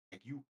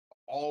like you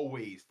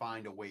always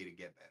find a way to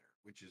get better,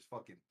 which is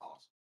fucking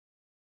awesome.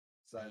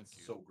 So that's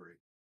so great.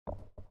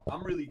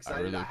 I'm really excited.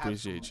 I really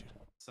appreciate you.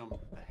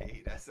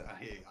 Hey,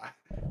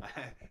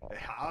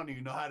 I don't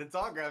even know how to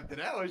talk after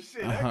that one.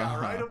 Shit, that got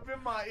right up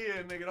in my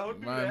ear, nigga.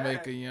 Don't do Might that.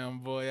 make a young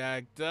boy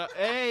act up.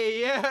 Hey,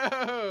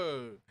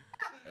 yo.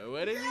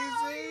 What did you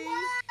say?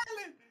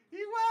 He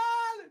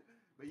wildin'.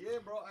 But yeah,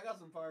 bro, I got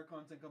some fire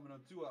content coming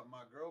up too.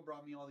 My girl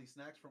brought me all these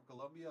snacks from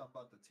Colombia. I'm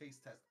about to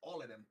taste test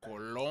all of them.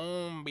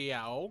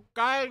 Colombia,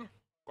 okay.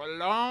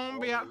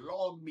 Colombia.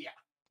 Colombia.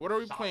 What are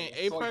we playing?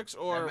 Apex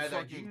or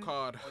fucking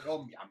COD?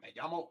 Colombia. Me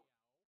llamo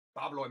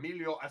Pablo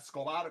Emilio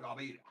Escobar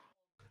Gaviria.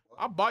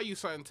 I bought you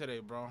something today,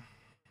 bro.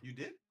 You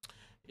did?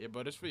 Yeah,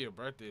 but it's for your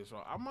birthday,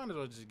 so I might as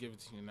well just give it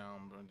to you now,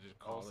 bro. Just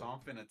call so I'm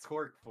finna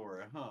twerk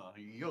for it, huh?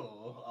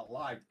 Yo, I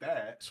like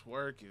that.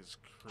 Twerk is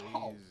crazy.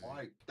 I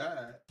like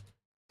that.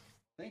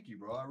 Thank you,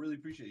 bro. I really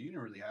appreciate it. You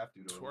didn't really have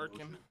to, though.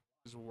 Twerking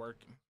is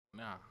working.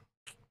 Nah.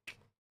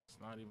 It's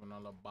not even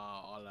all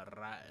about all of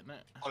that,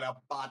 innit? All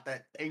about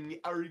that thing.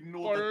 I already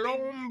know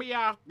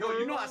Colombia. Yo,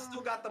 you know I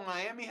still got the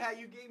Miami hat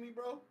you gave me,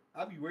 bro?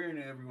 I be wearing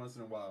it every once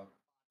in a while.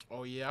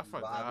 Oh, yeah, I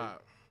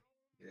forgot.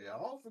 Yeah, I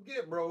don't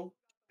forget, bro.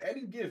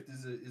 Any gift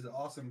is an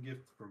awesome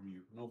gift from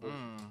you. No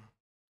bullshit.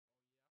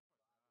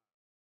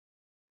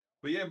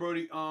 But yeah,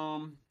 Brody,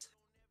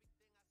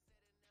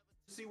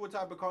 see what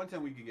type of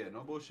content we could get.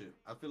 No bullshit.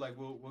 I feel like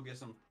we'll get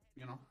some,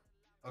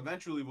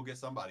 eventually we'll get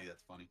somebody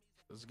that's funny.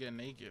 Let's get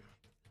naked.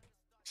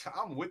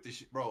 I'm with this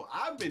shit, bro.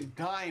 I've been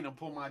dying to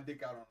pull my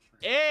dick out on stream.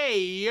 Hey,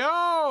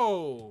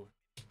 yo!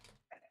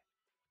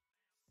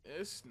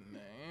 This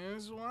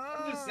name's wild.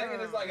 I'm just saying,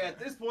 it's like at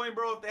this point,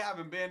 bro, if they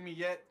haven't banned me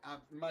yet, I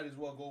might as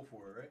well go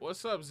for it, right?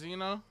 What's up,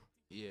 Zeno?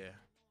 Yeah.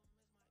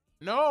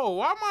 No,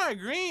 why am I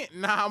agreeing?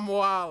 Nah, I'm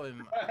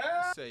wildin'.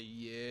 I say,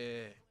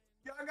 yeah.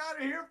 Y'all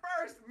got it here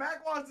first.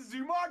 Mac wants to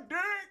see my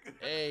dick.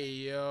 Hey,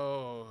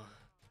 yo.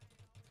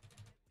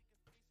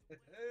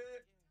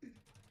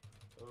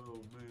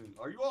 Oh, man.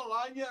 Are you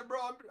online yet, bro?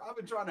 I've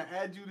been trying to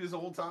add you this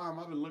whole time.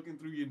 I've been looking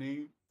through your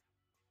name.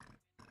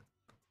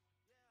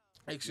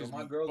 Excuse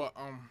me, girl. But,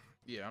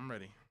 yeah, I'm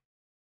ready.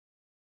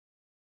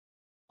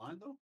 Online,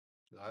 though?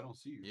 I don't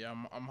see you. Yeah,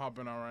 I'm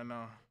hopping on right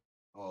now.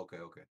 Oh,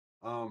 okay.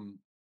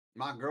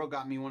 My girl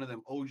got me one of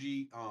them OG,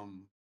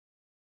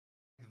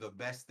 the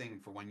best thing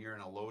for when you're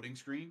in a loading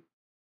screen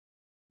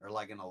or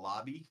like in a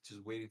lobby,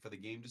 just waiting for the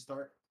game to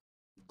start.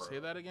 Bro. Say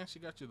that again. She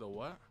got you the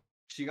what?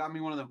 She got me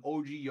one of them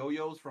OG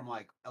yo-yos from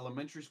like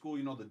elementary school.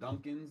 You know, the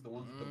Dunkins, the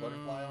ones with the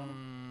butterfly on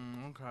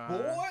them. Okay.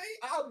 Boy,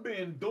 I've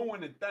been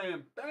doing the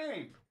damn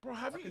thing. Bro,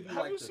 have you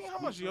seen how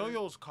much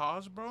yo-yos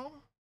cost, bro?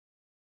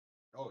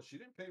 Oh, she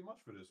didn't pay much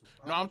for this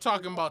one. No, I'm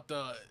talking about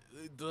the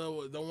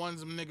ones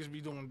them niggas be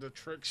doing the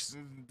tricks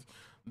and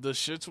the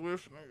shits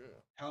with.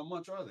 Nigga. How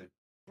much are they?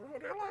 Bro,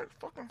 they're like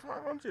fucking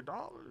 $500.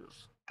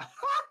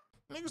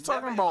 Niggas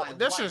talking about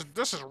this is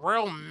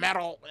real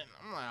metal, and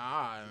I'm like,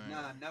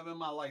 nah, never in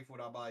my life would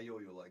I buy a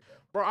yo-yo like that.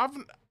 Bro,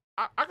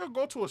 I could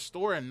go to a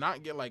store and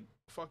not get like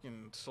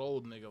fucking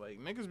sold, nigga. Like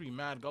niggas be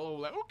mad, go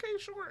like, okay,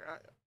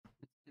 sure.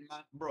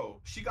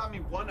 Bro, she got me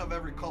one of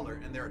every color,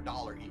 and they're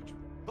 $1 each.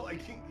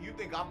 Like you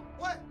think I'm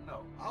what?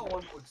 No, I don't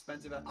want no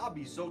expensive. I'll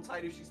be so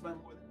tight if she spent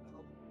more than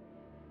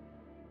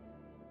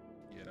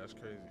that. Yeah, that's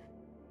crazy.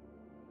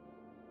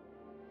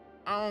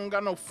 I don't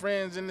got no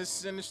friends in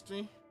this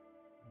industry.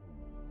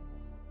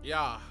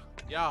 Yeah.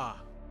 I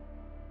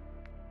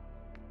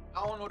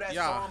don't know that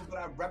song, but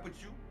I rap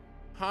with you.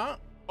 Huh?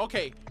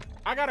 Okay,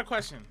 I got a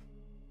question.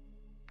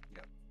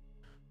 Yep.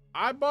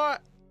 I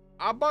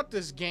bought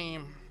this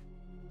game.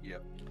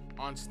 Yep.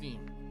 On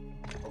Steam.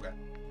 Okay.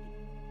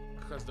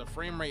 Because the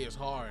frame rate is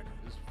hard.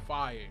 It's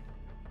fire.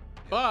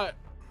 Yep. But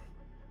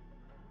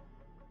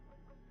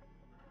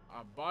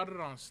I bought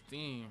it on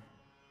Steam,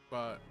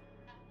 but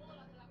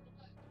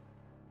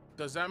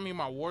does that mean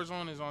my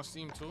Warzone is on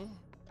Steam too?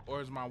 Or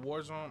is my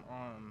Warzone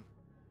on...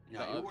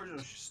 Yeah, your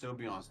Warzone should still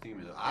be on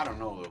Steam. I don't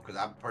know, though, because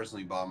I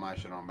personally bought my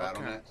shit on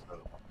Battle.net.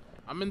 So.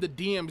 I'm in the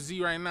DMZ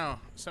right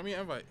now. Send me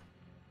an invite.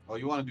 Oh,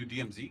 you want to do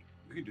DMZ?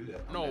 We could do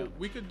that. No,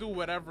 we could do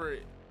whatever...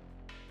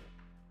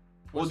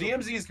 Well,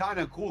 DMZ is kind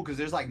of cool, because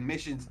there's, like,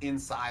 missions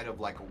inside of,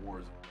 like, a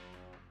Warzone.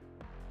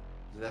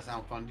 Does that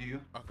sound fun to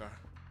you? Okay.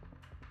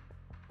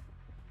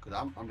 Because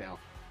I'm down.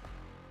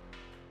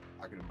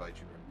 I can invite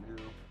you right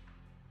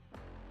now.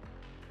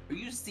 Are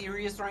you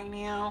serious right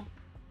now?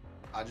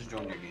 I just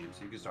joined your game,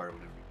 so you can start it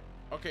whenever.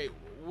 Okay,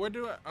 where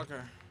do I... Okay.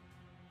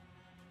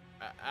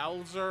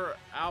 Almaraza?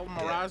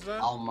 Yeah,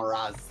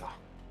 Almaraza.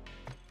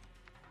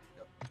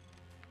 Yep.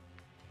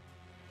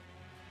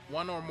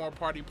 One or more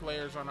party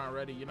players are not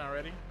ready. You're not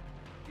ready?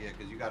 Yeah,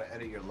 because you got to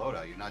edit your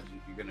loadout. You're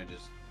going to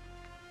just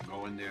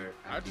go in there.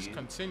 I just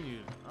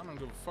continued. I don't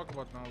give a fuck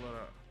about no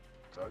loadout.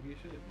 Talk your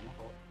shit.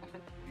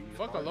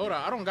 Fuck a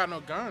loadout. I don't got no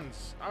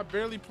guns. I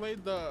barely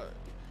played the...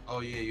 Oh,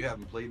 yeah, you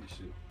haven't played the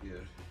shit. Yeah.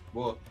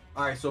 Well,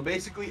 all right, so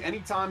basically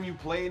anytime you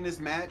play in this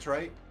match,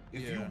 right,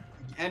 if you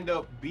end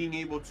up being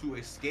able to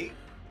escape,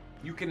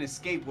 you can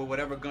escape with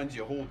whatever guns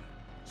you're holding.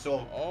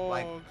 So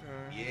like, okay.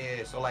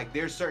 yeah, so like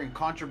there's certain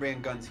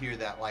contraband guns here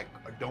that like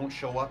don't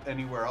show up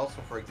anywhere else.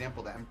 So for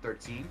example, the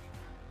M13,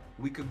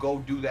 we could go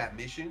do that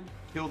mission,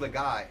 kill the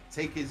guy,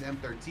 take his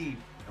M13,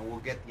 and we'll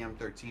get the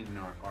M13 in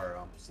our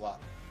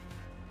slot.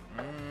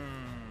 Mm.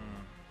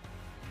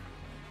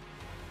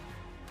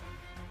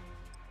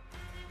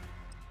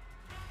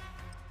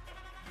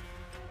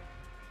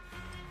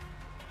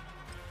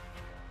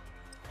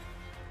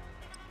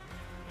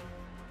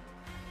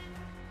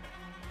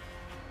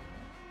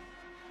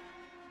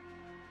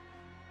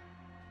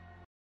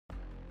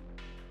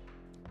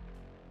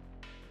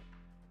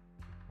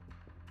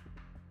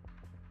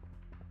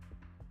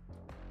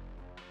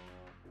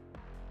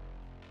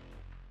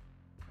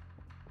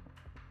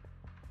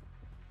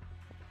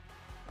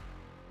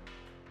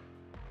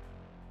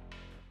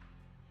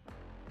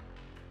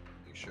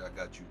 Make sure I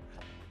got you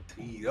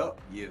teed up.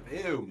 You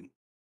feel me?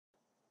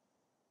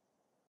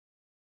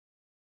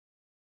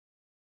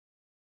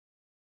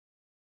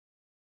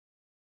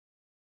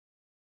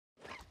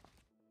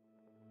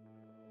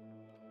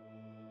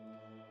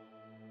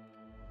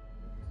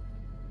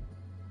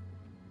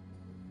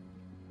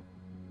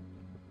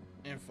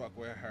 And fuck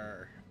with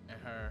her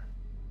and her.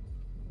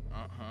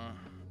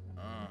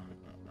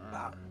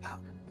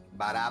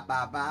 Ba da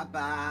ba ba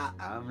ba.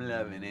 I'm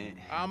loving it.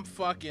 I'm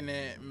fucking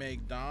it,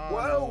 McDonald's.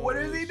 Whoa, what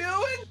is he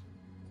doing?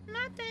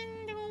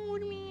 Nothing to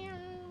me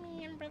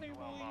and brother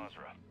Well, boy.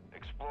 Mazra,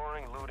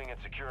 exploring, looting, and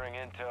securing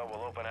intel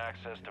will open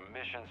access to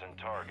missions and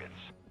targets.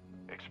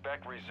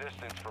 Expect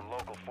resistance from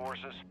local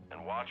forces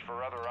and watch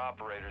for other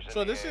operators in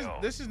So the this AO.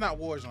 is not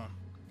Warzone.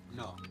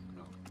 No.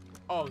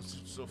 Oh,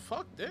 so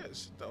fuck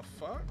this. The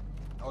fuck?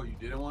 Oh, you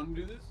didn't want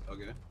to do this?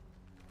 Okay.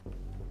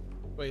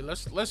 Wait,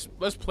 let's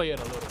play it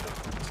a little bit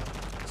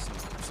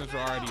since we're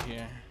already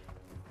here.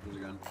 Here's a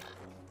gun.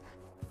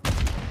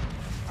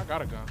 I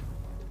got a gun.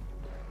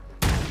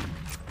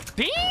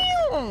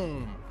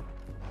 Damn!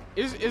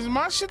 Is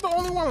my shit the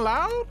only one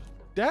loud?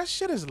 That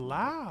shit is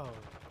loud.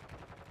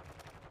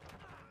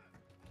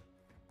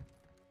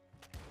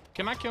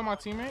 Can I kill my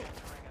teammate?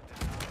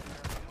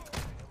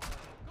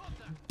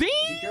 Be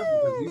careful,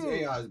 because these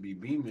Damn! AIs be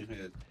beaming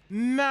heads.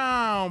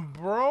 Nah,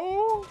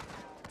 bro.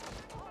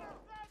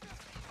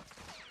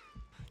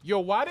 Yo,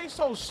 why they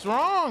so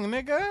strong,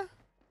 nigga?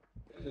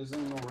 This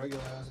ain't no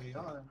regular ass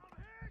AI.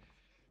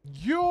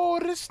 Yo,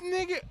 this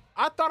nigga.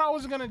 I thought I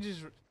was gonna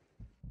just.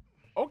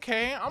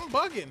 Okay, I'm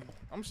bugging.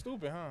 I'm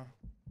stupid, huh?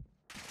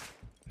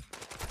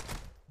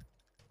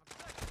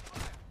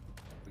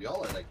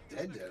 Y'all are like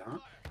dead, huh?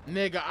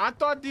 Nigga, I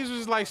thought these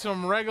was like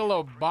some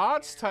regular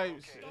bots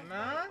types.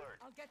 Nah,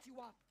 I'll get you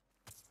up.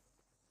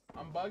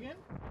 I'm bugging.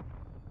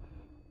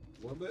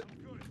 A little bit.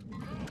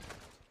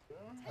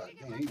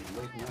 Dang, he's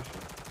away from that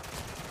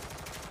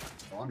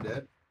shit. Oh, I'm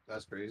dead.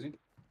 That's crazy.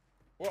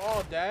 We're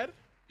all dead.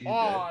 He's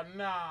Oh dead.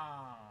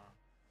 nah.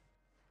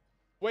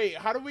 Wait,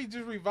 how do we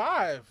just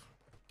revive?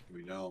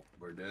 We know.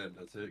 We're dead.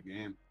 That's it.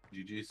 Game.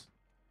 GG's.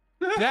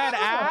 Dead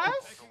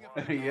ass?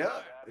 Yeah.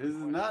 This is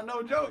not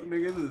no joke,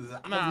 nigga. This is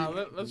Nah,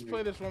 let's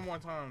play this one more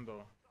time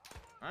though.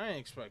 I ain't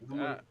expect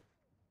that.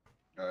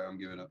 Alright, I'm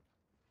giving up.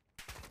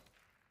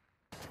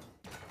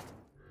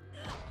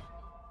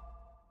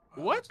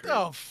 What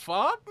the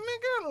fuck,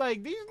 nigga?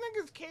 Like these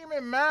niggas came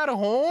in mad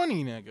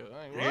horny, nigga.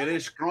 Like, Hey, what? they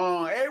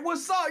strong. Hey,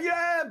 what's up?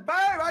 Yeah, babe.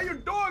 How you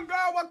doing,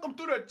 girl? Welcome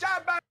to the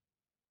chat, babe.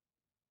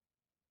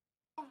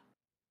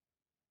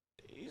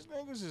 These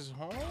niggas is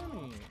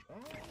horny.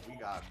 We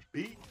got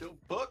beat the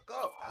fuck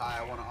up. Hi,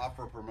 I want to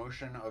offer a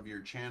promotion of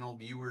your channel,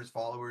 viewers,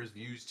 followers,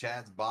 views,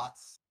 chats,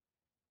 bots.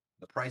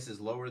 The price is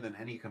lower than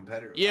any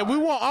competitor. Yeah, we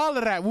want all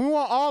of that. We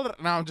want all of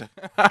that. No, I'm just.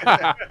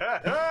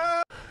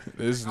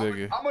 This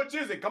nigga. How much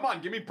is it? Come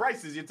on, give me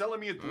prices. You're telling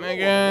me it's low.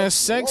 Nigga,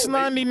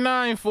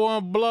 $6.99 for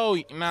a blow.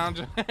 Now I'm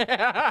just.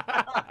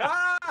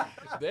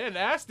 They're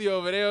nasty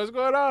over there. What's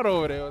going on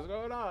over there? What's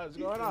going on? What's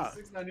going on?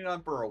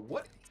 $6.99 for a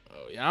what?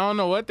 Oh, yeah, I don't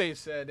know what they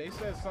said. They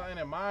said something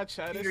in my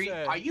chat. They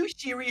said, Are you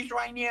serious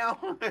right now?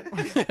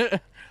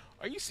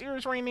 Are you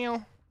serious right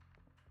now?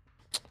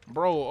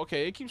 Bro,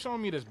 okay, it keeps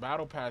showing me this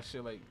battle pass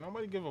shit. Like,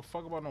 nobody give a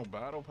fuck about no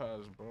battle pass,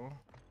 bro.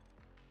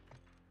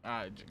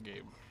 Alright,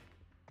 Gabe.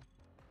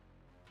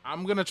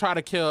 I'm gonna try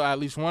to kill at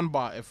least one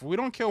bot. If we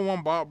don't kill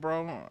one bot,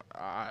 bro, Oh,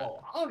 I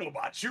don't know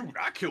about you.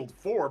 I killed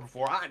 4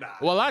 before I died.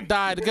 well, I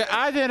died.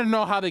 I didn't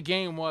know how the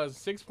game was.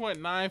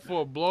 6.9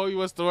 for a blow. You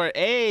was the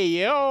Hey,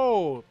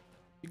 yo.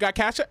 You got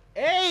cash?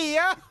 Hey,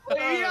 yo.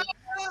 Hey, yo.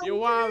 You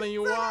wildin',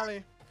 you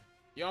wildin'.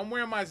 Yo, I'm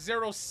wearing my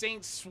Zero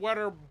Saint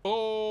sweater,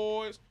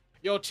 boys.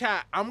 Yo,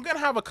 chat, I'm gonna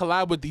have a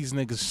collab with these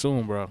niggas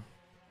soon, bro.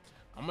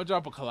 I'm gonna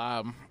drop a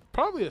collab.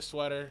 Probably a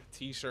sweater,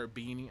 t-shirt,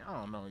 beanie. I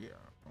don't know, yeah.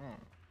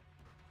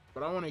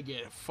 But I wanna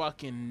get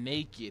fucking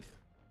naked.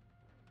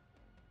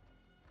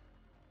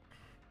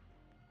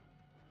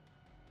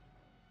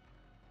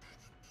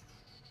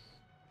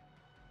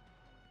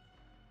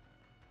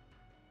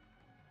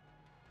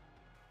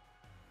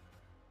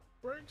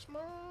 Breaks my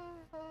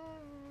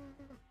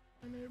heart,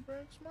 and it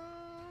breaks my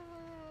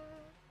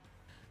heart,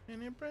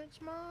 and it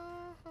breaks my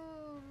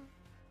heart.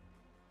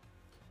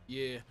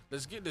 Yeah,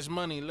 let's get this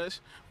money.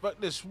 Let's fuck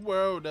this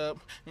world up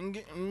and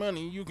getting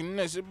money. You can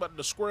mess it, but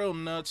the squirrel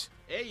nuts.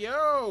 Hey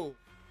yo.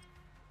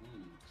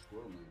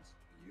 Squirrel nuts.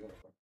 Yo.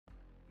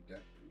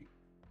 Definitely.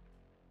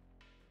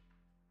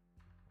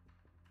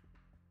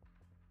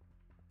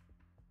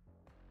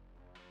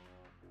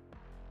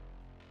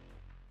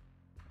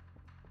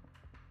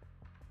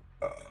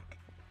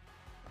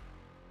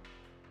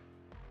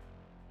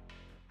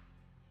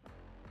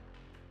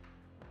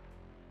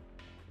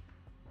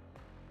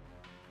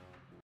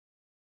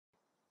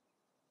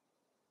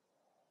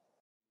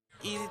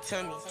 Easy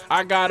to me.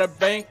 I got a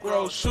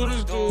bankroll.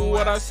 Shooters do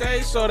what I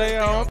say, so they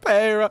on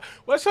payroll.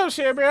 What's up,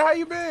 Share Bear? How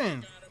you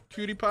been,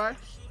 cutie pie?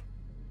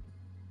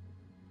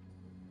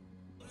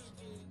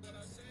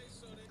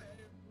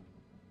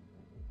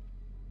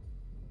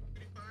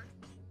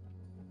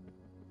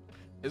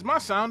 Is my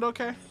sound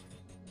okay?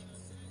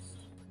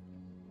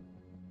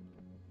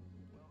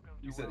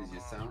 You said, is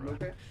your sound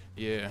okay?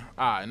 Yeah.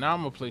 Alright, now I'm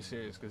gonna play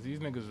serious because these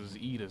niggas was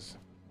eaters.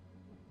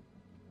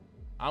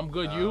 I'm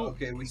good. You?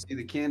 Okay, we see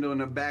the candle in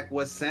the back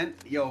was sent.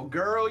 Yo,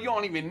 girl, you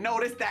don't even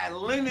notice that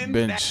linen.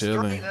 Been that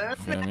chilling. straight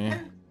Feel me?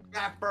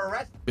 Got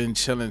for Been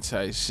chilling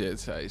tight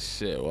shit.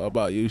 What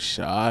about you,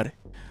 Shad?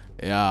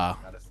 Yeah.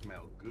 Gotta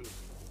smell good.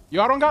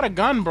 Yo, I don't got a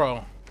gun,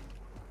 bro.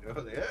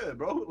 Yeah,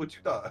 bro. What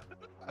you thought?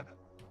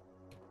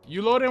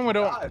 You load in with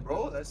a... Die,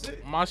 bro. That's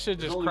it. My shit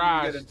There's just only when you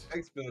crashed. get an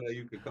text bill that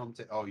you could come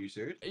to. Oh, you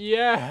serious?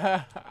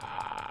 Yeah.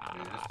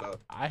 Yeah, that's tough.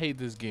 I hate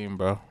this game,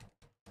 bro.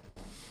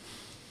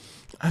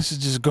 I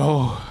should just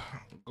go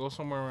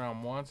somewhere where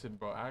I'm wanted,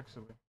 bro,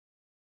 actually.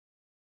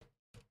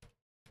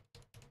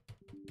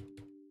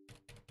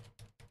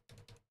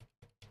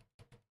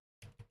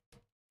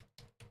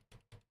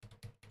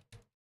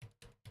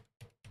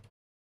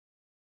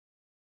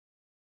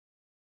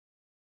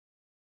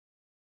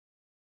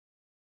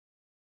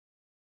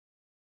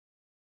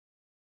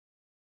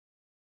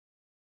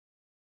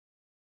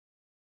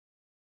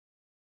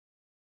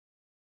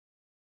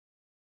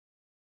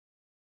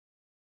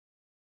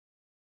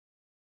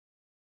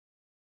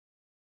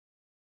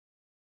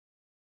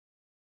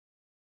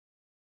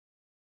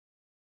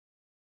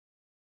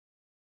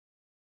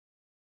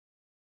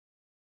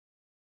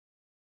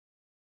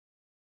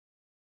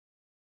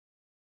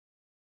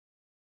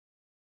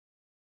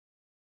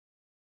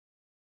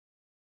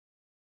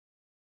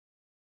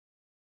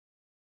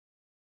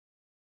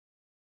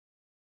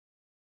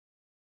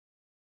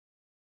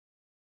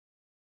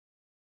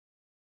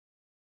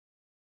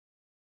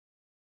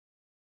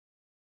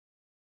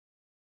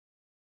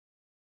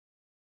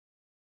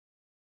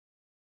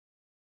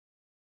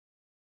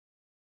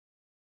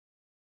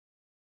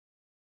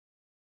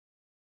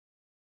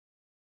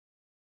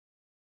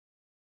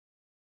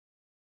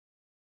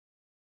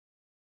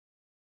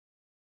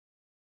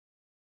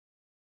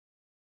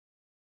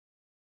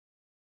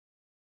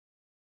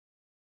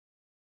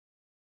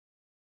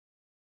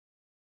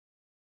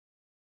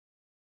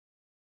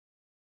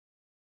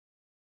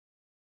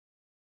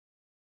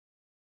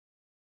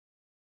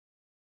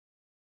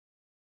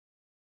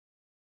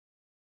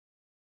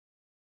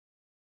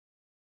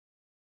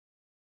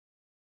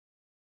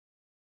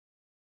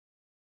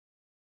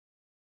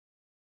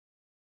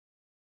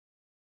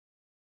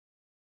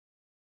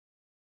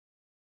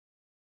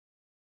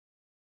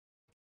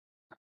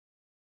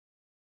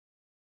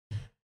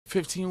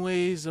 "15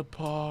 ways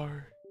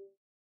apart."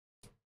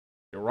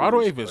 Yo, Rod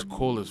Wave is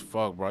cool as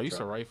fuck, bro. I used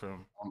to write for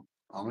him. I'm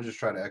gonna just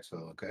try to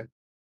exfil, okay?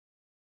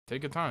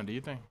 Take your time. Do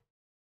you think?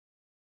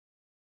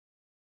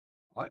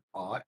 Mine.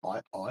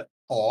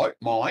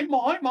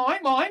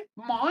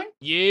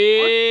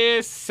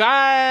 Yes,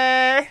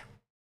 sir.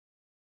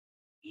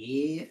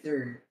 Yes,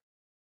 sir.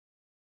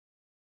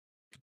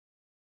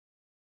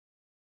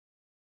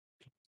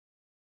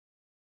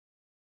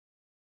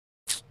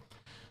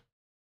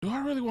 Do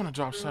I really want to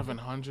drop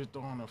 700 though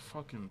on a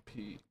fucking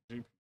P?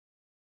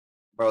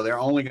 Bro, they're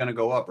only gonna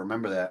go up.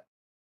 Remember that.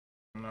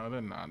 No,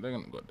 they're not. They're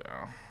gonna go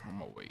down. I'm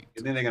gonna wait.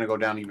 You think they're gonna go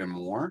down even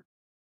more?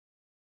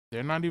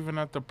 They're not even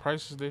at the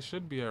prices they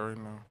should be at right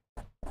now.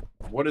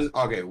 What is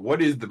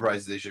the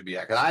price they should be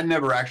at? Because I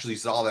never actually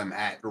saw them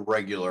at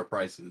regular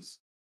prices.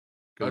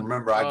 Because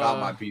remember, I got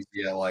my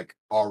PC at like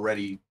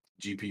already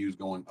GPUs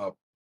going up.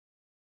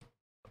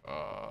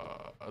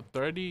 A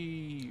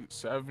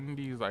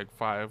 3070 is like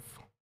 5,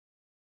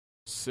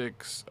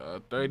 6.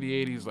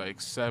 3080 is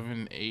like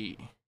 7, 8.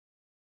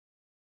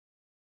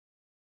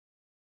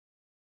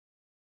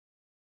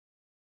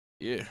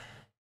 Yeah.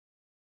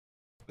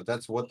 But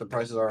that's what the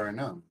prices are right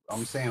now.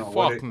 I'm saying Fuck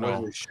what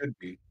no. it should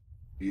be.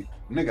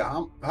 Nigga,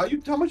 how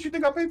much you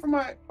think I paid for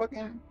my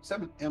fucking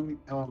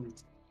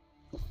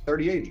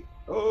 3080?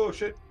 Oh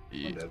shit.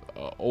 Yeah,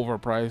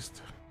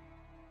 overpriced.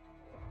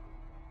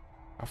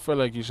 I feel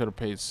like you should have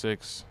paid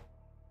 6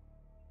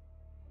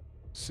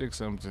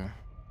 something.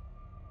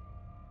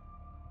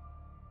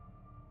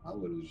 I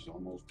would have just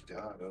almost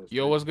died.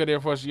 Yo, what's good, Air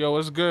Force? Yo,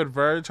 what's good,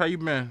 Verge? How you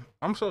been?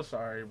 I'm so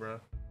sorry, bro.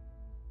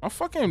 My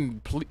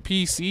fucking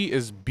PC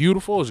is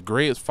beautiful. It's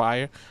great. It's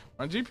fire.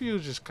 My GPU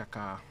is just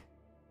caca.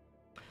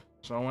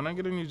 So when I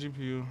get a new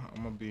GPU,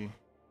 I'm gonna be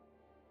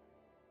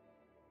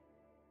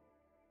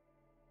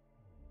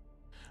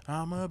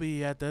I'ma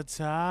be at the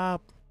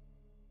top.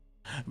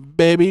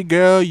 Baby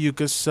girl, you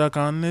could suck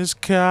on this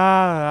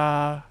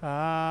cock.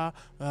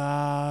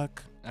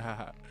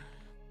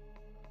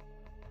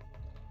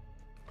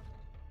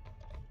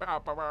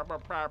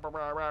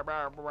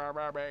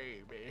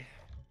 Baby.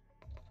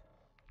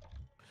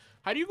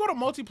 How do you go to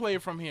multiplayer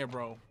from here,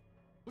 bro?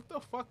 What the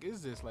fuck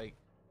is this? Like,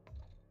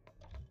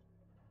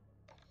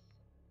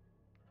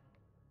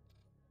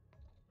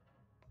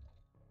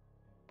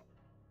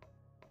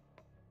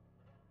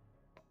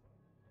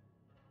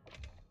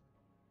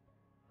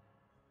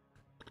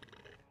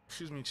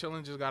 excuse me,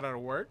 chillin' just got out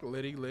of work.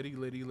 Liddy. Where do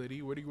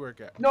you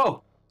work at?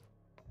 No.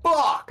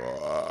 Fuck.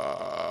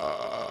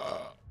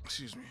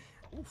 Excuse me.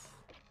 Oof.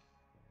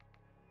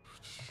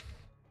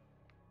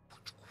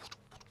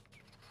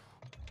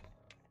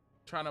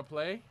 Trying to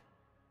play?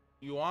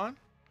 You on?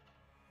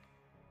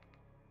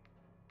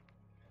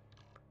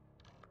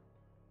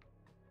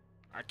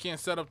 I can't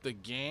set up the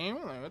game?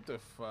 Like, what the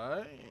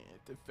fuck?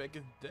 What the fuck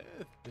is this,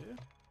 dude?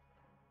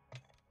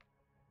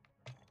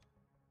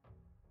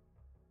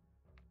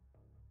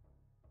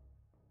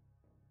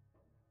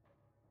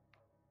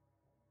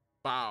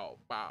 Bow.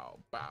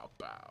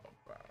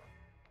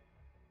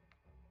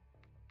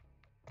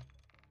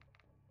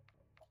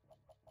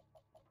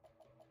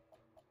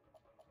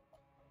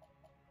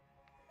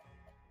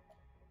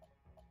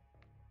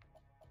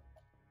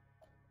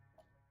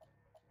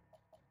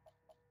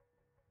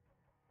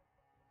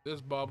 This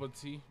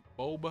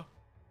Bulbasaur.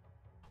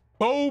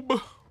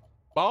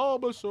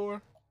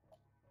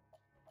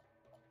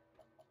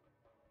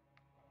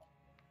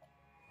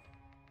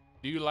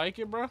 Do you like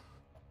it, bro?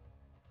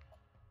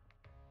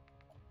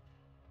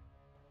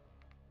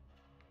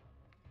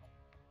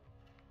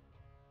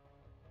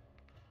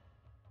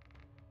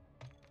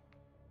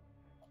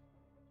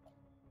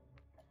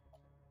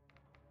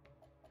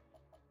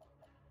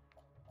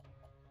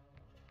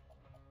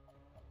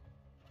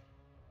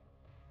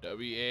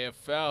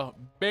 WAFL.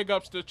 Big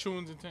ups to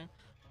Tunes and 10.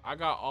 I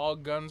got all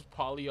guns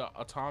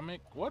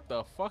polyatomic. What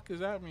the fuck does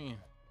that mean?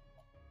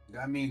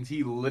 That means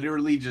he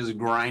literally just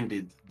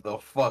grinded the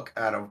fuck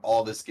out of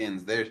all the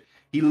skins.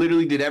 He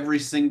literally did every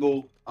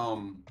single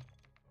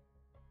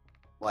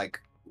like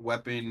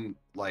weapon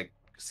like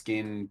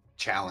skin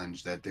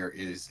challenge that there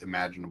is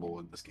imaginable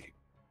in this game.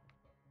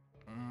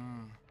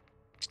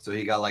 So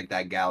he got like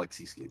that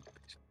galaxy skin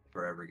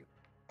for every game.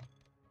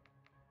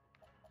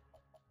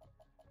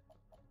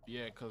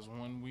 Yeah, because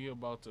when we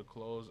about to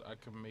close, I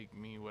can make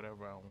me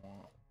whatever I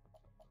want.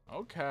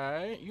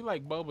 Okay, you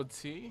like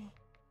Boba tea?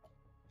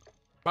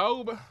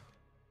 Boba.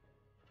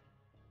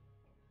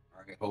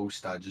 Alright,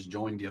 host, I just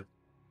joined you.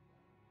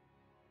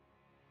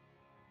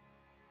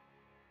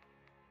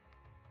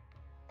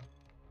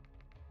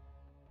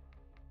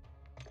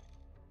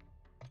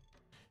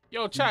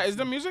 Yo, chat, is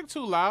the music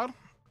too loud?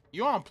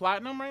 You on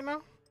platinum right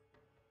now?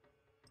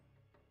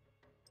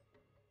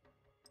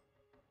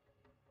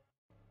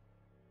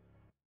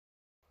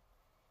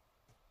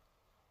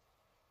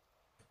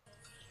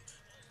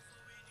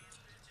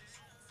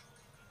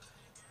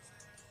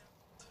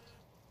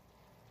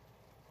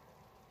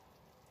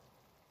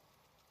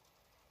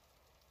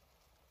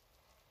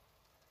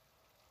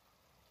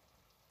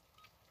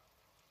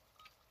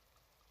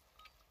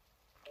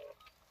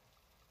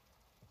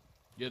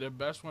 Yeah, the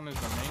best one is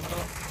the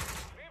mango.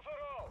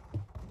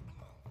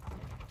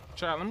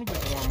 Chat, let me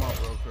just warm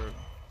up real quick.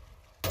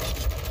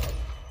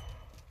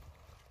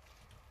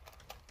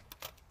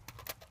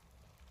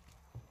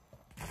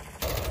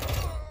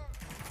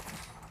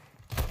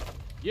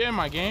 Yeah,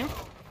 my game.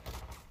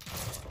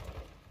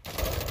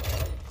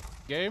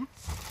 Game?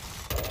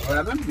 What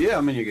happened? Yeah,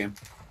 I'm in your game.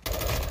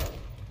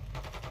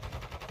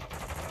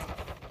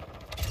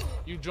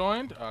 You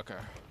joined? Okay.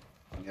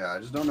 Yeah, I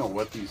just don't know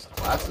what these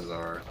classes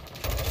are.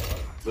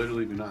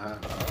 Literally do not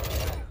have.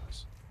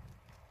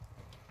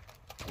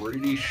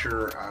 Pretty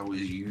sure I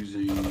was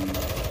using. Who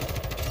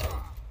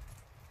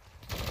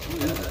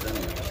is it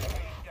anyway?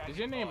 Is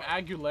your name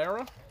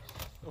Aguilera?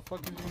 The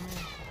fuck is your name?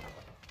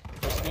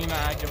 Christina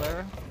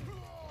Aguilera?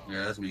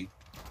 Yeah, that's me.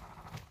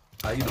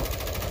 How you doing?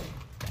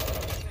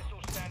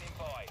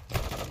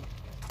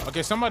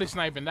 Okay, somebody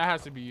sniping. That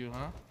has to be you,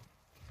 huh?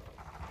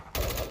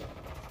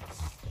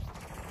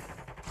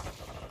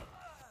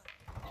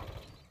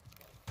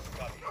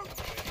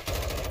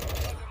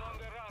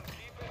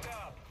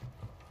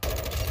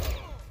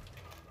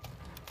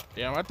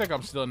 Yeah, I think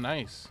I'm still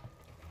nice.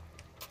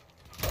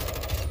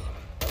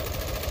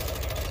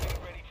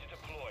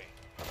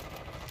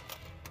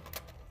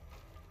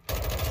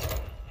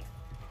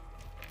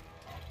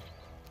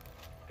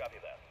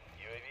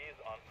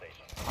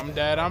 I'm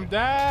dead. I'm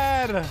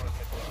dead.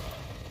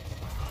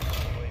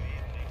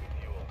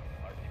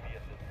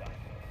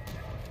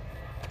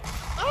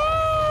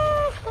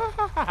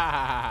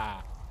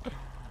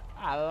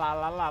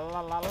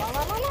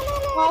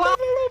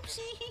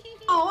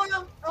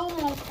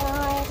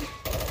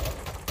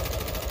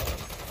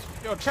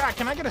 Yo, chat,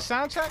 can I get a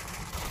sound check?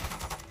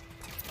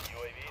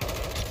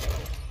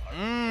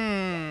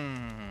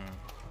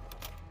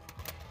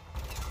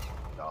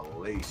 The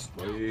lace,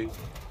 boy.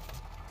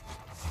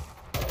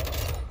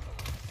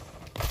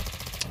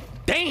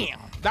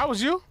 Damn, that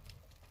was you?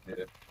 Yeah.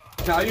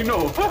 Now you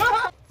know.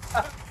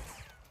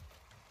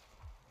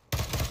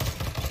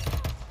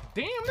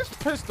 Damn, this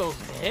pistol's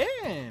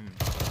in.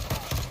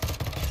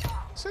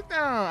 Sit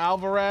down,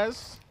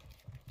 Alvarez.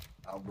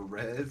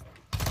 Alvarez.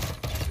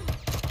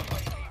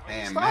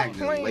 Man, Stop Mag just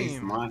playing.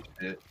 laced my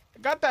shit.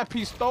 Got that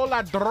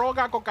pistola,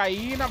 droga,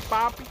 cocaína,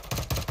 papi.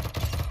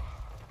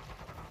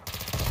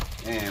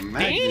 Man,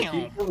 Mag just Damn.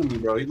 keep killing me,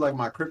 bro. He's like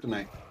my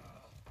kryptonite.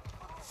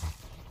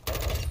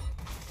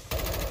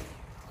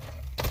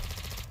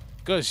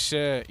 Good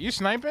shit. You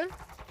sniping?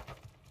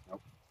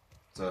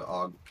 It's a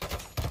AUG.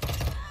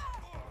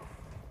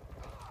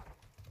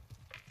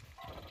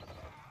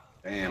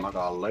 Damn, I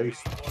got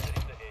laced.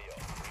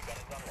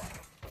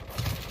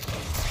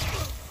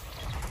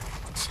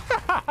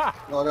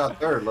 Yo, I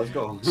got third. Let's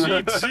go.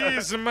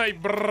 GG's, my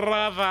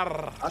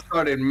brother. I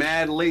started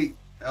mad late.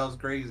 That was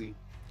crazy.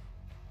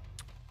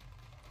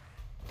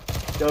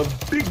 The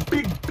big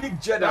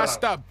Jedi. That's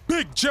the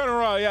big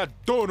general, yeah,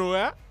 don't know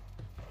that.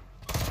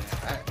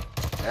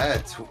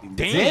 That's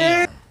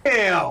Damn.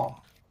 Damn.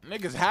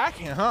 Niggas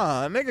hacking,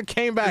 huh? Nigga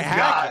came back This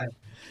hacking. guy.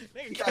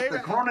 Nigga He got came the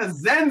back. Corona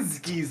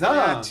Zenskis,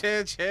 huh?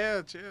 Yeah,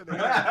 chill.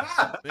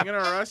 They're gonna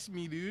arrest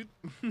me, dude.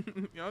 You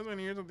know, I was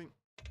gonna hear something.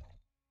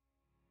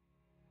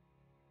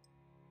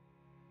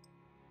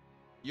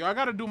 Yo, I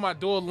gotta do my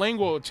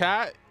Duolingo,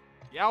 chat.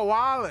 Y'all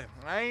wildin'.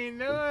 I ain't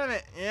doing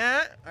it.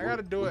 Yeah, I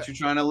gotta do What it. you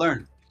trying to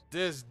learn?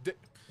 I'm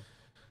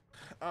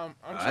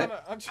trying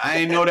to. I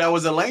didn't know that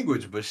was a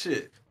language, but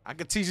shit. I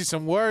could teach you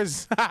some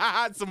words,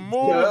 some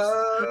moves.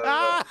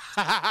 No,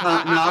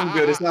 I'm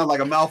good. It sounds like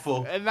a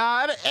mouthful.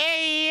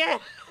 Hey.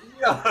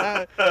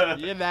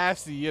 You're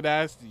nasty. You're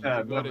nasty. You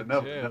go to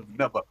jail.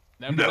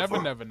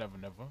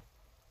 Never.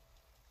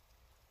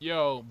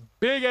 Yo,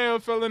 big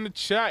AFL in the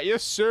chat.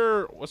 Yes,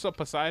 sir. What's up,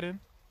 Poseidon?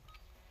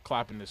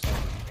 Clapping this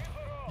one.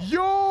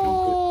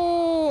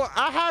 Yo,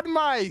 I had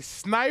my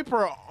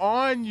sniper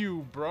on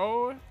you,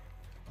 bro.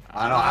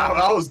 I know.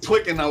 I was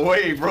clicking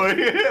away, bro.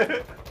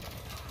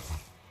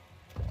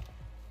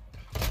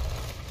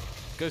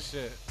 Good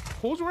shit.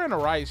 Who's wearing a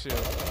riot shield?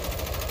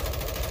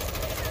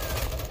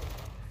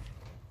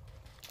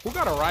 Who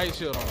got a riot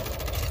shield on?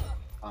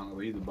 I don't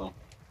know either, bro.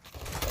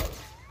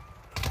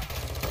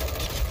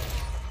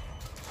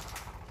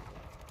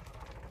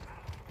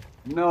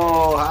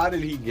 No, how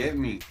did he get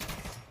me?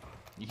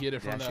 You hit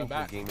it from the Dashing for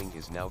back. Gaming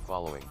is now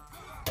following.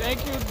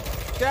 Thank you,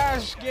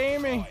 Dash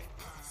Gaming.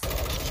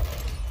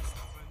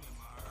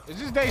 Is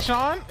this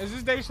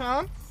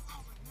Deshaun?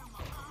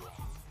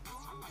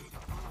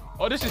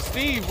 Oh, this is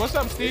Steve. What's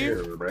up, Steve?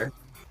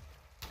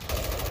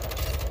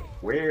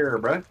 Where,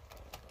 bruh?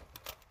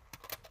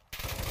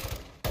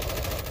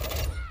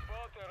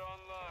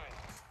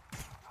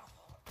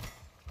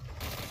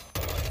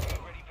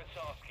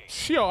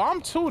 Yo,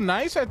 I'm too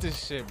nice at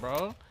this shit,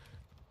 bro.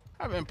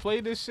 I haven't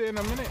played this shit in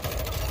a minute.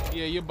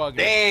 Yeah, you're bugging.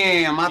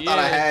 Damn, I thought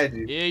I had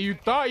you. Yeah, you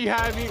thought you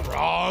had me.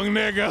 Wrong,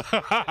 nigga.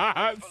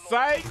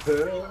 Psych.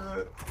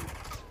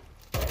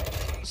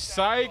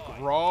 Psych.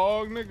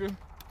 Wrong, nigga.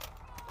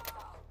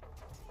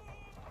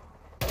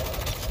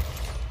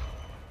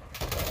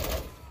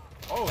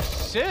 Oh,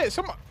 shit.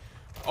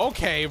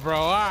 Okay, bro.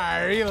 All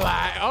right,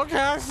 relax. Okay,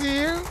 I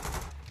see you.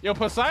 Yo,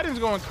 Poseidon's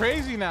going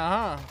crazy now,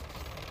 huh?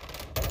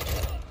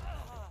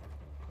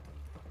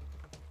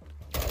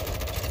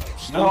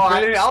 No, I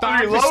didn't.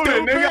 I was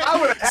reloading, nigga.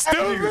 I would have had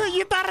you. Stupid.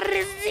 You thought it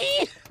is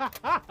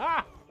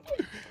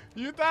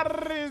you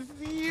thought it is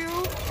you.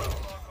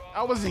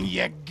 I was in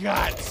your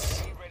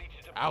guts.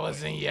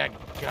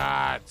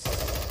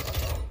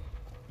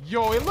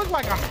 Yo, it looks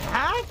like I'm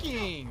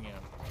hacking.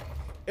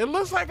 It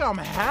looks like I'm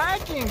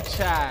hacking,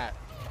 chat.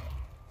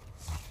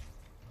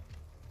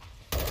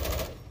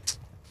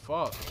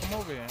 Fuck. Come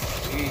over here.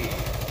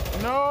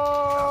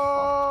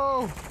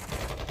 No.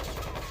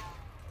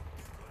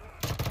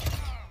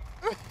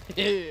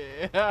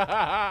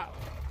 Yeah.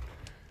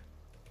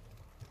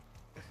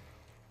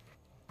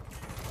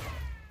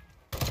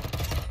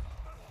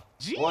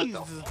 Jesus What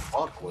the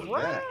fuck was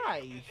that?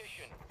 Christ.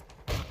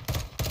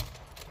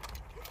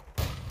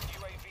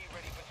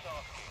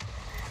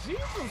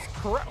 Jesus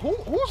Christ. Who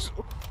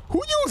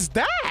used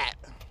that?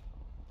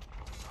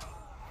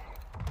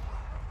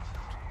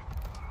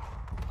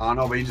 I don't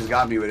know, but he just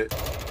got me with it.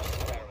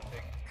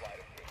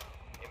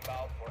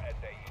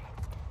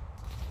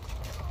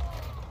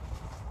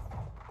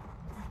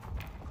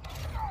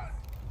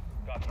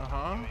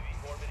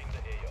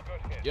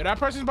 Yo, that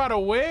person's about to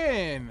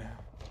win.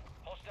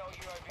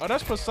 Oh,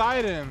 that's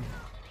Poseidon.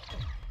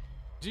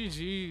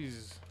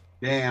 GG's.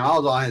 Damn, I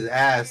was on his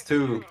ass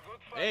too.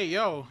 Hey,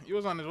 yo, you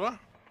was on his what?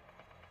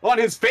 On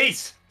his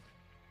face.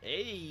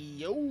 Hey,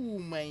 yo,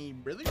 my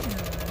brother.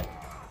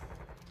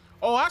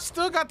 Oh, I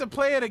still got to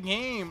play of the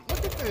game.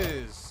 Look at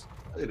this.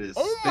 It is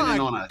Oh spinning my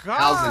on a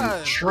God.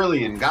 1,000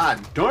 trillion. God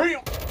damn.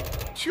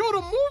 Yo,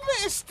 the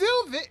movement is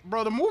still there.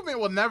 Bro, the movement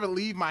will never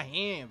leave my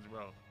hands,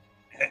 bro.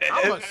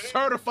 I'm a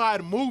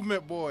certified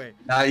movement boy.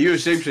 Nah, you a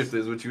shapeshifter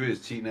is what you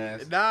is, cheating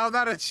ass. No, I'm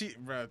not a cheat,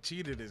 bro.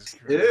 Cheated is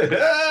crazy.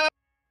 Yeah.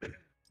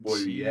 Boy,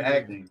 you Cheated.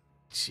 acting.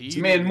 This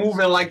man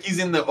moving like he's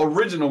in the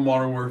original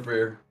Modern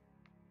Warfare.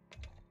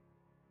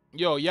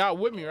 Yo, y'all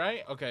with me,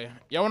 right? Okay.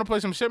 Y'all want to play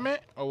some shipment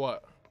or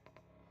what?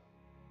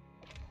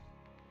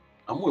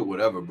 I'm with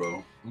whatever,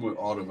 bro. I'm with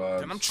all the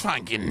vibes. And I'm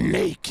trying to get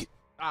naked.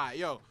 Alright,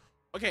 yo.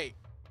 Okay.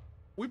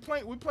 We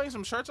playing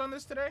some shirts on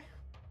this today?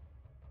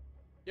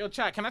 Yo,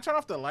 chat, can I turn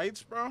off the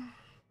lights, bro?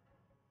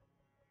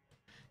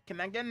 Can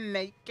I get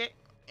naked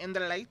in the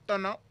light or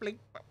not, please?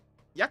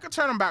 Y'all can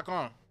turn them back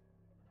on.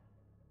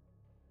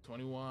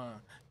 21.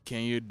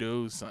 Can you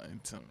do something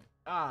to me?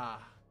 Ah.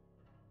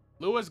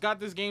 Lewis got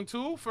this game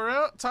too? For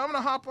real? Tell him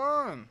to hop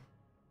on.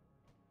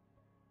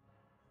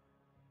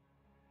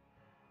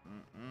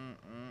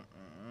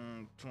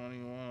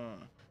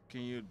 21.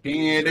 Can you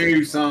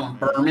do something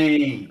for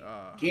me?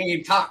 Can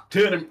you talk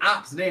to them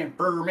ops then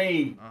for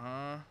me?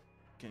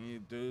 Can you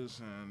do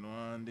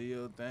something? Do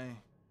your thing.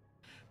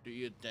 Do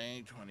your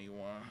thing, 21.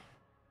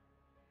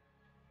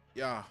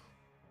 Yeah.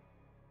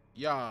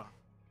 Yeah.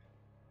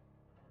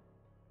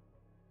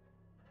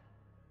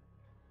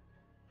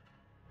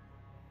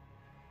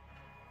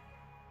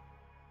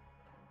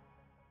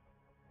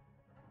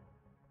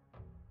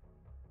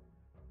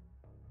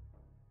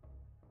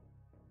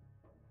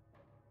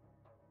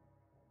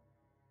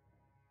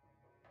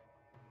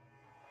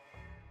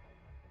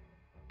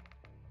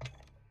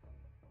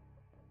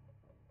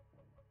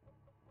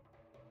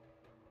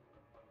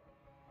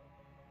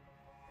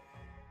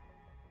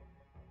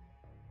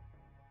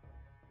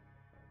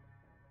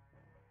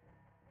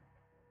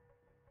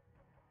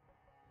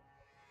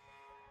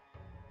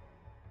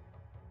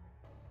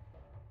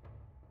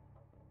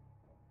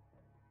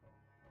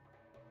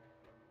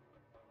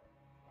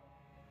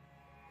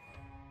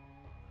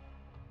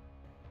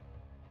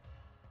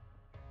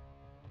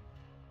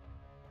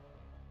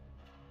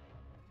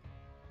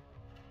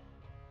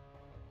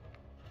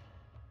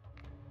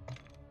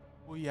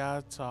 Who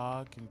y'all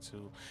talking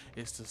to?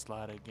 It's the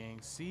Slaughter Gang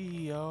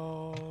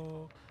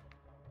CEO.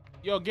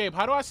 Yo, Gabe,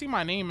 how do I see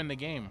my name in the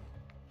game?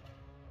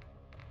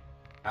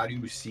 How do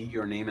you see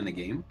your name in the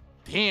game?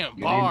 Damn,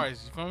 Your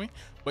bars. You feel me?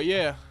 But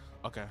yeah.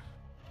 Okay.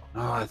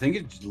 I think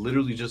it's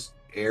literally just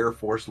Air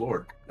Force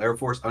Lord. Air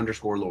Force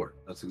 _ Lord.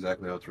 That's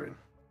exactly how it's written.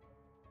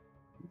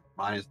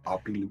 Mine is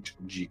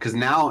G. Because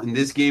now in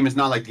this game, it's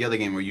not like the other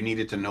game where you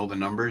needed to know the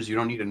numbers. You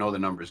don't need to know the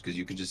numbers because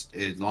you could just,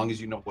 as long as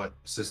you know what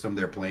system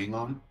they're playing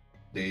on,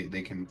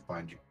 they can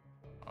find you.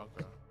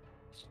 Okay.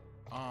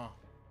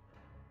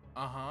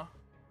 Uh-huh.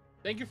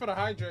 Thank you for the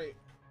hydrate.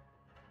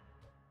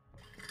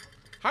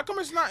 How come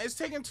it's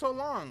taking so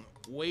long?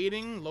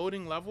 Waiting,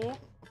 loading level?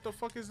 What the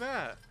fuck is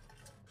that?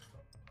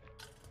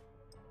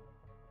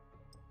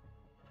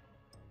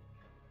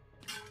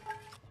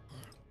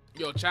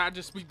 Yo, chat,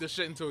 just speak this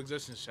shit into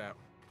existence, chat.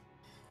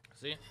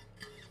 See?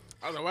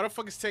 I was like, why the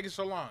fuck is it taking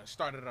so long?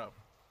 Start it up.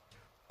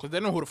 Because they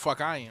know who the fuck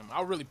I am.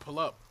 I'll really pull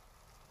up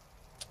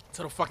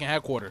to the fucking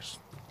headquarters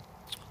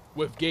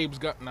with Gabe's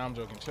gut. Nah, I'm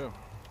joking, too.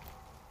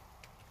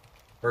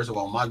 First of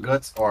all, my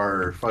guts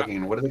are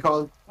fucking, what are they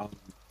called?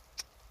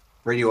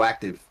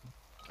 Radioactive.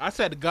 I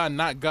said gun,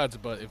 not guts,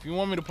 but if you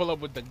want me to pull up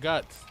with the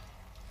guts,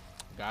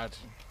 got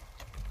you.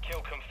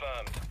 Kill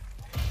confirmed.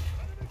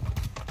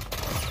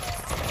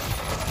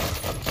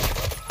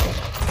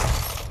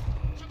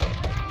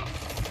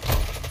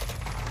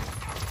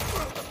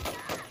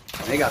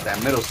 They got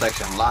that middle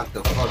section locked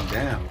the fuck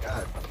down.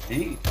 God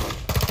damn.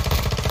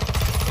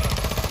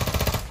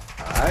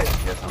 Alright,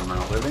 guess I'm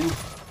not living.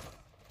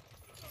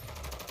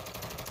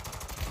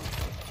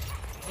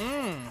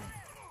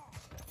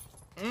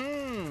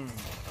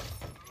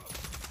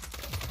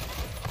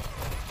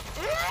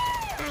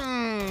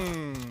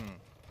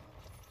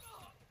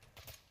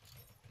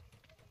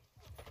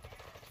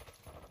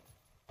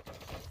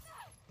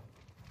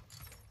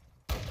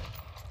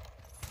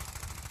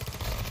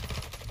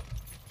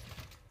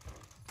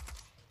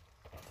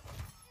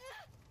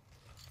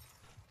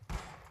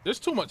 There's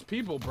too much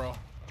people, bro.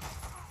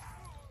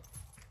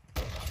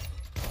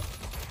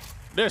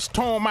 There's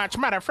too much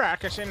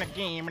motherfuckers in the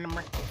game.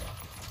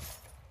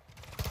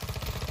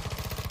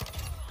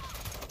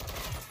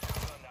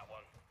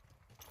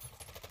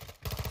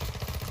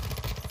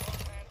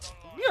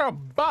 You're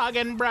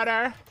bugging,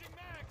 brother.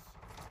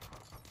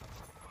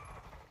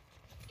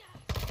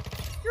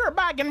 You're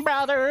bugging,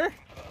 brother.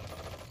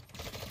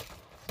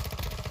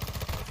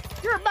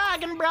 You're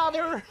bugging,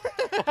 brother.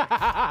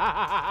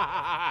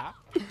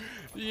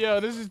 Yo,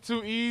 this is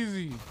too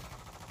easy.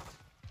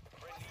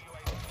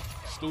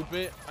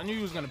 Stupid. I knew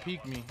you was gonna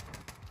peek me.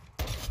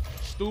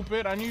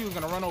 Stupid. I knew you was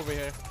gonna run over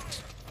here.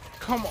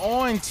 Come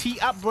on, tee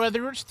up,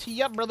 brothers.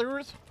 Tee up,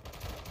 brothers.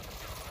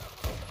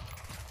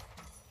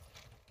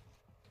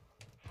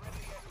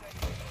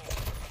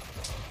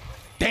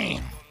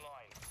 Damn.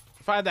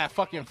 If I had that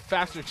fucking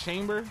faster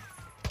chamber.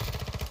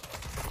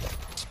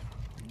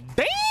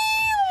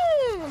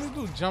 Damn. This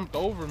dude jumped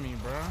over me,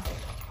 bro.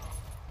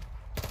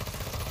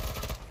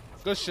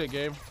 Good shit,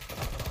 Gabe.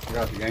 I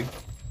got the game.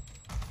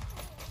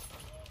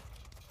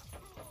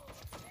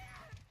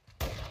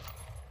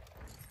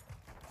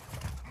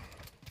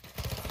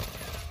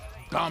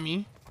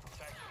 Dummy.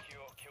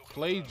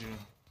 Played you.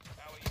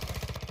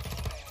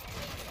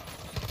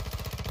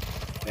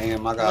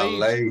 Damn, I got Played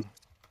laid. you.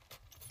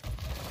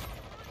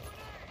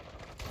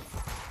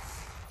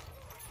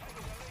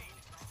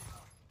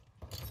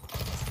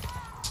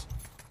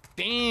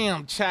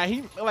 Damn, chat.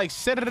 He like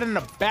set it in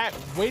the back,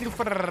 waiting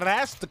for the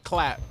rest to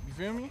clap. You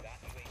feel me?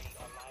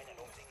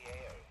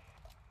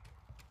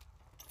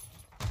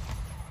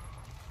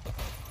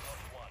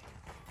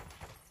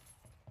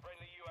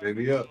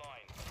 Baby up.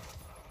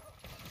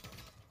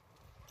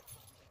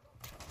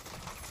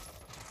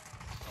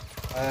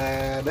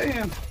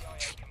 Damn.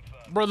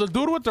 Bro, the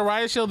dude with the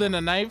riot shield and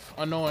the knife,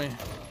 annoying.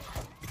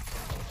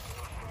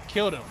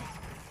 Killed him.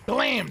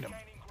 Blammed him.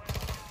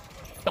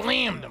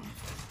 Blammed him.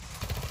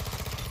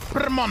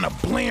 Put him on the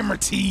Blammer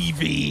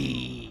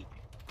TV.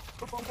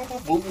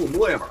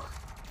 Blammer.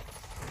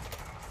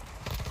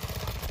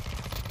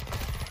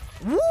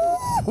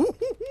 Woo!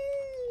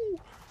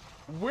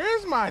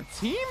 Where's my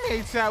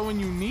teammates at when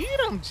you need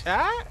them,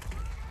 chat?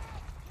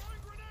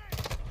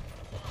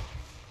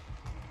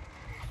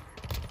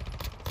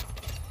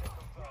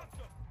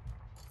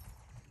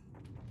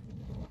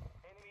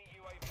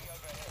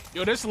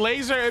 Yo, this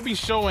laser, it be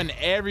showing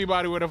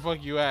everybody where the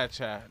fuck you at,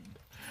 chat.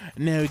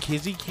 No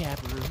kizzy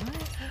capper.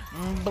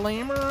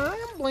 Blammer,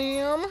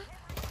 blam.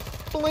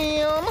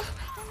 Blam,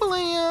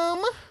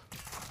 blam.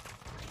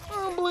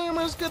 Oh,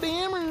 Blammer's good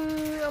hammer.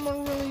 I'm a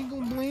really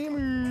good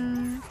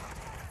Blammer.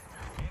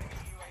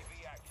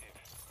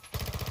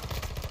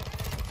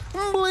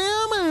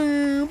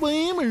 Blammer,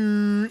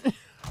 Blammer.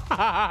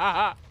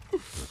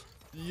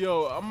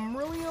 Yo, I'm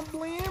really a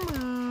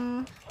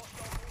Blammer.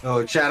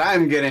 Oh, Chad,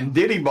 I'm getting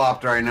diddy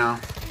bopped right now.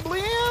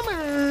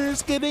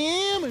 Blammer's good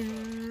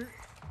hammer.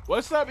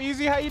 What's up,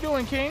 Easy? How you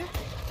doing, King?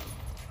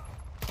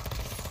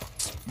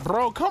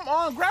 Bro, come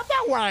on, grab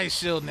that riot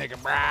shield, nigga,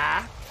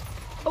 brah.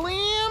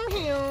 Blam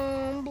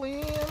him,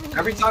 blam him.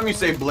 Every time you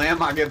say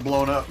blam, I get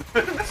blown up.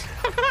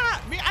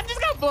 I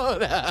just got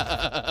blown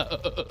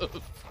up.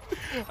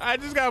 I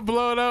just got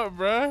blown up,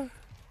 bruh.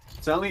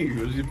 Telling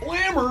you, you're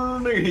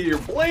blammer, nigga, you're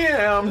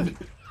blammed.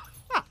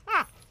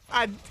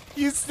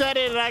 You said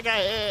it and I got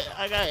hit.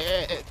 I got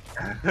hit.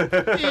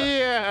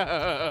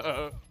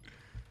 Yeah.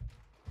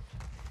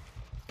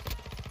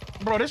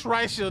 Bro, this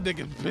riot shield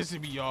nigga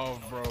pissing me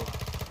off, bro.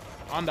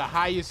 On the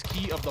highest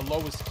key of the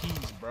lowest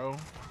keys, bro.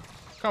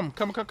 Come.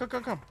 God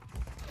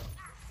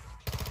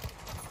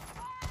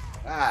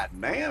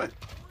damn it.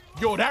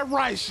 Yo, that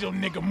riot shield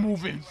nigga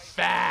moving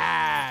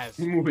fast.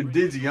 He moving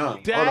dizzy, huh?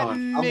 That Hold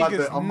on. I'm about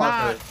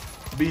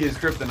nigga's to be his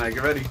kryptonite.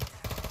 Get ready.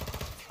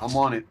 I'm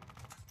on it.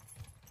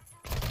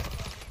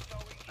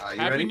 You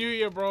Happy ready? New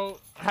Year, bro.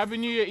 Happy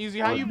New Year, Easy.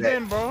 How you bet.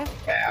 been, bro?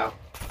 Yeah.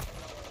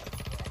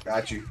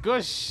 Got you.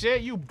 Good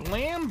shit. You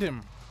blamed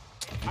him.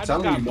 I'm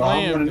telling you, bro.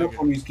 I'm running up nigga.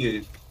 on these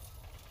kids.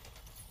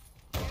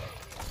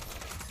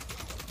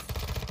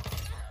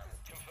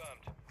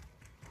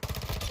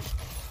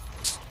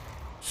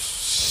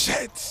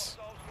 Shit.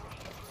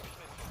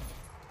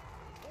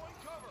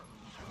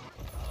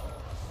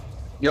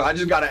 Yo, I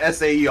just got an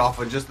SAE off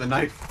of just the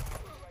knife.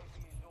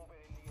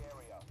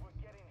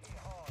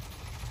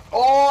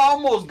 Oh, I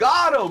almost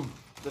got him.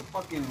 The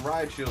fucking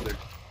riot shielder.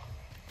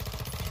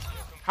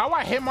 How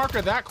I hit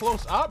marker that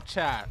close up,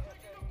 chat?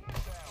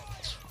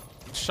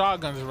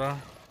 Shotguns, bro.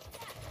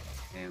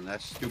 Damn,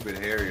 that stupid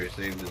Harrier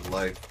saved his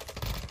life.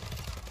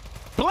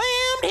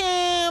 Blamed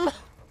him.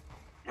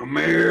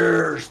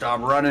 Amir,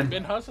 stop running.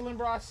 Been hustling,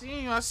 bro. I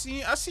see you. I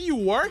see you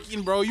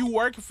working, bro. You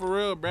working for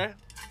real, bro.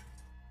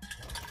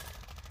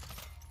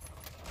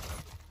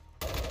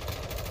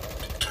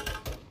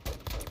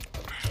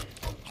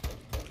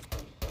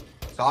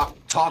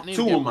 Talk need to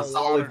to get him, more a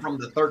solid water. from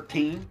the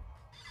 13.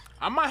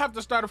 I might have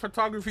to start a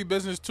photography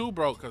business too,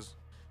 bro, because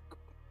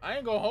I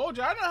ain't gonna hold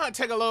you. I know how to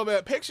take a little bit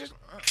of pictures.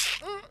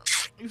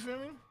 You feel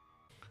me?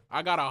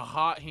 I got a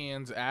Hot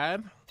Hands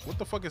ad. What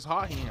the fuck is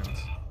Hot Hands?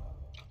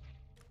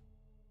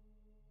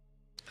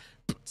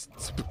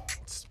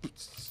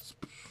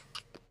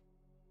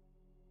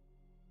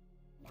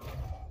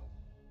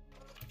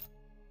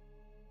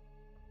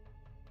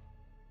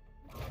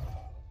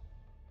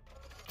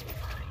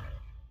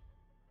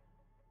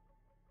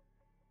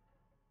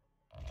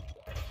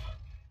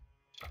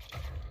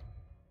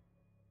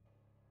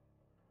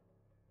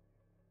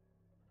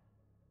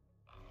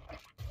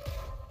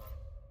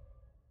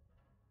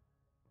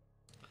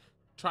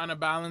 Trying to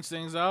balance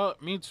things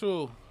out. Me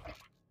too.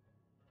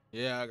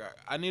 Yeah,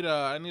 I need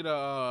to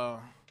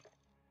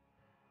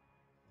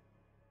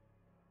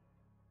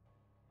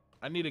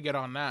get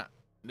on that.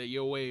 The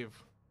Yo Wave.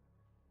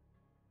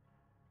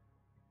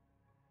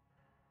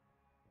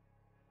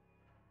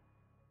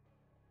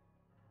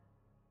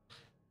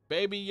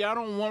 Baby, y'all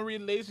don't want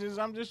relations.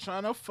 I'm just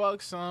trying to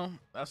fuck some.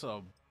 That's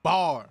a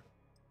bar.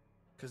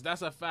 Cause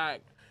that's a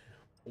fact.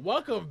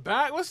 Welcome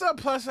back. What's up,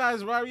 plus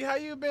size Robbie? How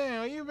you been?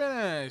 How you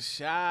been?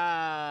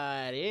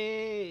 Shot.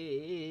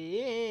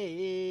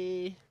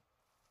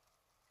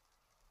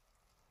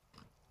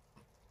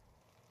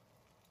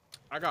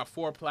 I got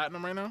 4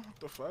 platinum right now. What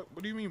the fuck?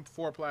 What do you mean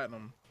 4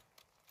 platinum?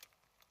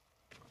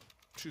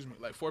 Excuse me,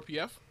 like 4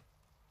 PF?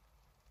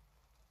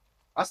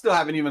 I still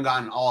haven't even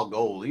gotten all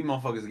gold. These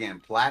motherfuckers getting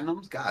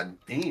platinums. God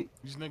damn.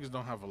 These niggas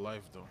don't have a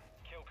life though.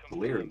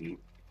 Clearly.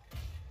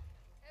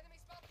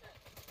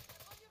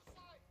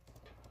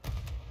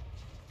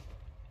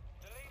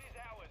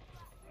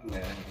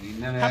 Yeah,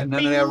 none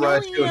of that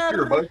right skill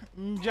here, bud.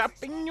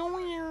 Happy New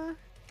Year.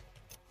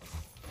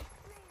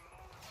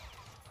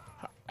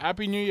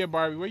 Happy New Year,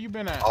 Barbie. Where you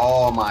been at?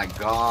 Oh my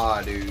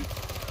god, dude.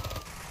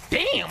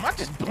 Damn, I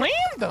just blamed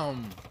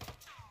them.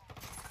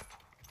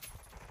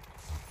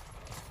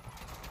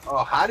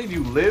 Oh, how did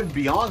you live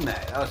beyond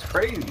that? That was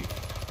crazy.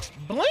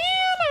 Blammer.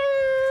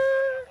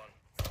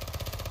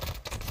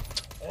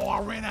 Oh, I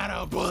ran out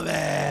of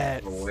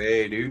bullets. No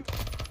way, dude.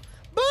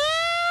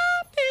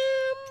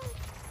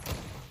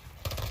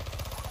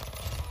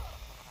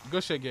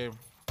 Good shit, Gabe.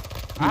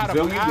 I had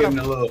to put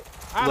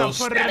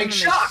it in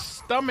the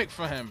stomach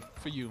for him,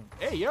 for you.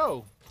 Hey,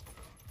 yo.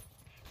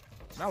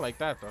 Not like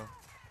that, though.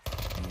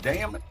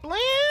 Damn it. Blam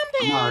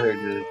I'm out here,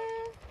 dude.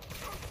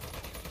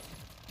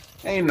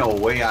 Ain't no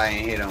way I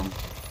ain't hit him.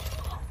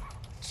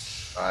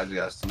 I just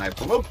got sniped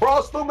from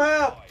across the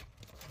map.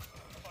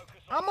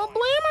 I'm a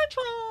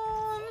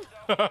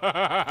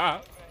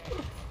Blamertron.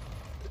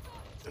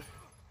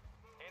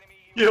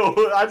 Yo,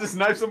 I just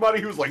sniped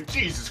somebody who was like,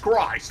 Jesus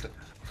Christ.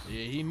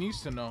 Yeah, he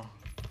needs to know.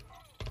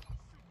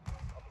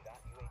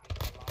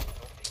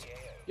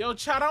 Yo,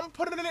 Chad, I'm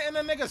putting it in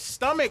the nigga's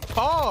stomach.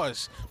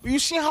 Pause. You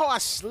see how I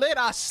slid?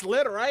 I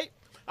slid, right?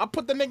 I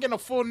put the nigga in a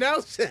full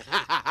Nelson.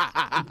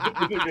 I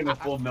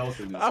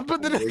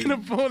put the nigga in a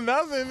full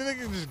Nelson, and the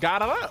nigga just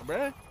got it up,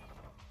 bruh.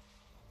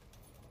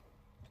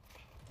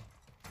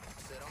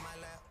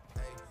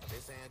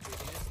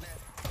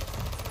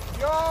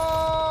 Yo!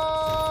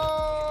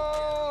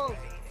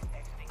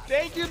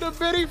 Thank you to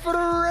Biddy for the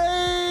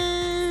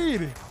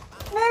raid!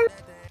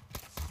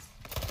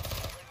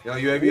 Yo,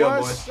 UAV up,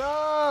 boys. What's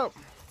up?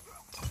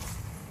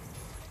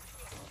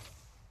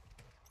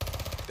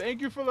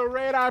 Thank you for the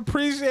raid. I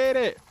appreciate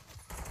it.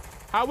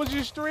 How was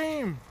your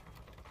stream?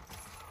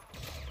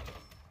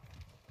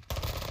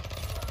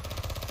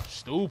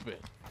 Stupid.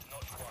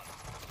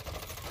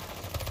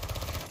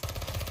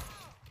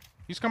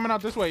 He's coming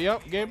out this way.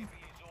 Yep, Gabe.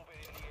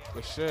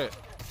 Good shit.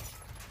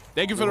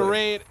 Thank you for the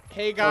raid.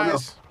 Hey,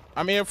 guys.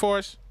 I'm Air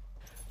Force.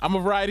 I'm a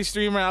variety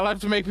streamer. I like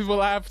to make people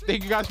laugh.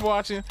 Thank you guys for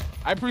watching.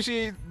 I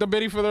appreciate the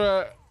Biddy for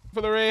the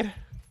raid.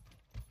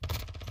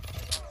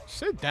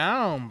 Sit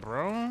down,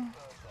 bro.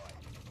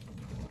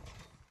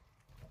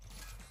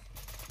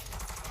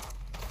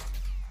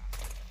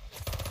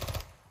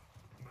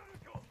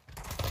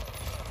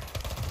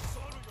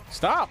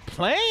 Stop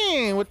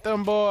playing with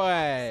them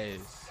boys.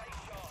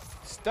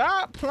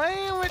 Stop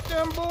playing with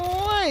them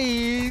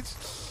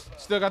boys.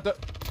 Still got the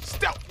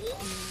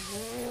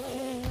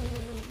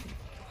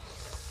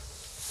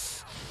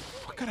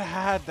I could have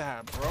had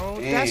that, bro.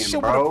 Damn,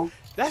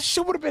 That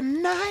shit would have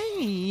been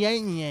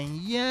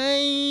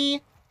nice.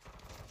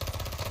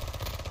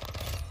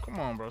 Come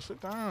on, bro.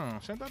 Sit down.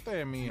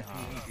 Siéntate, mija.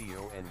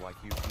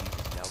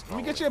 Let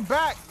me get your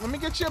back. Let me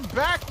get your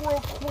back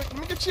real quick.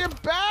 Let me get your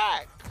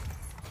back.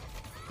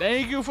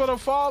 Thank you for the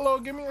follow.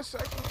 Give me a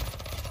second.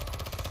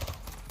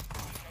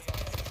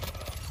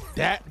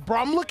 That, bro,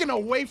 I'm looking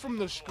away from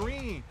the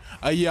screen.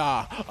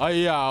 Yeah,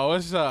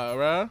 what's up,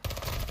 bro?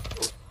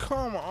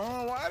 Come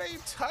on, why are they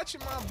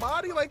touching my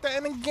body like that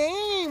in the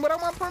game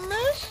without my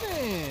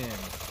permission?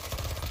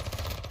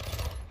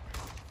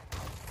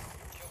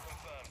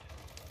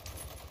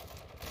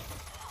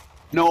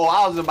 No,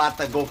 I was about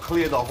to go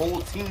clear the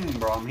whole team,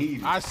 bro. I'm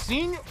heated. I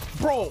seen you,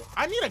 bro.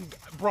 I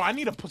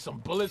need to put some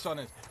bullets on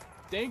this.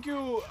 Thank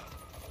you,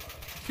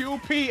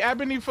 QP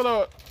Ebony for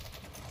the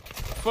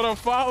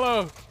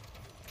follow.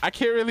 I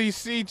can't really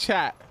see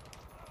chat.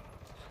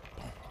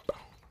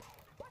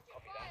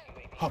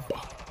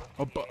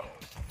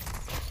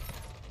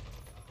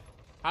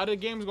 How the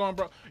game's going,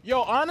 bro?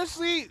 Yo,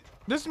 honestly,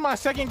 this is my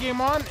second game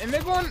on, and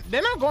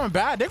they're not going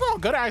bad. They're going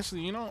good,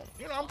 actually. You know,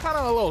 I'm kind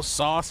of a little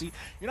saucy.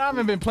 You know, I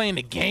haven't been playing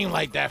the game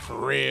like that for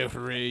real.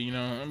 You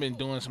know, I've been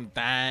doing some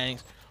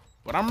things,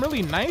 but I'm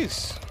really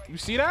nice. You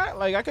see that?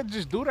 Like, I could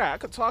just do that. I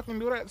could talk and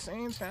do that at the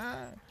same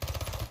time.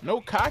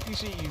 No cocky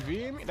shit, you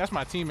feel me? That's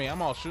my teammate.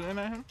 I'm all shooting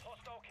at him.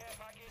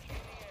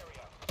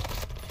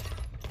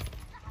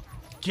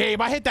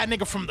 Gabe, I hit that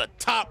nigga from the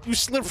top. You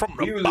slid from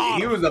the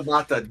bottom. He was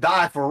about to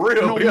die for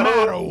real, no yo.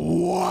 matter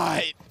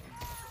what.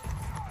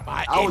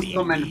 I was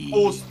coming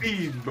full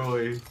speed,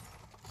 boy.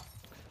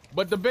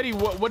 But the Biddy,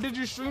 what did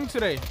you stream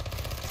today?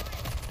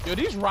 Yo,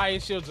 these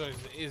riot shields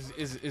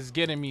is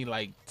getting me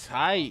like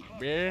tight,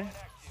 bruh.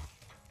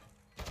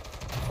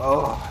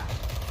 Oh.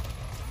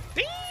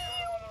 Damn.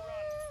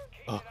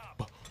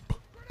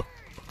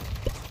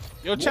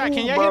 Yo, chat,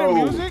 can y'all hear the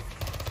music?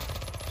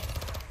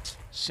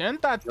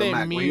 Siéntate,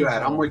 Mac, where you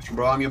at? I'm with you,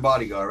 bro. I'm your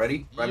bodyguard.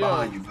 Ready? Right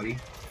behind you, buddy.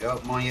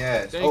 Yup, I'm on your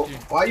ass. Thank you.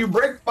 Why you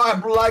break my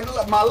legs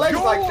like that?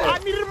 I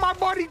needed my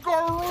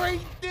bodyguard right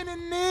then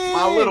and there.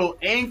 My little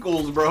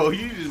ankles, bro.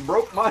 You just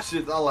broke my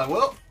shit. I was like,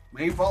 well,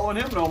 we ain't following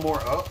him no more.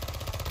 Oh,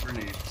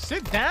 grenade.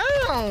 Sit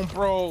down,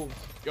 bro.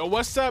 Yo,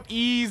 what's up,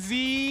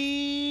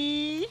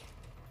 Easy?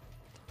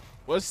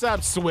 What's up,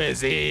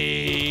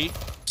 Swizzy?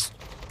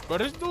 Bro,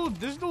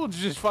 this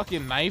dude's just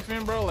fucking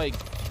knifing, bro. Like,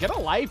 get a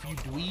life, you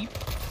dweeb.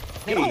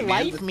 Get a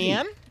life,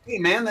 man. Hey,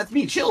 man, that's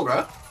me. Chill,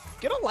 bro.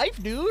 Get a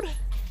life, dude.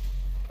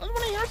 I just want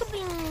to hear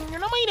something.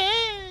 You're not my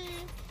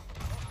dad.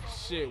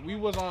 Shit, we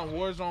was on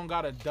Warzone,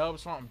 got a dub,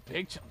 something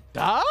big.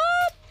 Dub?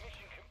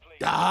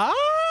 Dub?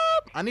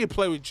 I need to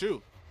play with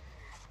you.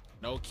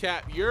 No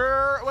cap.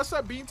 What's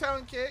up,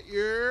 Beantown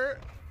Kid?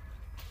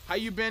 How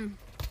you been?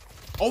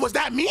 Oh, was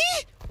that me?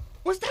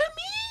 Was that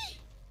me?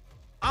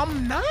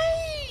 I'm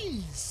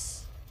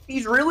nice.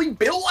 He's really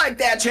built like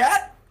that,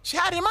 chat.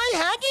 Chat, am I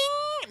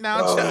hacking?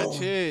 Now,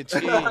 chat,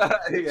 chill.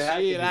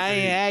 I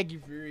ain't hacking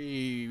for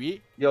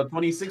you. Yo,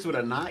 26 with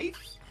a knife?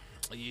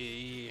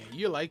 Yeah,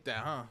 you like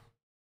that, huh?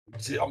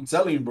 I'm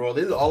telling you, bro,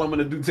 this is all I'm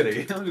gonna do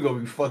today. I'm just gonna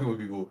be fucking with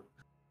people.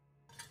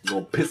 I'm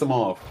gonna piss them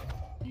off.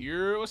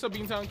 What's up,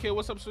 Beantown Kid?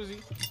 What's up,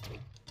 Swizzy?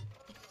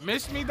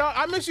 Miss me, dog?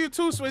 I miss you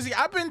too, Swizzy.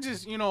 I've been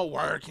just,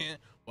 working,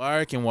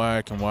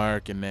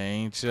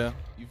 ain't ya?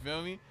 You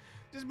feel me?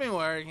 Just been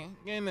working,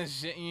 getting the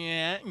shit,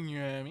 yeah, you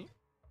know what I mean?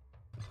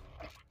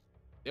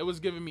 It was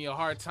giving me a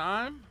hard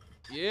time,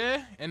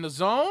 yeah, in the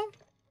zone.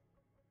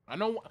 I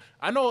know,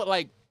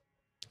 like,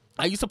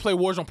 I used to play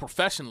Warzone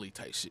professionally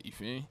type shit, you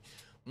feel me?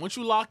 Once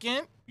you lock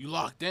in, you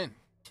locked in.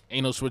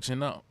 Ain't no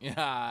switching up.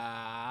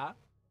 Yeah.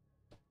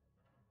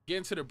 Get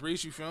into the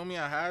breach, you feel me?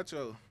 I had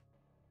to.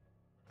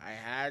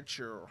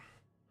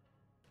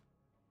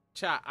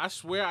 Chat, I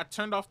swear I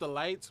turned off the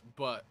lights,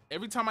 but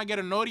every time I get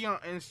a noti on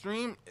in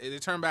stream, they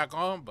turn back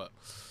on, but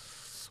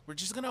we're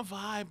just gonna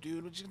vibe,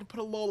 dude. We're just gonna put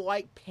a little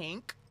light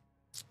pink.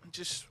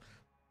 Just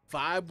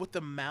vibe with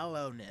the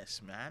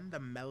mellowness, man.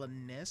 The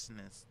mellowness.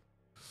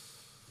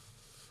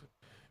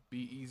 Be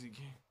easy,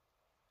 King.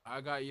 I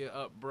got you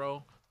up,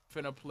 bro.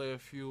 Finna play a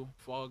few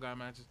Fall Guy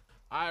matches.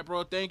 All right,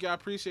 bro. Thank you. I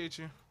appreciate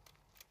you.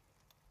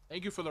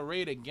 Thank you for the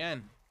raid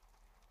again.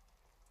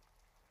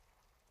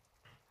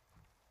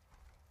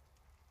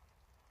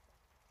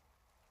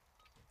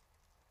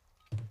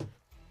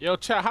 Yo,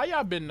 chat, how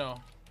y'all been, though?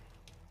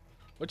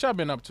 What y'all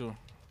been up to?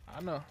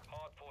 I know.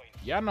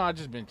 Y'all know I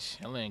just been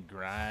chilling,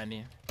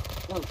 grinding.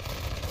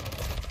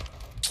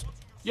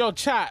 Yo,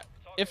 chat,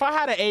 if I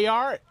had an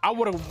AR, I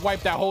would have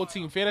wiped that whole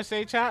team. Fair to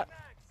say, chat?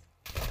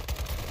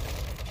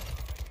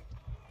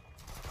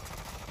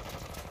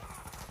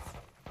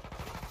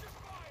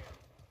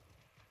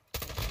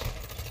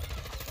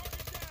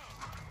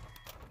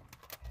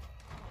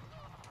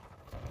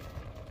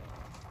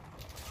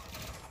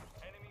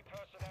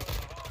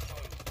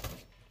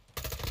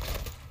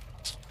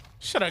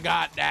 Should have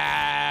got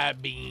that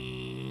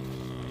beans.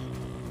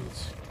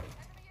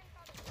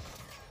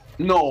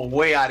 No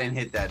way I didn't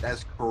hit that.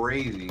 That's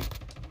crazy.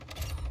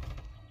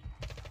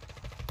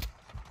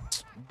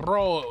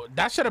 Bro,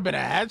 that should have been a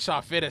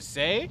headshot, fair to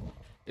say.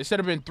 It should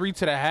have been 3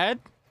 to the head.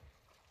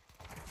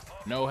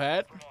 No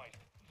head.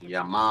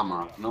 Yeah,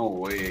 mama. No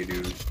way,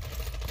 dude.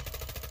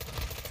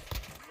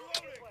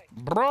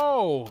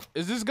 Bro,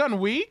 is this gun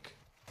weak?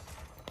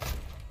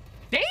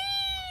 Damn!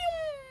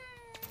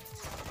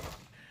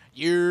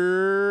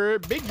 You're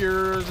big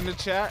yours in the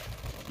chat.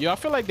 Yo, I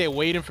feel like they're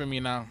waiting for me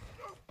now.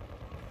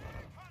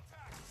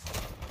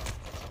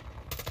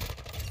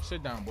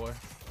 Sit down, boy.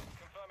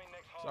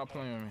 Stop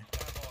playing with me.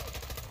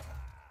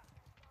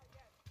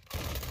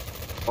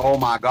 Oh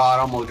my god,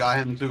 I almost got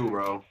him too,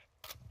 bro.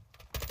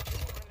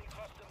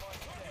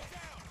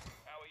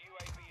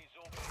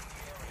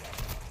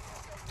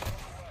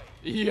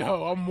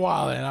 Yo, I'm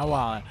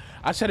wildin'.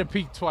 I should have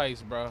peeked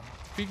twice, bro.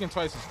 Peeking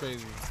twice is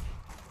crazy.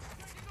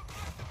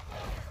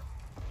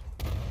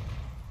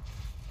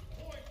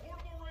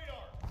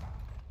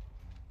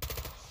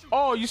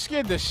 Oh, you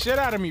scared the shit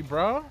out of me,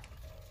 bro.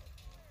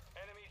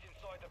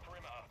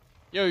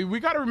 Yo,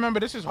 we gotta remember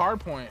this is hard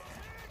point.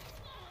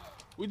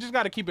 We just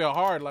gotta keep it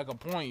hard like a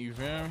point, you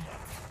feel me?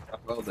 I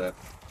felt that.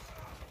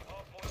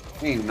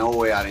 Ain't no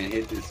way I didn't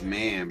hit this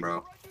man,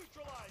 bro.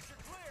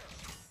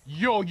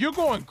 Yo, you're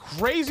going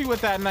crazy with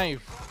that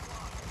knife.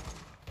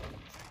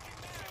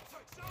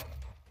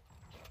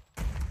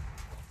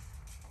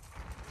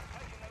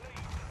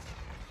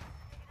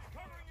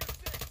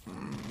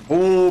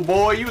 Oh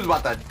boy, you was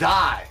about to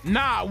die.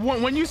 Nah,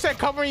 when you said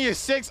covering your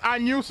 6, I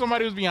knew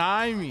somebody was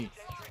behind me.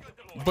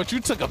 But you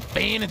took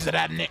advantage of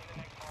that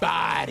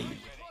body.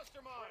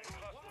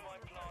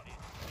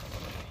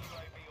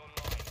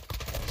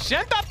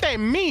 Siéntate,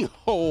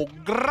 mijo,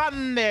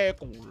 grande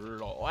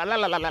culo.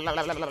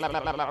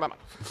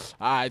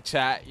 Alright,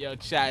 chat. Yo,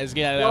 chat, it's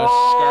getting a little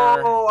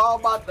scary. Oh, I'm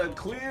about to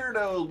clear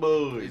those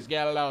boys. It's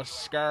getting a little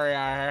scary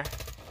out here.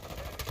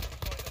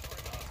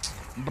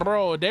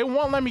 Bro, they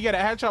won't let me get a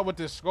headshot with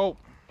this scope.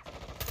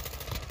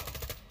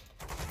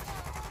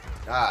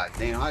 God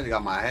damn, I just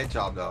got my head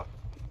chopped off.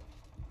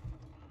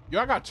 Yo,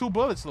 I got 2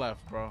 bullets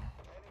left, bro.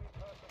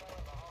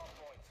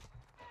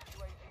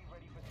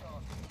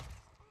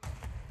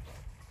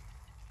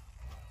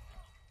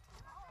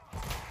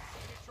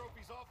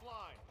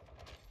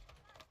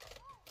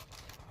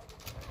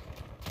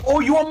 Oh,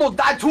 you almost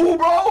died too,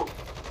 bro?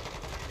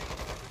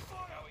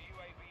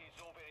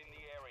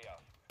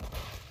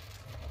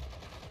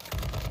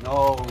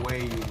 No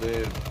way you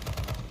live.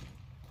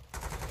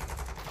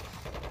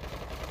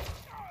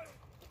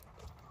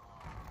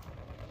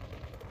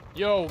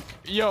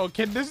 Yo,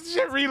 can this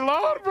shit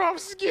reload, bro? I'm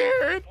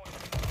scared.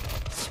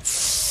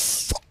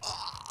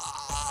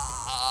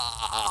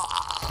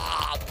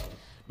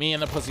 Me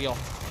and the pussy, yo.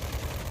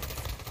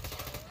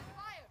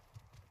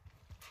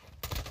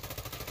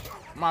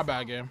 My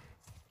bad, game.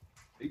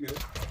 You good?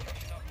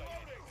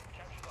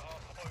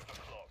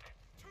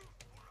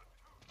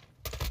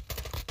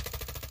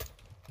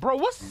 Bro,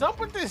 what's up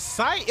with this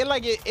site?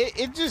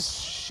 It just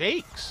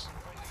shakes.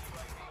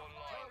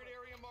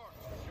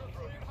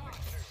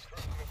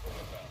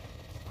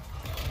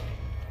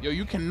 Yo,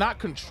 you cannot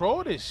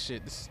control this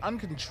shit. This is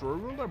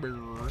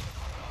uncontrollable.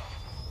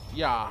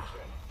 Yeah.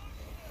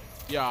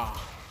 Yeah.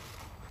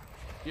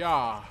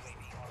 Yeah.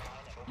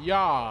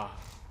 Yeah.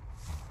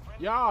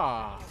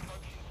 Yeah.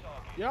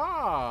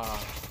 Yeah.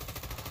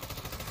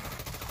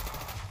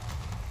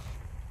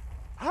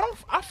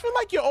 I feel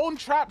like your own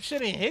trap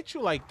shouldn't hit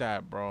you like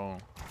that, bro.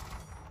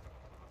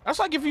 That's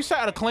like if you sat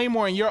at a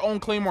claymore and your own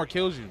claymore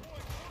kills you.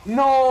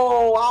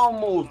 No, I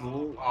almost.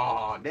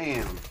 Oh,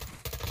 damn.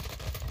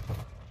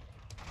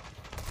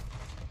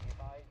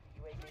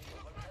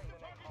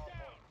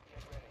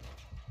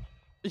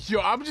 Yo,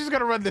 I'm just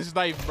gonna run this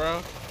knife, bro.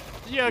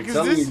 Yeah, I'm cause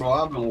telling this. you, bro,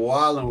 I've been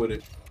wilding with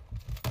it.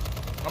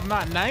 I'm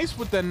not nice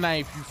with the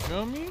knife, you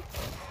feel me?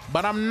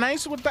 But I'm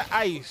nice with the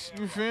ice,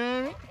 you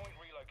feel me?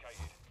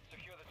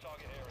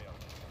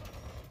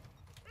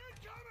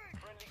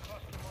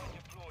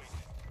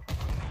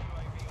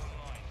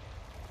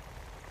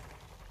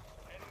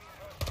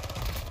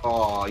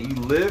 Oh, you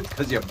lived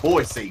because your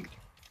boy saved you.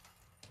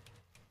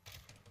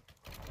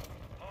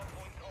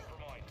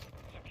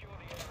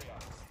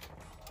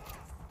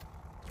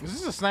 Is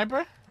this a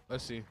sniper?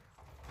 Let's see.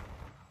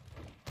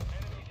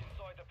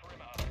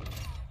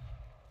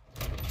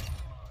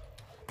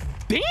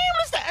 Damn,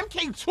 it's the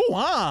MK2,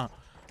 huh?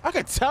 I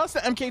could tell it's the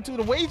MK2.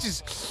 The way it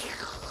just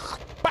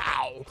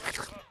bow,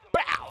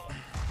 bow.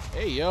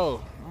 Hey,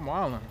 yo, I'm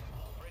wildin'.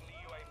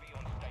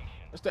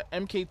 It's the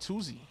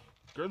MK2Z.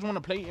 Girls want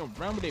to play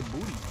around with their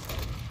booty.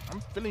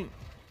 I'm feeling.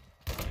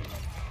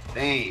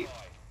 Damn.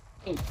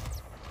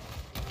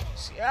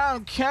 See,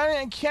 I'm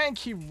can't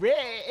keep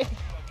red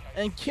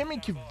and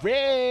Kimmy keep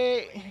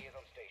red.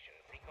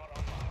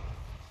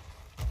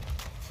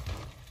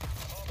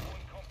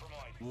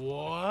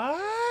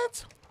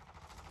 What?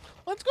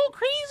 Let's go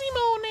crazy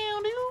mode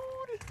now,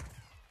 dude.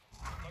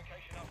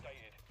 Location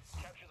updated.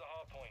 Capture the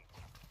hard point.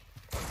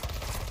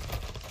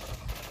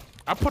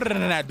 I put it in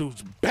that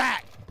dude's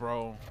back,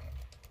 bro.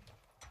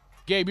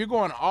 Gabe, you're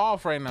going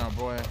off right now,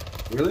 boy.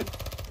 Really?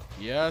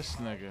 Yes,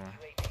 nigga.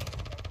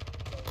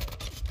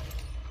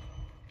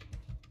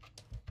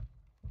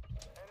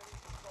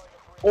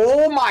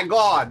 Oh my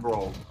god,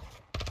 bro.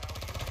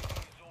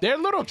 Their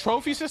little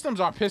trophy systems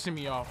are pissing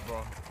me off,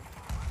 bro.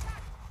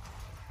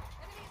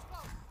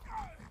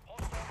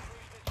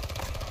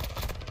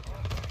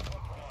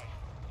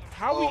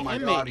 How we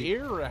in the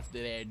air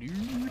after that,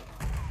 dude?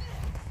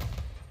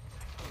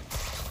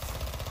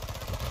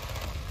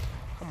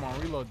 Come on,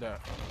 reload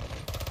that.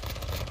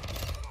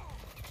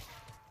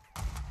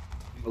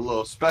 A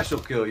little special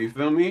kill, you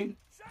feel me?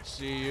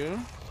 See you.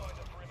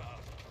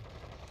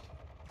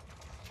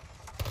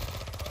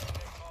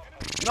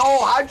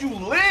 No, how'd you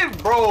live,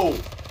 bro?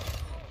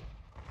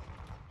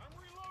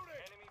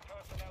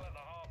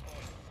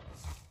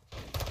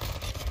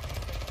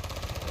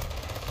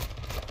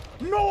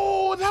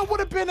 No, that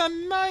would have been a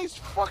nice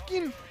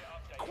fucking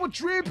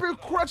quadruple,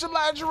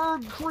 quadrilateral,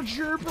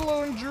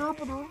 quadruple, and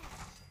Jupiter.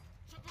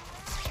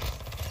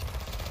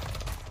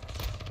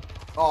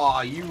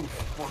 Oh, you.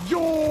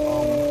 Yo,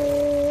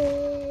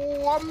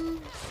 I'm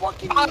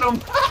fucking. Got him.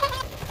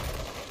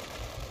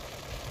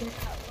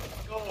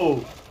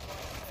 Go.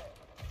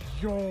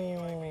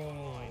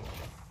 Yo.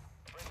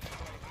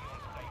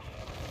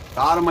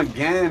 Got him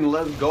again.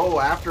 Let's go.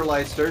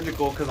 Afterlife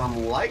surgical, because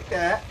I'm like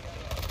that.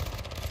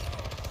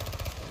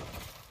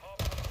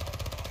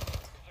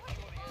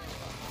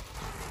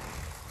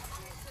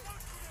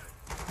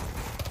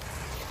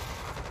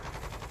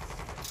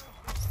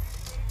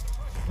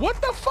 What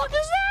the fuck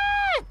is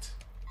that?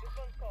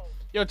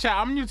 Yo, chat,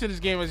 I'm new to this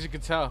game, as you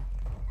can tell.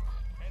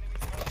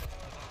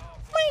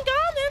 My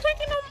God, they're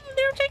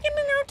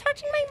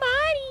touching my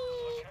body.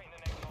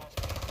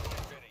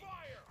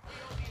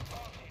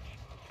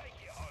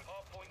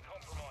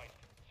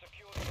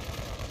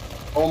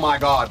 Oh my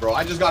god, bro.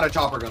 I just got a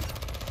chopper gun.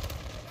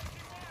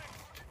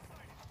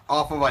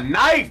 Off of a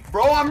knife,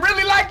 bro. I'm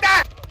really like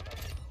that.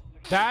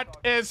 That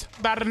is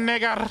the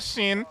nigger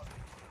scene.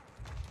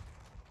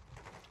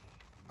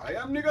 I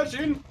am nigga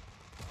Shin.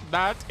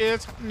 That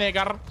is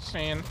nigger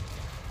scene.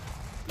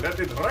 Let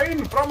it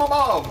rain from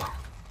above.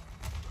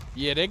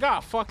 Yeah, they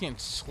got fucking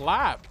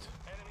slapped.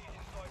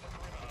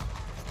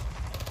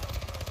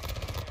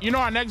 You know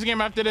our next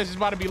game after this is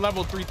about to be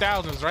level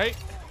 3000s, right?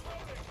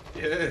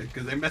 Yeah,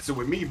 because they messing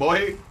with me,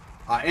 boy.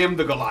 I am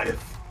the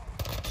Goliath.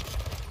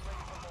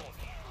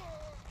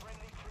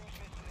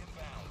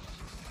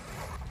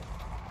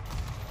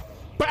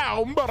 Bow!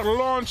 Bow! I'm about to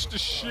launch the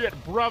shit,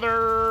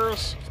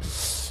 brothers.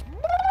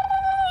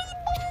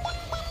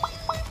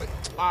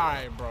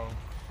 Alright, bro.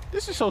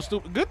 This is so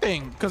stupid. Good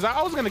thing, because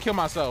I was going to kill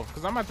myself,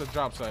 because I'm at the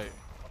drop site.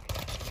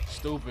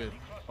 Stupid.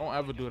 Don't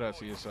ever do that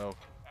to yourself.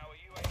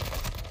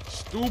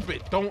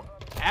 Stupid. Don't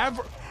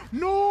ever.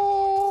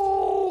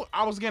 No!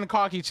 I was getting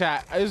cocky,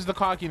 chat. It was the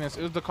cockiness.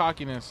 It was the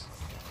cockiness.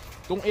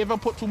 Don't ever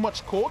put too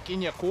much coke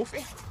in your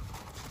coffee.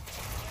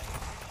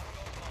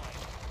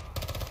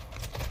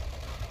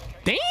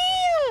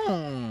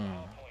 Damn!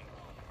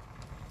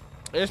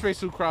 Airspace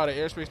too crowded.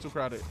 Airspace too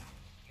crowded.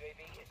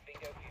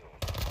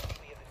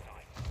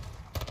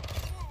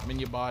 I'm in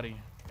your body.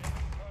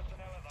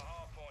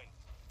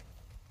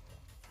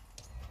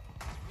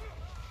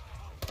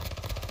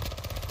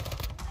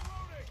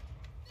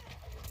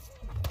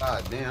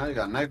 God damn, I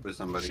got knifed with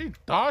somebody. She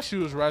thought she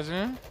was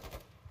resin.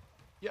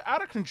 You're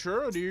out of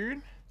control,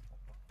 dude.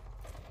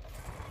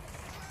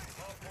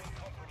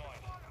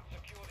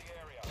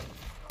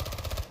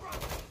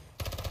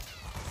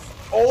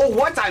 Oh,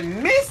 what? I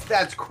missed?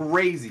 That's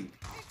crazy.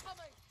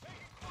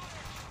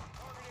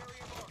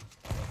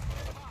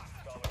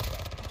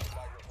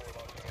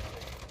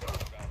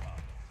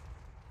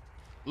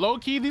 Low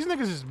key, these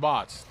niggas is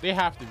bots. They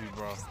have to be,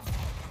 bro. Hardpoint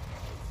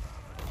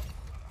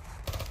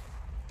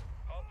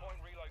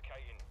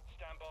relocating.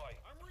 Stand by.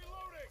 I'm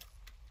reloading.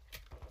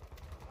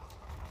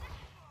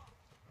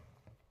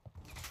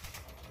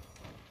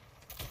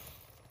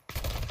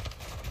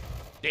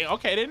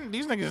 Okay,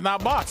 these niggas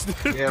not bots.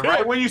 Yeah,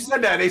 right when you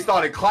said that, they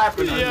started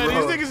clapping. Yeah,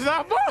 bro. these niggas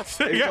not bots.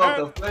 They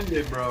felt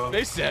offended, bro.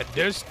 They said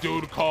this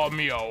dude called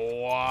me a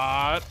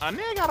what? A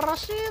nigga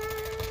Russian.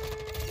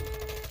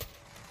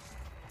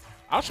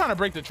 I was trying to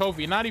break the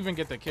trophy, not even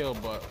get the kill,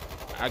 but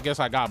I guess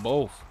I got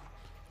both.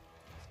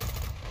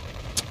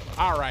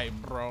 All right,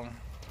 bro.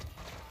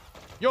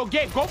 Yo,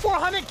 go for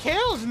 100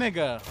 kills,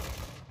 nigga.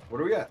 What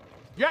do we got?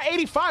 You're at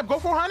 85. Go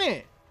for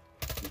 100.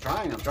 I'm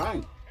trying. I'm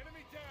trying.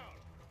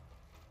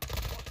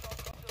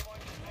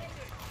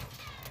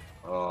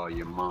 Oh,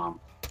 your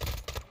mom.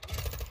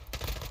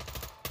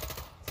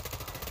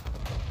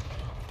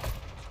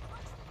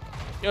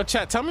 Yo,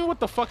 chat, tell me what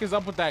the fuck is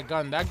up with that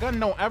gun. That gun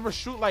don't ever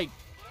shoot like,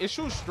 it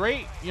shoots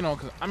straight, you know,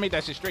 because I made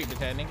that shit straight,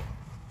 bitch ass nigga.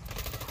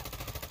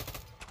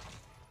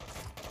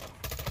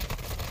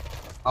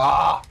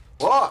 Ah,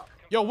 fuck.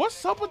 Yo,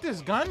 what's up with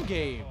this gun,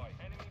 Gabe?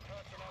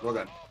 What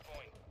gun?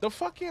 The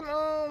fucking,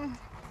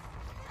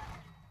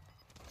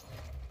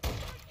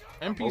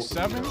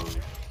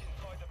 MP7?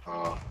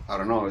 I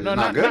don't know. Is No, it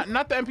not good?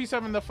 not the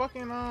MP7, the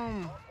fucking,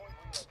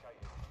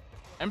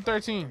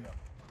 M13.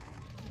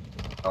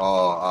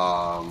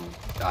 Oh,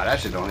 nah, that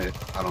shit don't hit.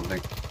 I don't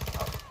think.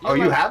 Oh,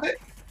 you have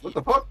it? What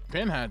the fuck?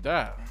 Ben had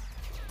that.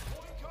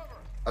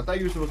 I thought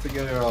you were supposed to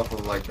get it off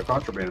of like the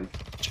contraband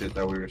shit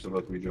that we were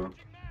supposed to be doing.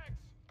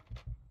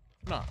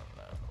 No.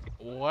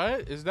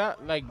 What? Is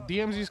that like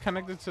DMZ's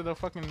connected to the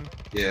fucking...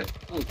 Yeah.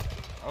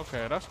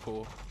 Okay, that's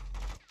cool.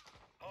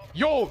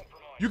 Yo,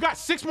 you got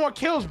 6 more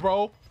kills,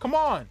 bro. Come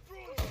on.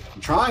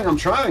 I'm trying. I'm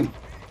trying.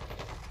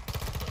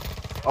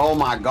 Oh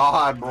my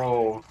god,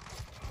 bro.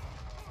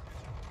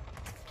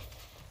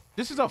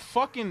 This is a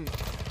fucking...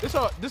 This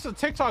is a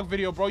TikTok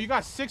video, bro. You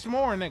got 6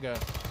 more, nigga.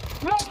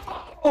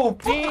 Oh,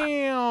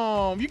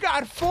 damn. You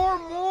got 4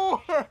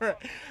 more.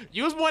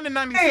 You was born in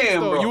 96,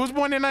 damn, though. bro. You was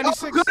born in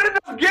 96. Good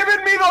enough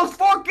giving me those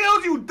 4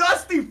 kills, you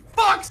dusty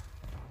fucks.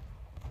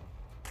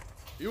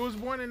 You was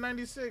born in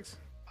 96.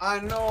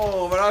 I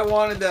know, but I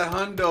wanted that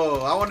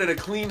hundo. I wanted a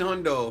clean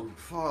hundo.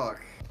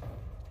 Fuck.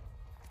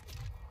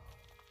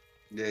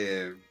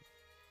 Yeah.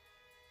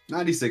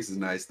 96 is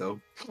nice, though.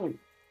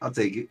 I'll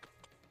take it.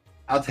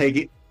 I'll take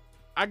it.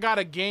 I got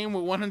a game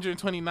with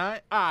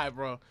 129. All right,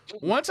 bro.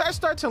 Once I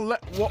start to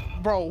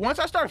once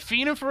I start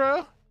feeding for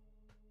real,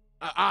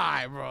 all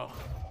right, bro.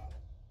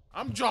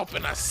 I'm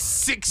dropping a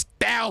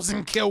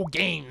 6,000 kill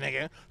game,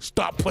 nigga.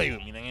 Stop playing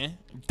with me, nigga.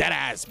 That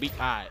ass beat. All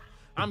right,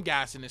 I'm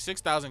gassing it.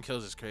 6,000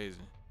 kills is crazy,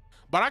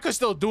 but I could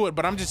still do it.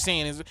 But I'm just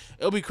saying,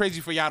 it'll be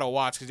crazy for y'all to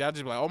watch because y'all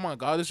just be like, oh my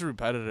god, this is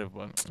repetitive,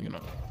 but you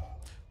know,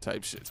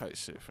 type shit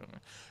for me.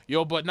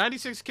 Yo, but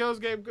 96 kills,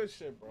 Gabe, good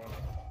shit, bro.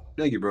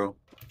 Thank you, bro.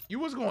 You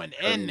was going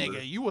in,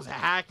 nigga. You was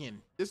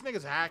hacking. This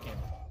nigga's hacking.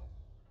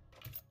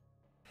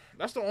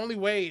 That's the only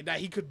way that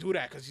he could do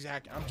that, because he's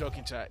hacking. I'm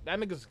joking, chat. That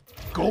nigga's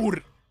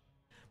goat.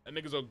 That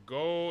nigga's a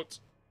goat.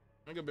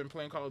 Nigga been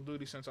playing Call of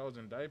Duty since I was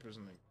in diapers,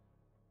 nigga.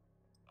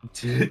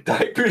 Dude,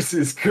 diapers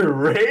is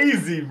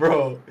crazy,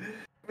 bro.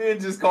 Man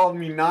just called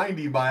me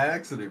 90 by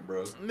accident,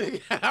 bro.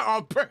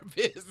 On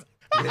purpose.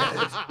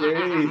 Yeah, it's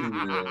crazy,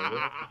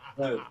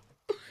 man.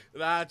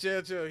 Nah,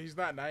 chill. He's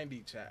not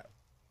 90, chat.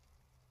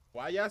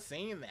 Why y'all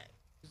saying that?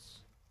 It's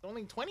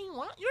only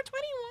 21? You're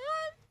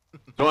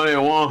 21?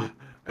 21.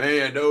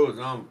 Hey, those,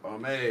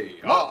 hey.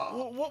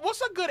 What's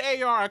a good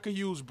AR I could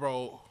use,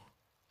 bro?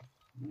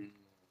 Let me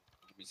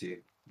see.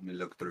 Let me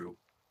look through.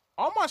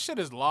 All my shit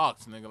is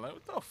locked, nigga. Like,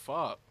 what the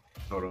fuck?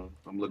 Hold on.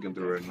 I'm looking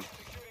through right now.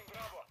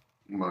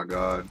 Oh my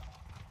god.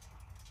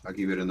 I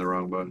keep hitting the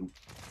wrong button.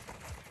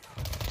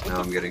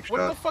 Now I'm getting shot.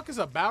 What the fuck is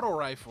a battle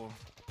rifle?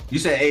 You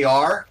said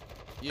AR?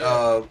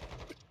 Yeah.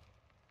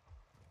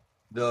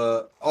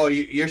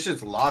 Your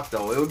shit's locked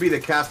though. It would be the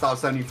Cast-Out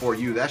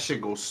 74U. That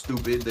shit goes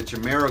stupid. The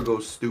Chimera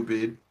goes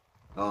stupid.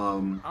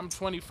 I'm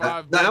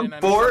 25. The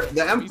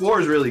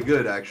M4 is really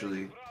good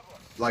actually.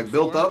 Like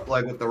built up,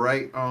 like with the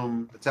right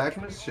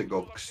attachments, shit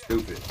go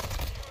stupid.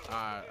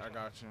 Alright, I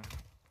got you.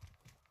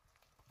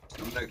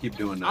 I'm gonna keep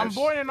doing that. I'm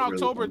born in really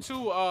October fun.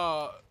 too.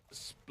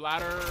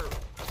 Splatter.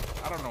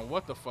 I don't know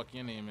what the fuck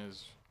your name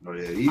is. Oh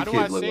yeah, these How do I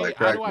kids look say? like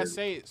How do I crackheads.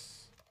 say it?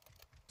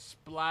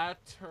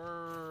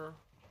 Splatter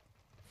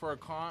for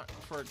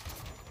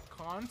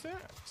content?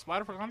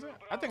 Splatter for content?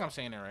 I think I'm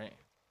saying it right.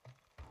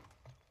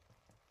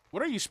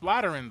 What are you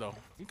splattering though?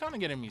 You kind of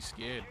getting me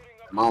scared.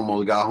 I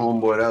almost got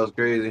homeboy. That was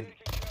crazy.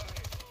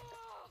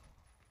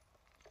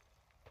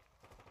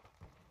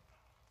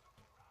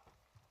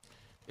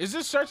 Is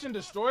this search and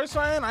destroy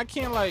sign? I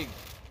can't like.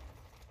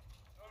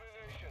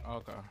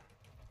 Okay.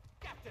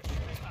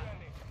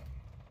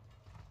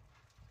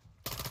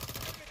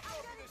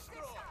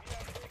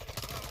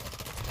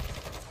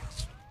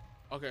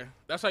 Okay,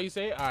 that's how you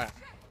say it? Alright.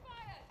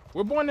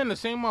 We're born in the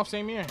same month,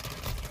 same year.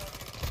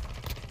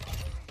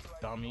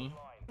 Dummy.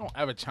 Don't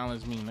ever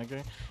challenge me,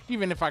 nigga.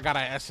 Even if I got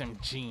an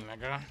SMG,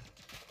 nigga.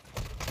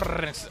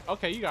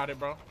 Okay, you got it,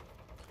 bro.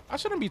 I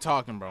shouldn't be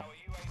talking, bro.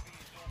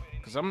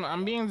 Cause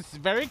I'm being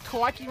very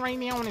cocky right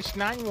now and it's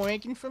not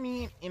working for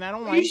me and I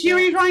don't like it. Are you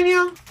serious right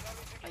now?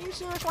 Are you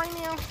serious right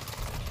now?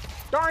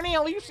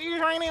 Darnell, are you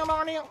serious right now,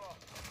 Darnell?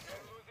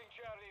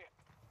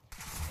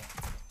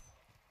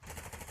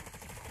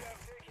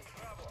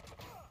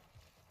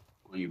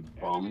 You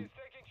bum.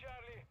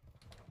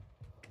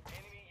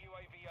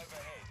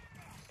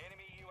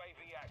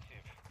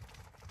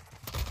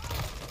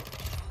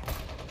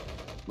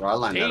 Bro, I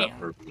lined that Damn. up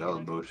perfect. That was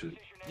bullshit.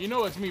 You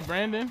know it's me,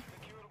 Brandon.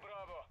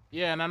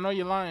 Yeah, and I know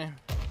you're lying.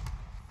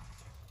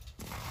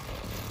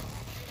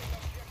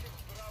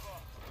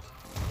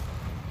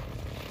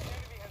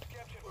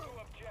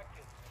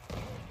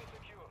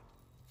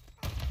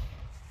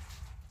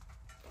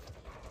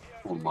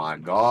 Oh my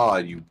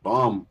god, you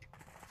bum.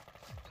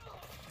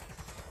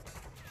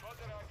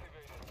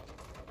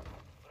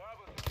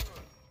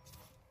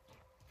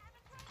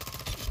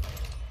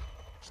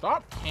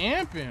 Stop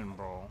camping,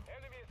 bro.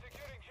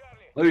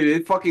 Look, they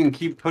fucking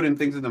keep putting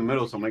things in the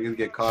middle so niggas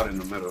get caught in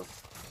the middle.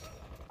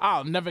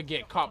 I'll never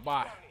get caught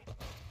by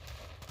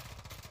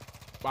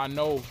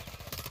no.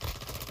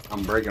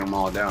 I'm breaking them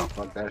all down.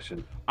 Fuck that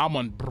shit. I'm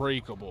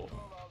unbreakable.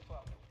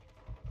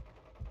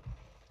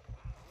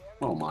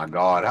 Oh my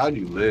god, how'd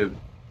you live?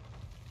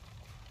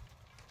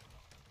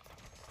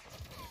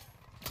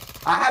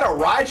 I had a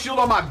ride shield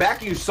on my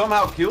back and you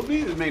somehow killed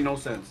me? This made no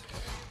sense.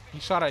 He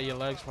shot at your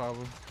legs,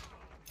 probably.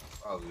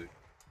 Probably.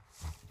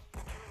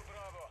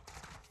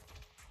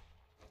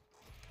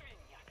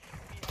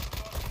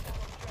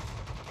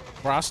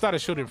 Bro, I started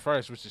shooting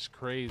first, which is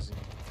crazy.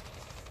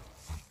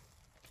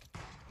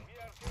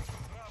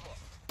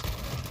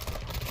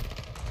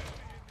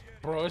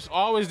 Bro, it's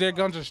always their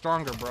guns are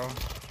stronger, bro.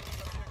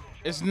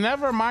 It's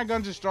never my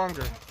guns are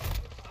stronger.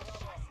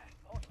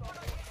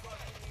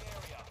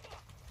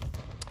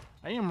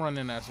 I am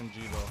running SMG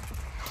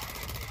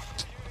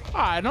though.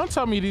 Alright, don't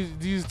tell me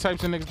these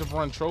types of niggas to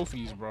run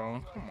trophies,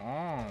 bro. Come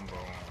on, bro.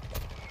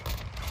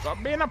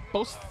 Stop being a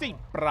pussy,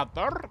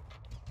 brother.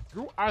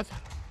 You are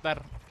the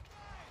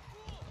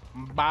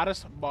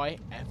baddest boy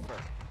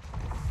ever.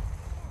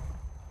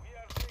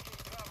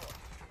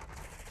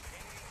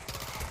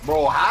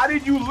 Bro, how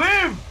did you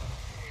live?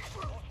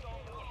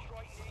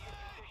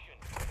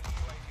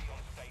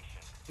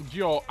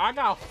 Yo, I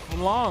got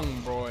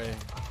flung, bro.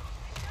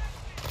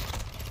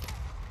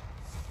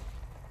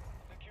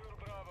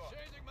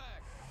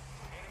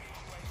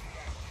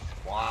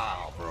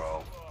 Wow,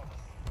 bro.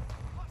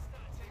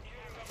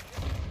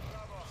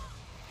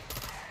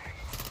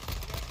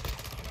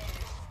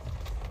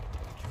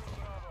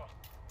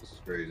 This is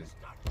crazy.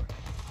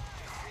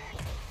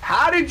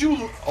 How did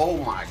you? Oh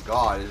my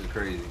god, this is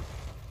crazy.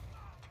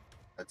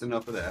 That's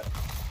enough of that.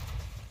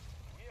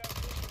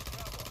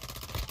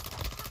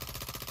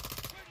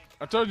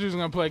 I told you he was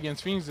gonna play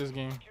against Phoenix this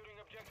game.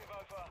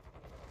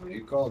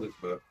 You called it,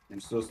 but I'm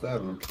still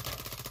stabbing him.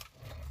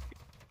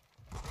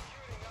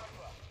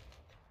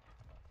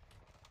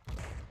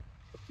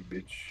 You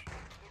bitch.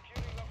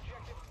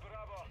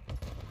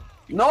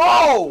 No!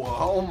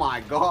 Oh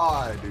my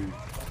god, dude.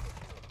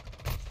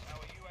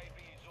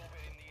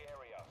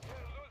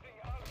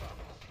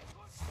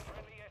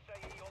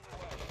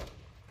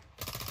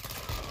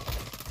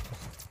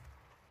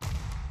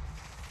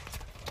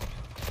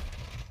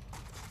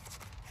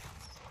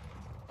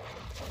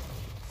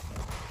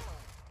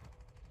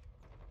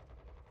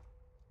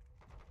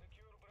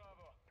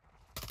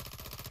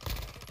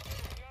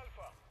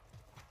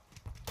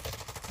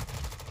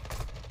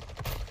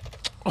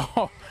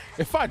 Oh,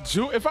 if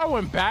I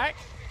went back,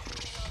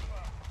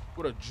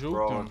 would have juked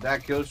Bro, him. if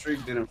that kill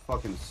streak didn't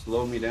fucking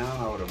slow me down,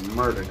 I would have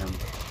murdered him.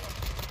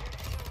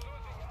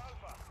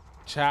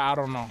 Chat, I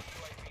don't know.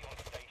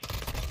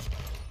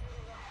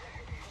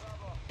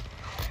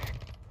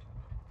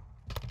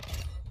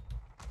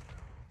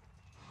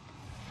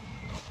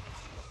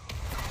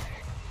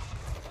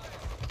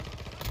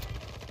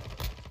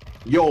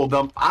 Yo,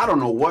 I don't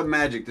know what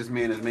magic this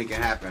man is making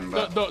happen,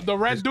 but the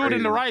red dude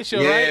in the right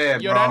shield, yeah,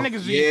 right? Yo, bro. that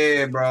nigga's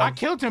yeah, bro. I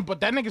killed him, but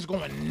that nigga's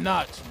going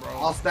nuts, bro.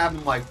 I'll stab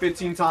him like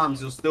 15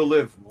 times, he'll still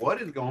live.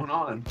 What is going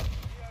on?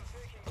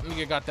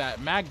 Nigga got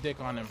that mag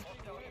dick on him.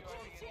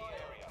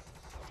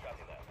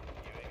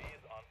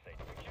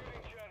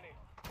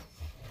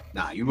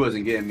 Nah, you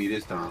wasn't getting me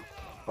this time.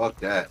 Fuck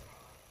that.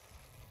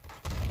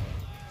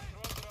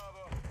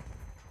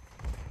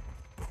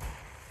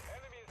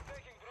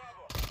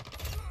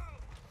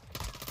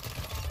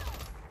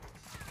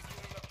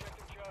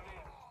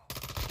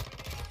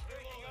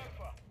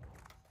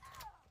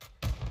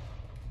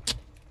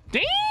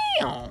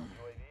 Damn!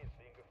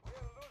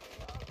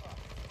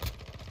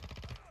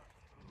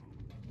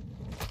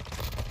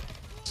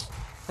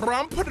 Bro,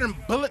 I'm putting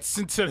bullets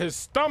into his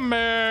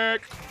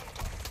stomach.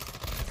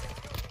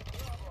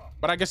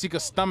 But I guess he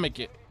could stomach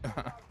it.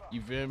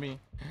 You feel me?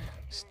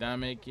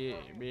 Stomach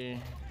it,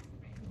 man.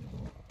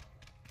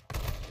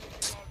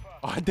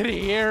 Oh, I didn't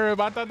hear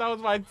him. I thought that was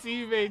my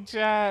teammate,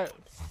 chat.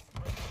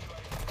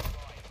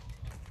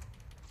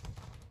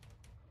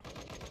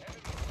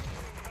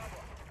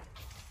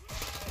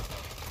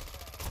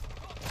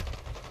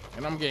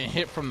 And I'm getting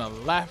hit from the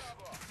left,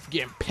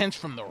 getting pinched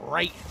from the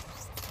right.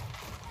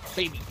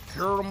 Baby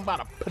girl, I'm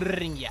about to put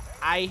it in your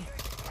eye.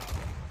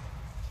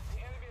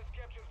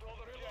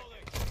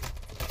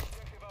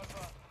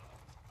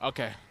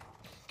 Okay.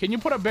 Can you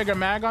put a bigger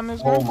mag on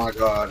this gun? Oh my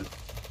god.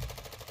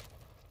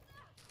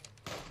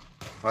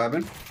 What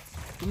happened?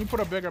 Can you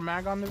put a bigger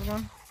mag on this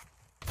gun?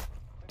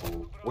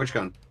 Which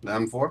gun? The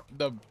M4?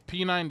 The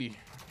P90.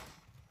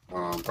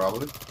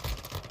 Probably.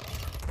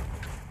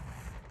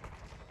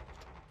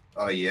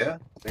 Yeah,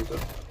 I think so.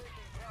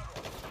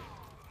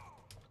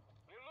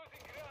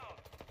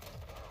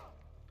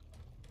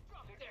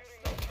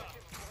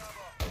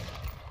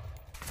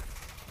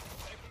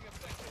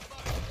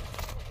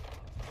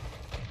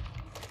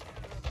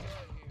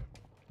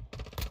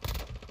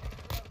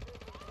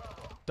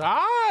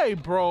 Die,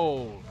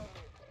 bro.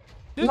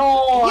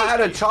 No, I had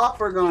a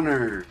chopper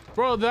gunner.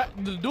 Bro, the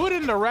dude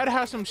in the red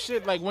has some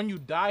shit. Like when you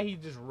die, he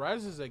just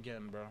reses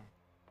again, bro.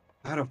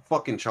 I had a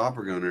fucking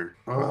chopper gunner.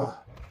 Ugh.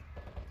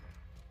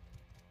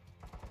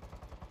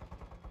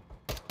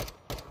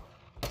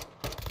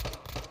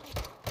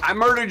 I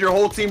murdered your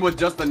whole team with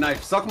just a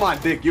knife. Suck my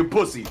dick, you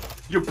pussy.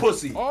 You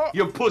pussy.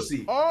 You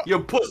pussy. You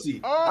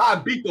pussy. I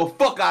beat the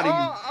fuck out of you.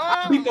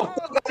 I beat the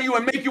fuck out of you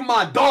and make you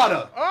my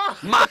daughter.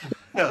 My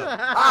daughter.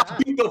 I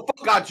beat the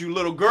fuck out you,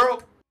 little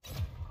girl.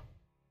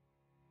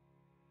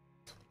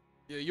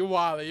 Yeah, you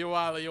wildin', you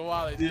wildin', you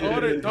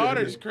wildin'.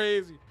 Daughter's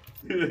crazy.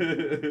 Oh,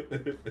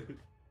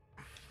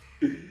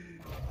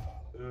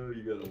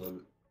 you gotta love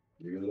it.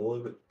 You gotta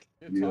love it.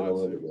 You gotta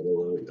love it. Gotta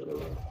love it. Gotta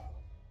love it.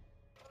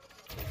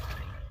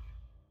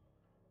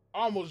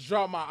 I almost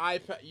dropped my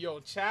iPad. Yo,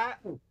 chat,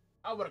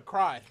 I would have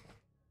cried.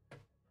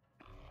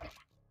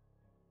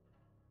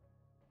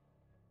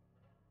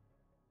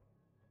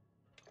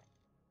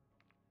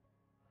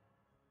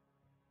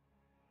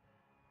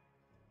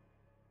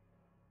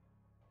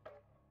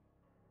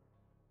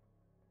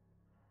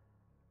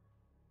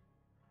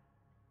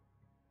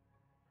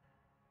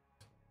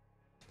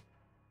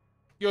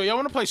 Yo, y'all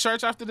want to play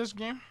Search after this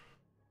game?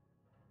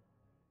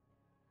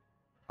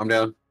 I'm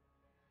down.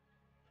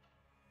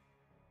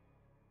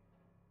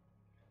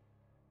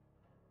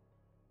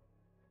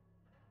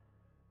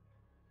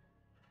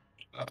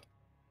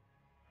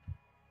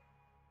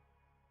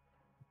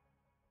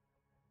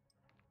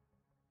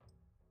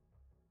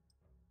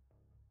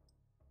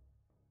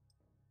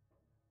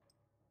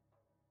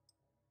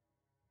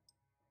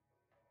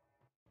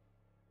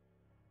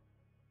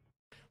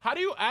 How do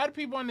you add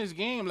people in this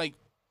game? Like,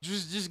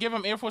 just give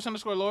them Air Force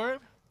 _ Lord?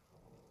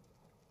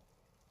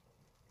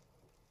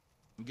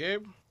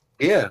 Gabe?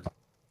 Yeah.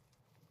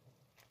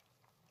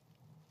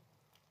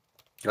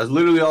 That's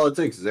literally all it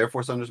takes is Air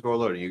Force _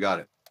 Lord, and you got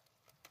it.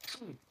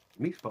 Let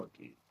me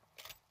fucking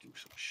do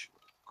some shit.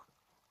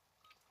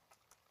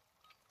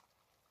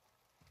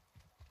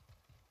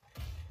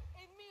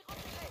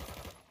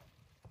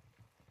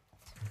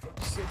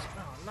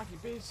 £6, knock your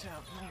bitch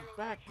out, man,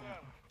 back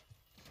now.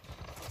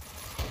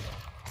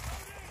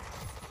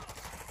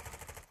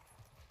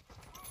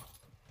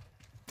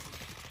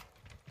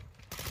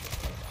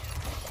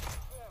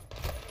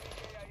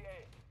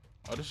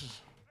 Oh, this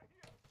is...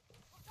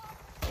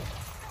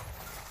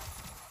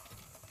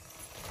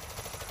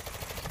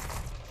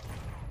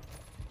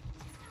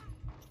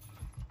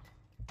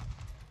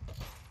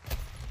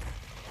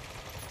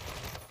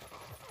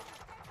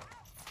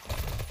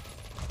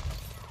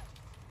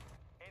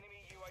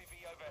 Enemy UAV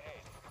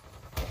overhead.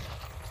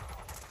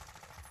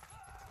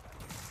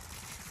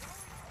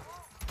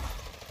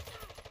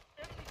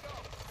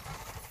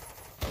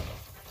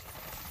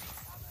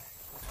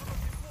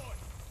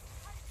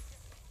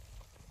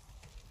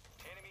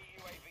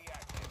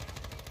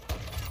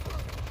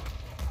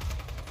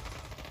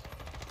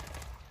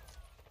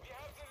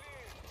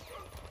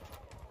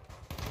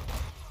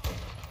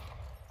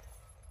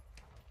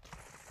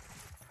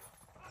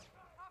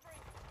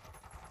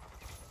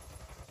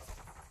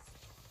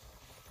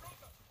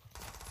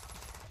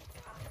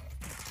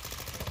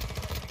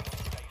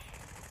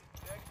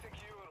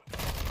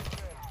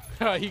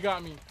 He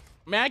got me.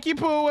 Mackie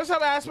Poo, what's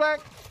up,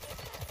 Aspect?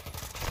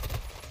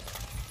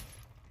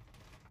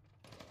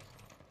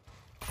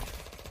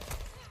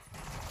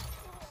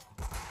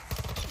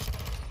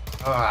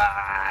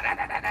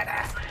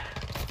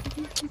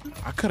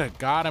 I could have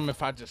got him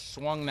if I just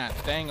swung that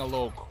thing a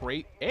little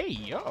crate. Hey,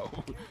 yo.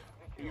 What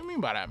do you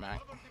mean by that,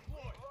 Mac?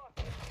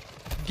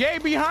 Gay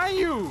behind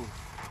you.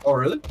 Oh,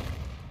 really?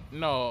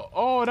 No.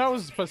 Oh, that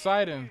was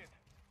Poseidon.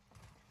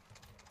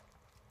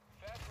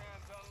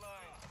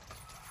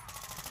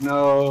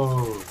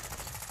 No.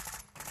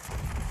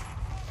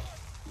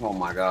 Oh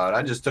my God!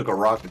 I just took a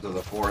rocket to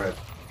the forehead.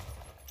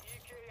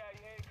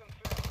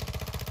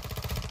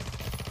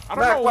 I don't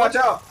Mac, know watch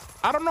out!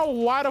 I don't know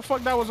why the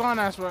fuck that was on,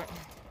 Aspect.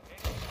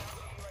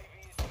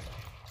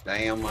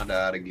 Damn, I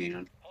died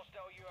again.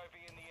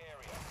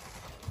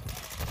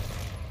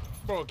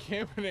 Bro,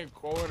 camping in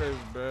quarters,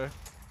 bruh.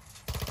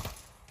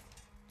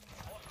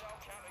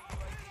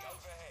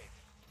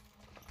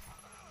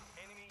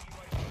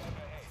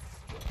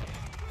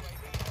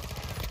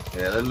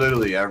 Yeah, they're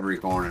literally every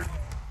corner.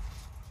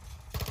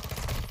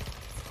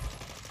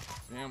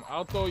 Damn,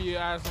 I'll throw your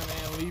ass in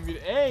there and leave you.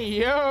 Hey,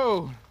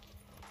 yo!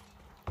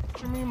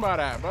 What you mean by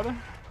that, brother?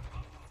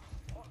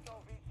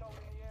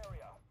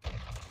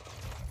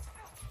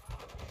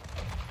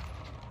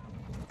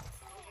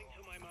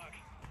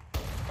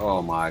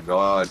 Oh my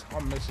God!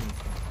 I'm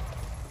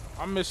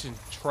missing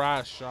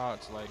trash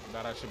shots like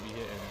that I should be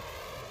hitting.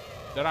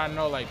 That I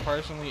know like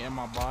personally in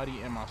my body,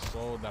 in my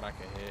soul that I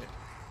can hit.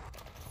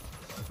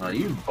 Oh,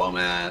 you bum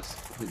ass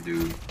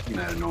dude! You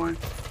mad annoying.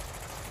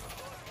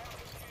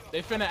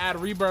 They finna add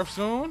Rebirth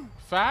soon.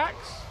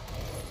 Facts.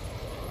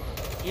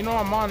 You know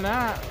I'm on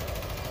that.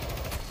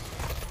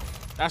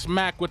 That's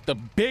Mac with the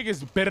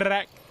biggest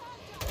bitterrack.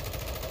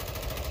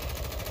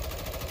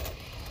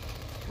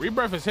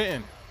 Rebirth is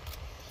hitting.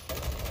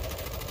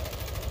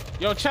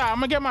 Yo, chat, I'm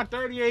gonna get my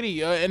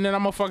 3080 and then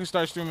I'm gonna fucking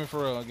start streaming for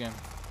real again.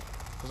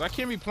 Cause I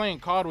can't be playing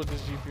COD with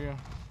this GPU.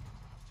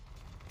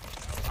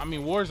 I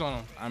mean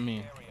Warzone. I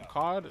mean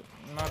COD,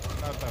 not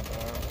that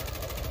bad.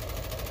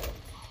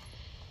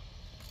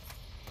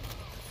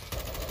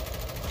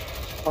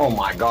 Oh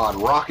my God!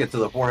 Rocket to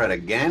the forehead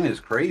again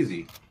is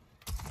crazy.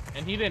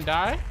 And he didn't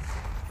die?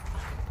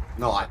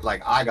 No, I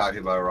got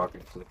hit by a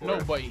rocket to the forehead.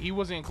 No, but he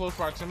wasn't in close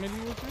proximity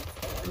with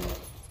you?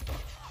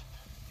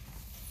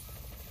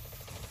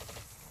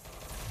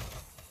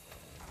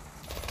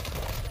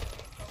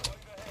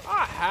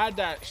 I had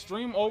that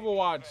stream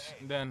Overwatch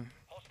then.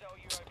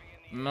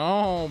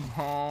 No,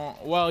 bro.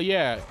 Well,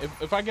 yeah.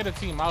 If I get a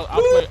team,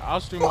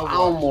 I'll stream Overwatch. I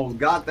almost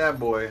got that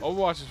boy.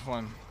 Overwatch is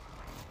fun.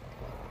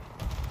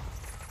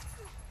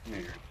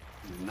 Here,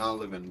 you're not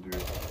living,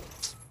 dude.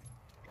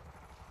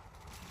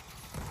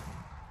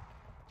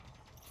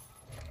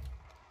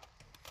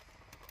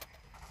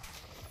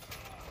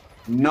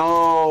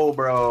 No,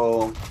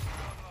 bro.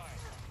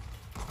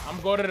 I'm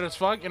goated as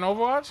fuck in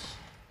Overwatch.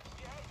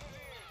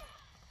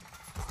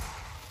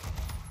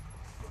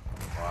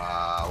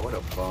 Wow, what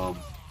a bum.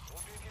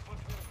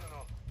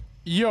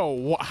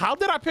 Yo, how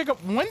did I pick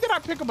up? When did I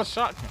pick up a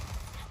shotgun?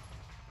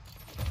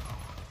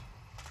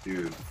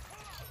 Dude.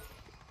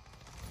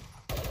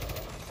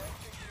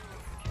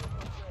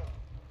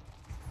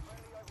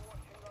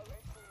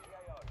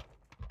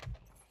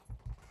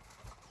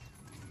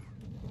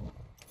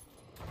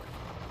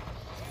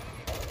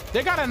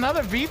 They got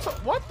another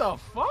VTOL? What the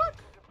fuck?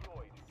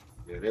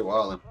 Yeah, they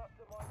wildin'.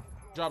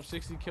 Dropped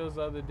 60 kills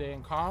the other day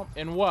in comp.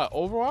 In what?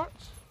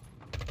 Overwatch?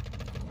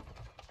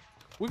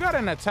 We got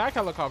an attack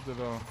helicopter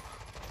though.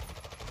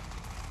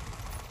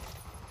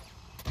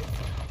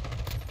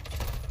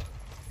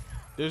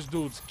 This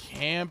dude's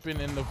camping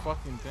in the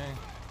fucking thing.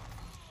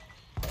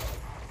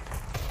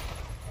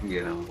 I'm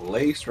getting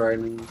laced right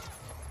now.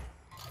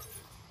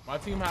 My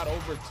team had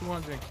over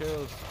 200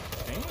 kills.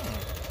 Damn.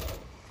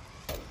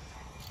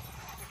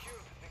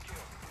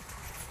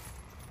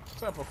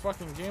 What type of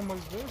fucking game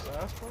was this,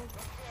 asshole?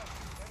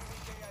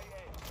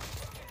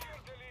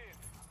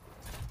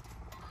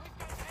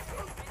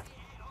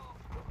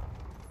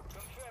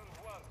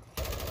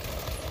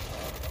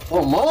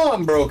 Come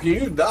on, bro. Can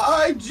you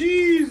die?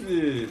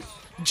 Jesus.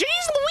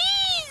 Jeez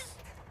Louise!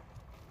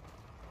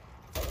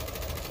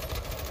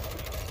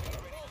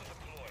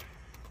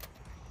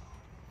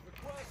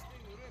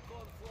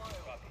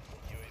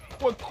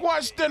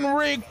 Requesting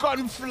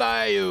recon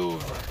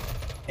flyover.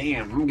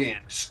 Damn, I'm getting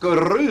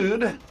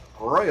screwed.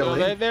 Royally.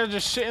 So they're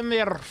just sitting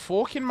there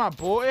fucking my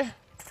boy.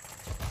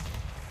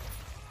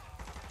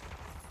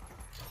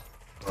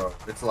 Bro,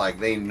 it's like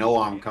they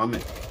know I'm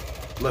coming.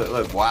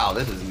 Look, wow,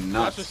 this is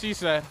nuts. That's what she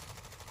said.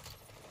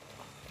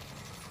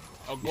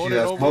 A You see golden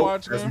that smoke?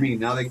 Overwatch That's game? me.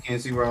 Now they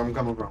can't see where I'm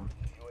coming from.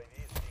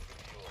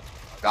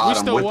 Got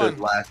him still with won. this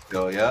last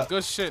kill, yeah.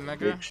 Good shit,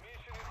 nigga. Bitch.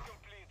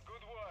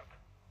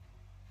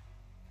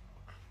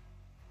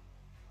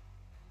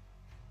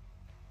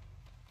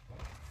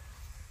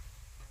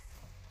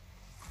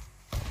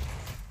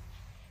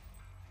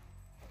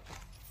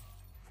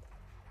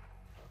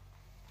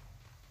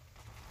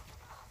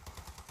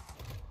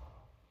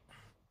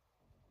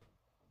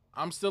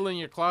 I'm still in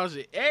your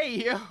closet.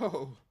 Hey,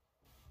 yo.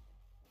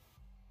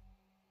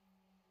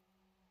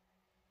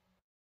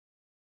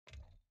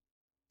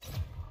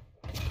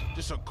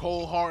 Just a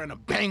cold heart and a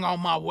bang on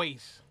my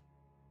waist.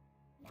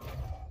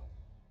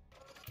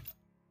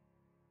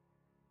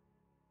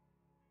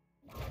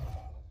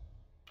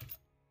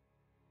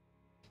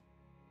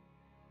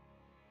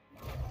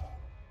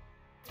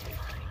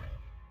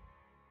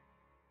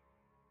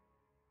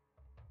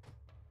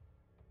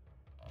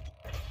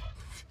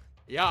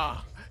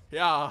 Yeah,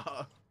 yeah.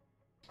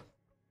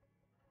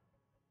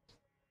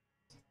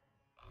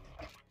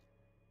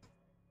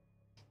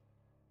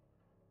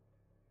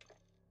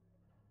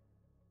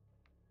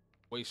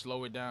 Wait,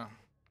 slow it down.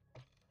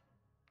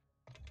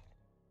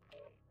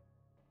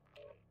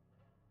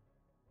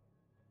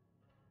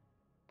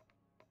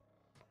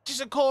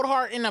 Just a cold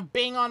heart and a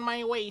bang on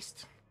my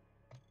waist.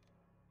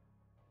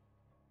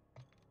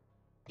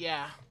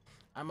 Yeah,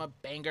 I'm a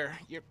banger.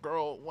 Your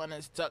girl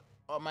wanna stuck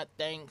on my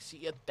thing.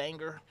 See a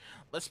thanger.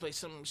 Let's play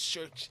some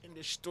church in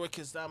the store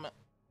cause I'm a...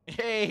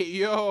 Hey,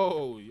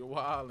 yo, you're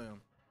wildin'.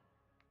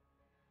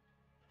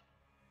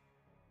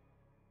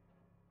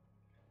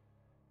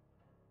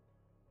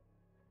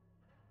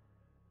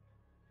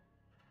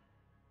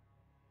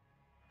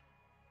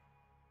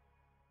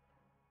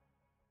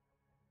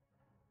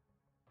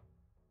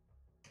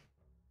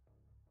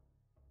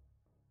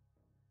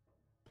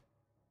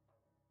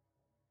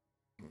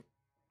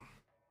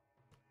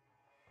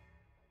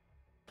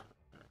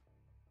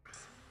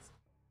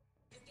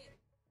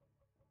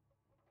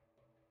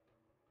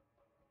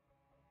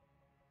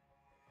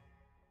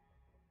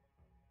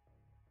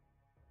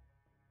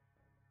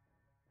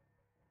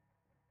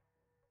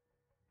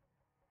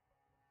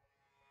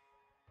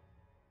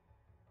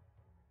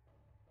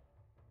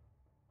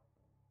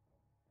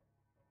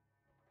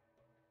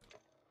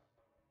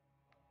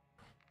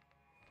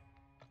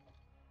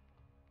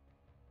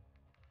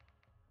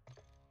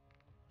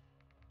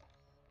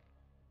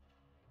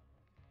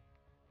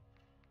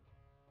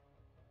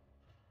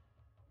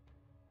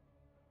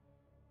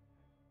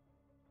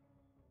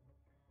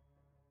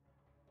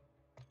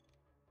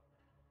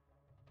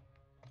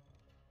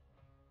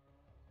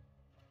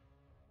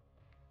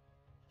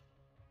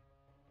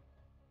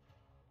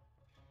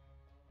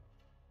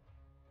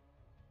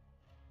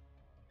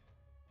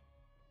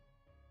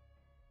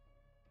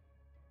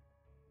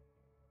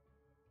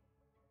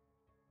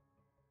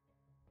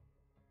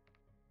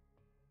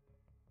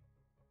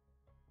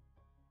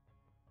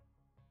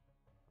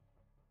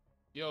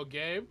 Yo,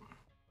 Gabe,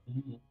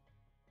 Mhm.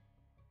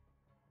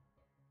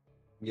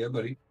 Yeah,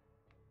 buddy.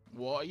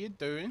 what are you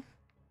doing?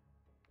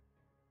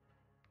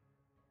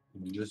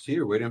 I'm just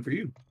here waiting for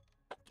you.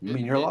 I'm It,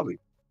 in your it, lobby.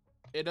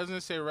 it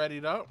doesn't say ready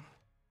up.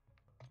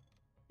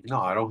 No,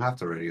 I don't have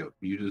to ready up.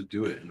 You just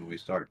do it and we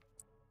start.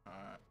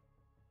 Alright.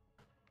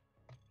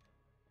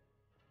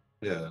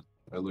 Yeah,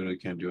 I literally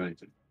can't do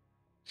anything.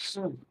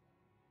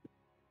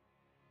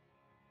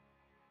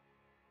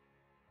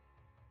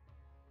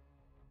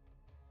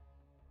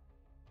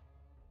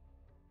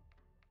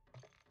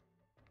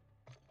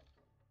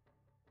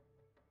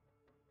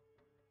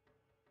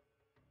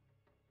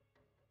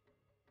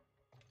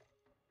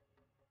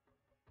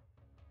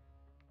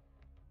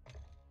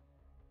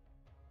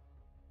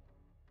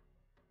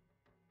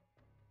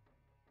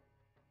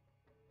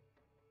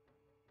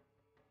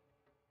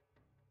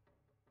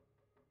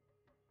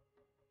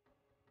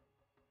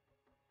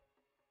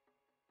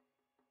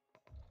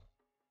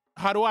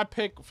 How do I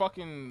pick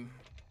fucking...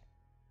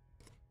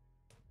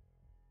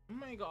 Oh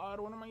my god,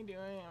 what am I doing?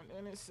 I'm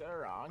doing it so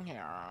wrong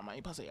here. My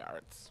pussy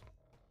hurts.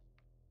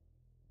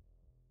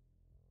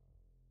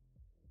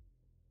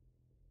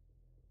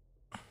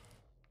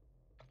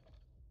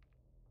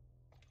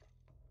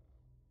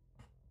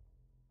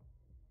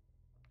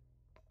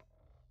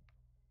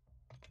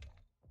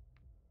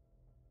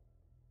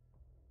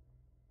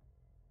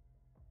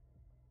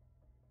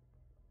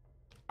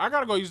 I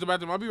gotta go use the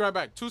bathroom. I'll be right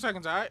back. 2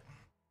 seconds, alright?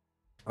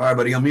 All right,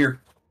 buddy, I'm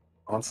here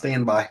on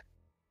standby.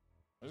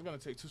 It's gonna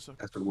take 2 seconds.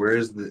 After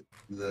where's the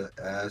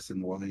ass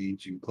and why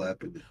ain't you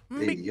clapping it?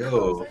 Hey, Because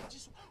yo, I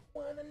just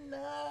wanna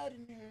nut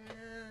in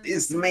her.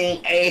 it's the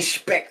main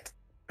aspect.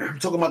 I'm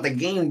talking about the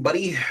game,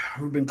 buddy.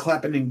 We've been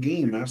clapping in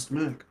game. Ask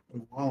Mac.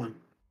 I'm calling.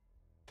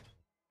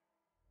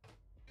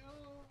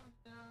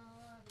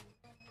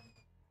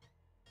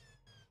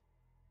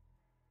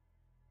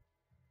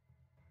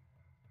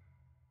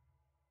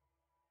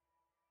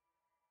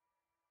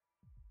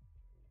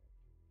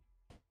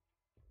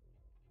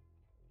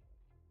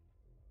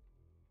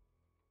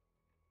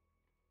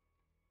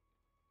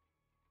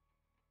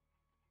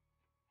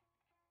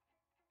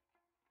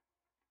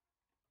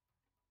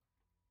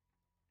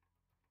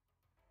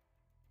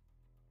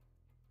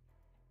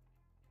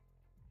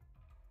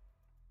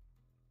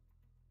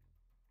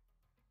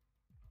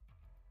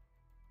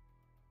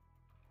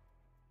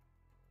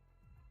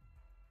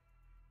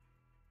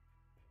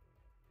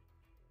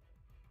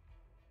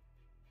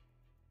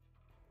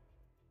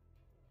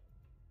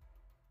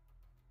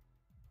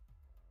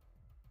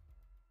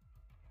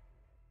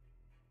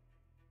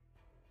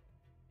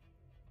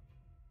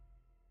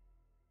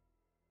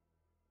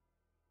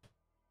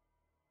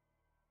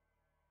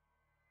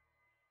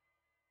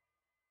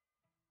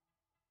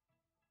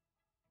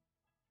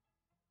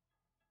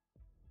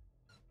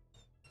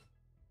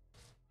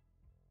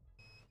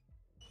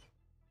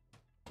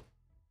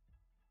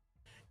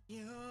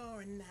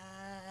 You're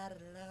not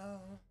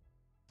alone.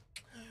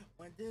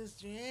 When the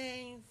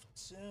strength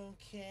to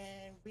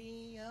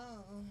carry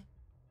on.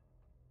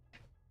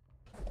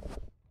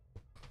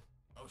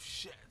 Oh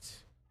shit.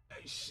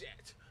 Hey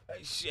shit.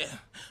 Hey shit.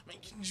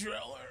 Making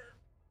driller.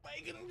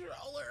 Making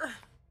driller.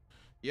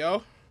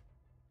 Yo.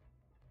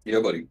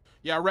 Yeah, buddy.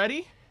 Y'all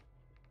ready?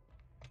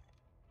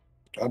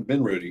 I've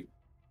been ready.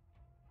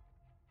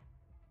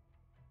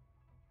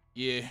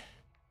 Yeah.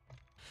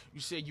 You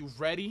said you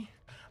ready?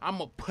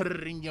 I'ma put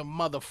it in your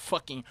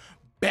motherfucking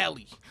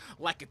belly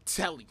like a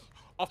telly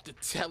off the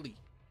telly.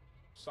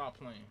 Stop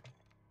playing.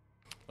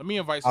 Let me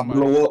invite I somebody.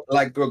 blow up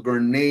like a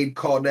grenade.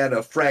 Call that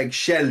a frag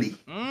Shelly.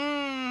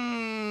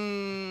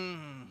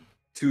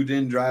 Two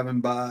in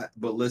driving by,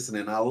 but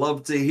listening. I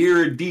love to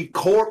hear it. D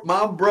Corp,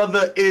 my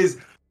brother,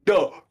 is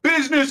the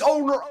business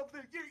owner of the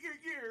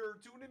year.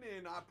 Tuning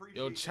in. I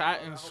appreciate Yo, you, chat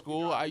brother. in I hope school,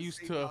 you're I driving used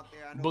safe to out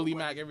there. I know bully the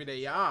Mac weather's every day.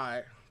 been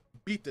Yeah,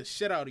 beat the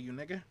shit out of you,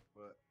 nigga.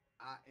 But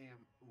I am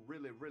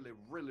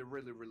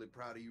really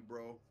proud of you,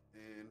 bro.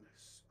 And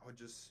I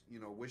just,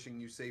 wishing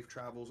you safe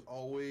travels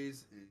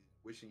always, and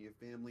wishing your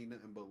family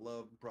nothing but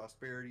love and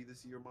prosperity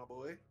this year, my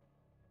boy.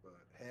 But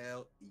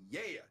hell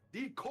yeah,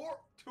 D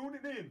Corp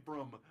tuning in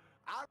from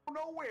I don't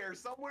know where,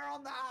 somewhere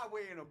on the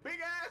highway in a big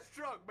ass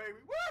truck, baby.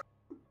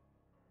 Woo!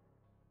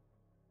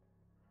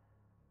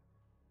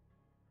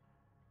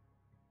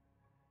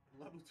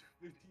 Level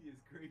 250 is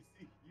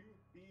crazy. You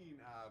fiend,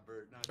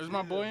 Bert. Now, Is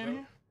my boy in bro.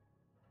 here?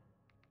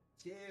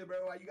 Yeah,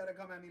 bro. Why you gotta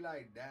come at me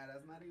like that?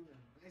 That's not even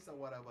nice or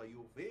whatever.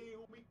 You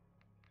feel me?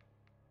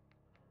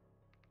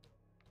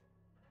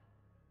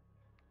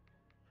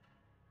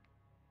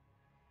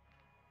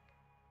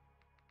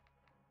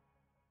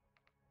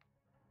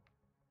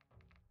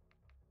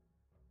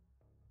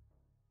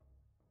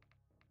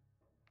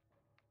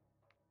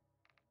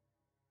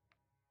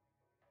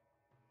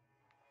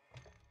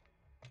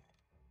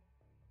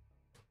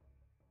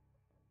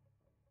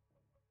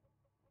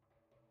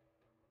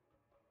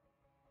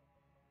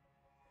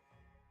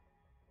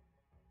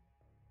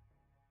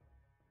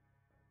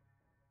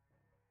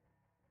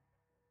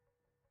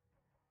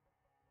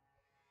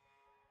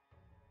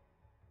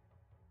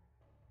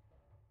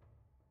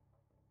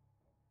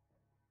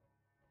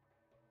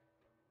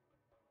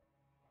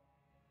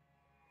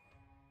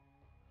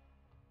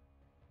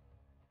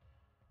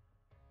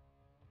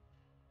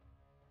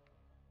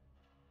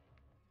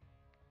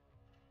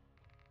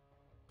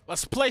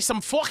 Let's play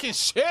some fucking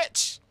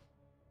shit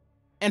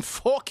and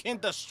fucking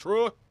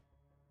destroy.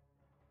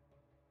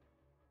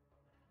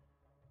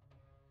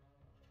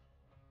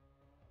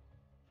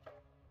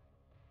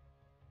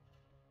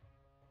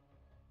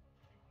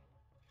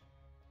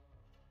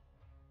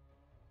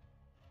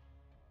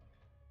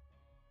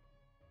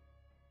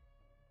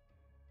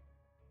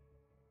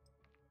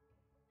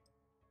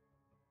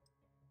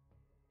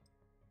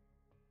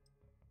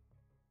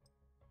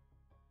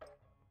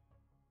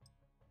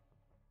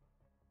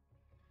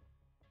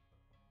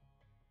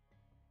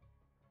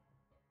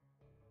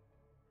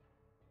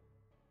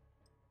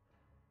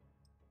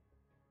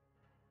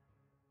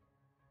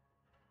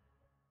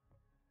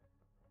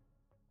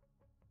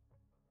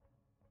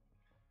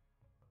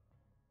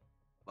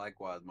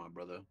 Likewise, my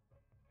brother.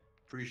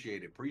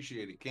 Appreciate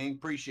it, King.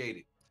 Appreciate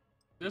it.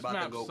 This About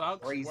map to go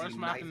sucks. crazy Worst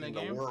map knife in the in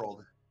game. the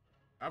world.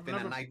 I've Been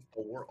never a knife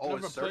for world. Oh,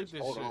 never it's played search.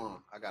 this Hold shit. on.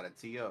 I gotta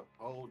tee up.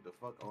 Hold the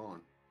fuck on.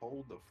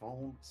 Hold the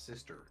phone,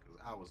 sister, because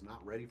I was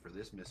not ready for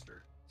this,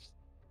 mister.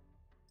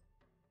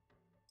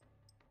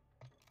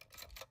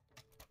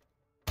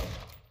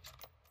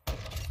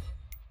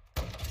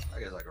 I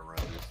guess I can run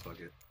this. Fuck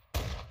it.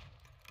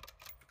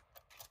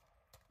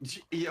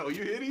 Yo,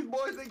 you hear these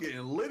boys? They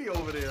getting litty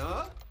over there,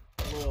 huh?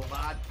 Little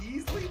Rod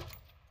Teasley.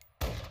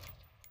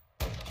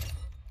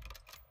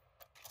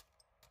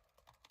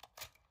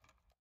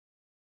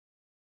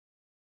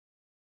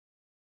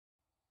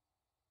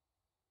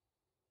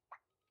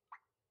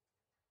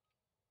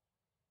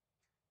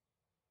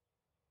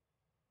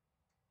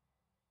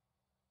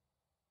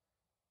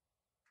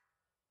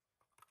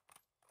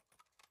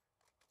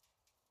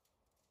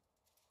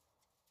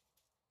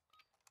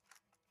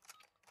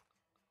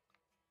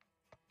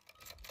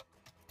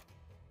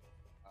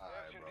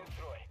 Search and bro.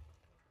 destroy.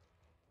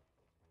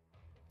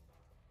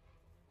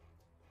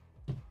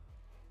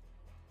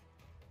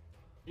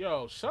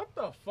 Yo, shut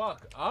the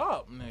fuck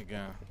up,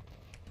 nigga.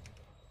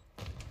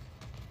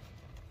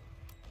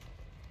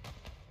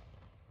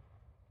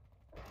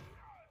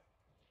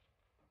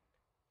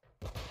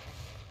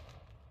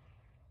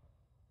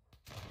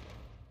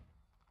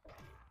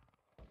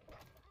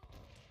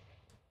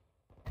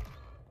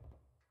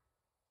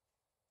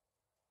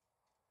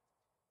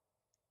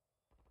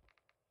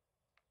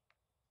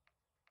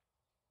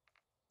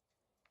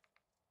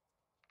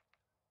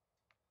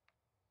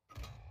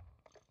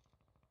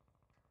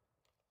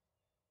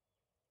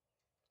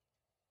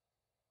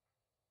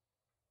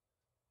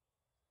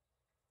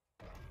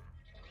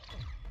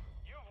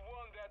 You've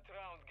won that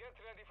round. Get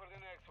ready for the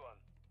next one.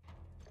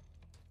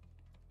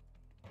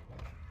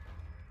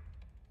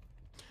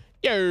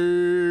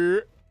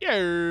 Yo,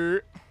 yo.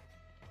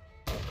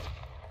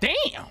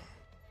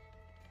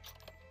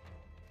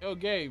 Yo,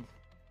 Gabe.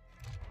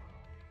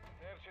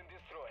 Search and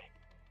destroy.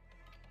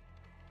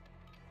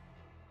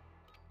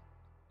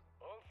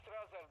 All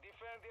Strasser,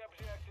 defend the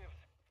objectives.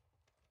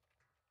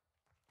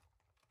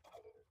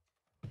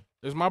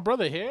 Is my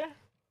brother here?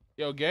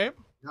 Yo, Gabe.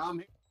 No, I'm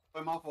here.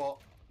 It's my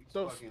fault. You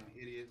So- fucking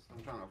idiots.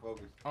 I'm trying to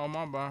focus. Oh,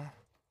 my bad.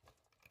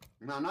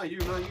 No, not you,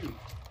 not you.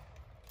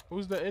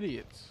 Who's the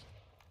idiots?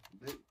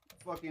 The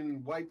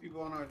fucking white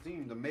people on our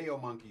team, the Mayo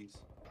monkeys.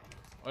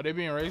 Are they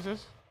being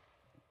racist?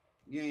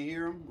 You ain't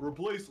hear them?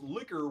 Replace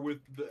liquor with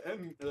the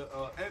N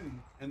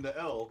and the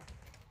L.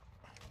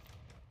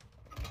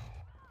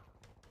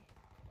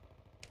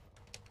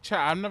 Chat,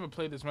 I've never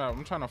played this map.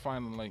 I'm trying to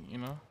find, like, you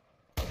know.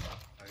 I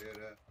hear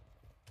that.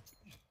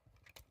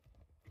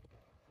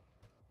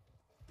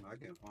 No, I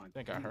can't find. I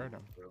think I heard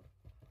him. Bro.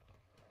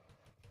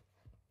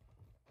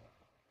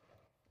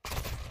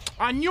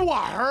 I knew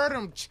I heard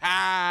him,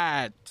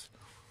 chat.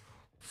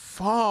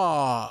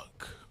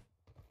 Fuck.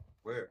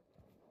 Where?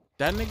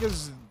 That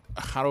nigga's.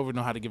 I don't even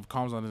know how to give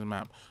comms on this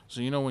map. So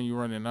you know when you're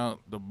running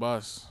out the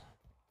bus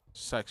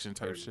section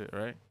type shit,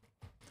 right?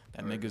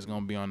 That nigga's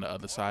gonna be on the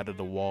other side of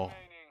the wall.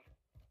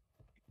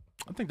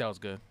 I think that was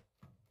good.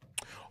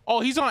 Oh,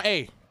 he's on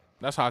A.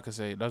 That's how I could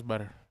say it. That's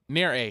better.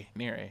 Near A.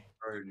 Near A.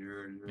 Heard you,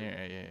 heard you. Near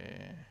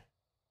A.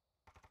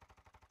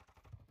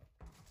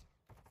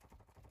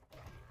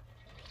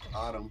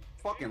 Yeah. Adam,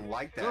 fucking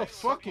like that. Yo,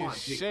 Suck fucking my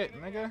dick. shit,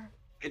 nigga.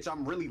 Bitch,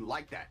 I'm really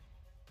like that.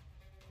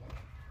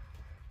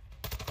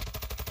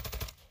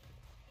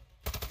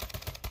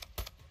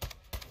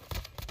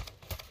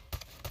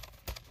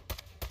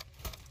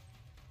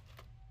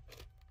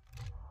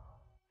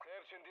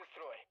 Search and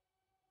destroy.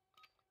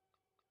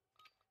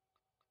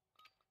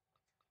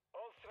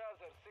 All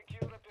Strasser,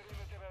 secure a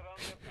perimeter around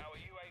them. Our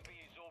UAV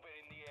is over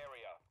in the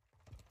area.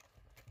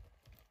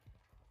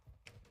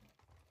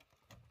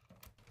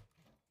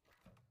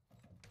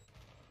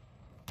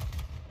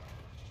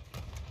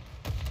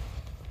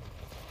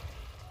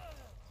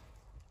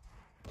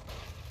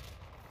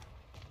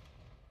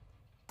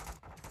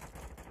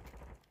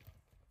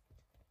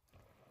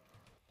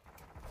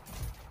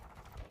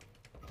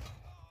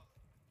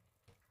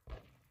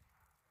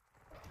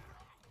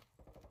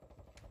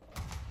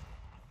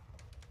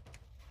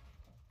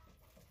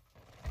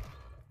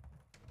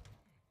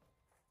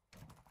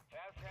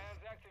 Fast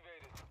hands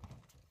activated.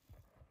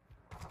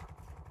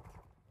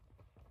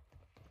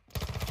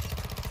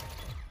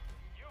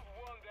 You've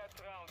won that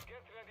round.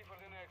 Get ready for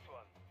the next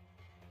one.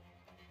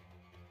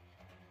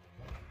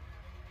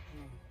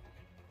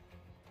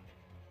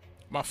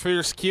 My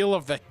first kill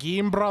of the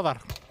game, brother.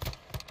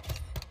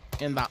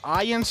 And the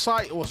iron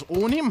sight was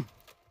on him.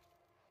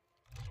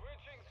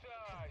 Switching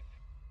sides.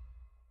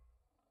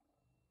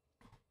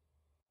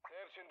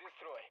 Search and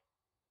destroy.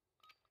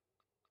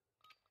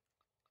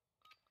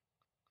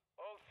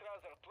 All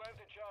Strasser, plant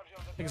a charge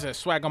on the Nigga said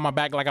swag on my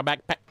back like a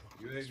backpack.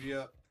 UAV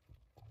up.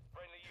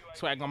 friendly UAV.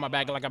 Swag on my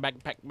back like a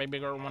backpack. Baby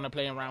girl wanna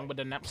play around with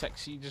the knapsack.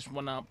 She just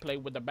wanna play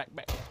with the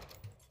backpack.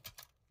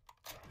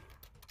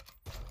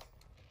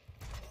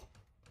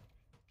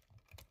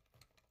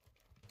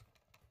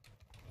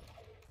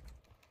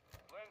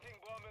 Planting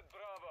bomb at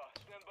Bravo.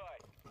 Stand by.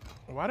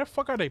 Why the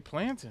fuck are they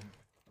planting?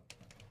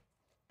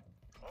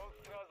 All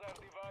Strasser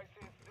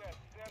devices set.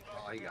 Stand by.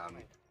 Oh, he got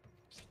me.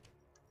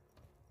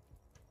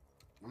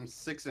 I'm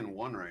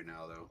 6-1 right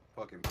now, though.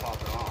 Fucking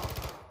popping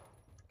off.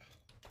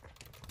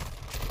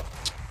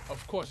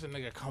 Of course, the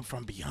nigga come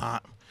from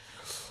beyond.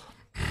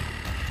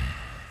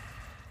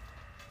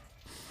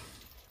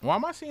 Why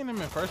am I seeing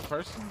him in first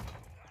person?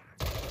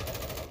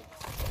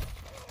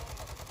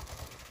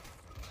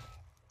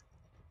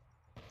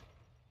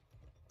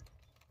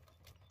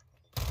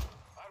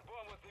 Our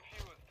bomb was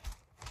defused.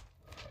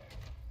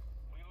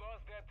 We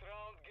lost that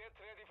round. Get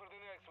ready for the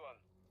next one.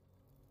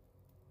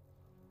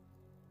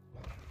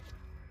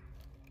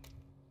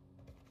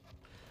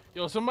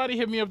 Yo, somebody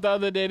hit me up the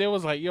other day. They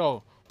was like,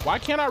 yo, why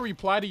can't I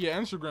reply to your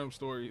Instagram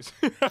stories?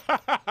 Search and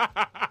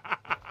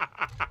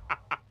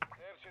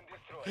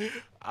destroy.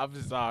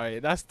 I'm sorry.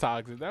 That's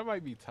toxic. That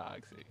might be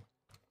toxic.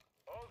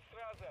 All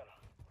Strasser,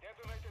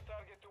 detonate the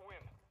target to win.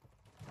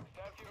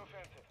 Start your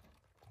offensive.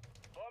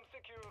 Bomb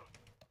secure.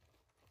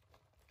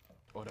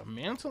 Oh, the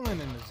mantling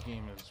in this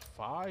game is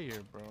fire,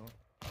 bro.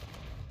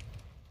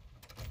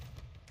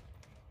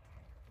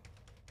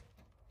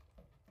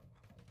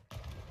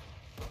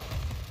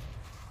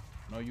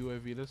 No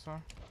UAV this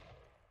time?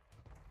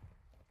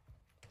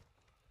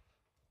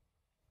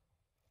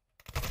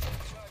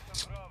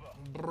 Guys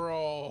on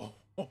Bravo.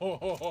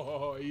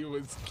 Bro, he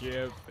was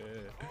camping.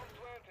 Bomb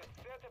planted.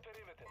 Set a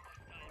perimeter.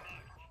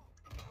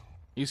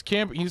 He's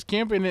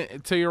camping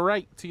it to your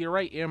right,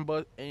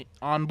 Anbu.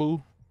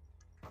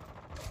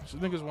 These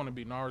niggas want to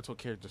be Naruto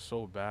characters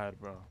so bad,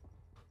 bro.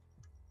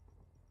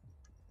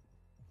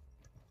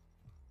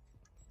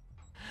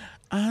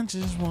 I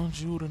just want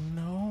you to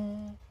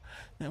know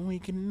that we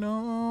can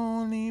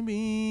only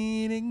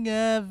be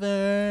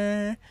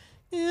together.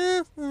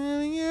 Yes,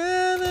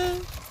 together.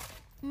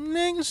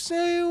 Niggas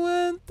say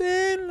what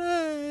they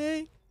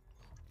like.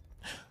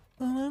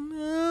 But I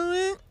know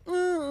it.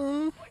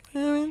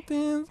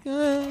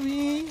 gonna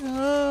be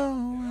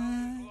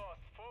alright.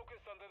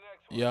 Focus on the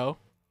next one. Yo.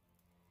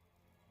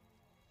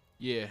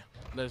 Yeah,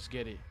 let's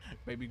get it.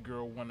 Baby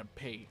girl wanna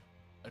pay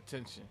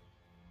attention.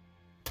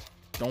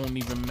 Don't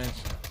even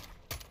mention.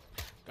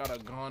 Got a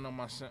gun on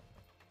my set.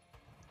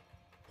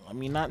 Let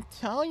me not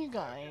tell you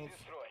guys.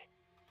 Destroy.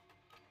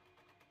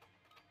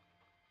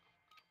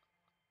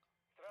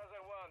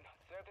 Strasser 1,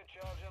 set a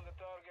charge on the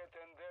target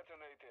and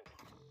detonate it.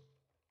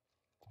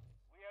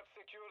 We have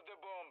secured the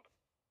bomb.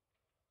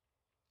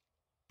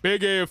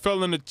 Big A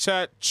fell in the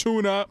chat.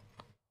 Tune up.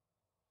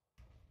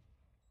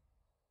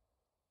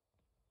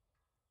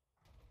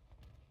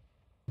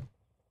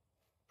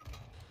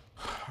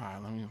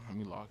 Alright, let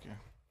me lock in.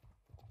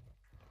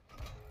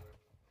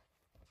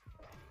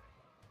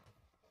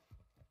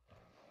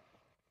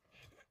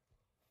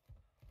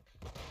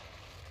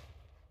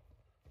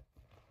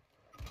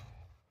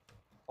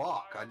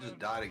 Fuck, I just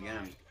died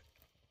again.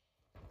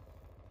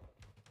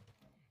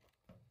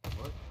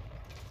 What?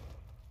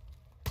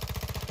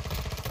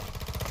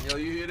 Yo,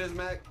 you hear this,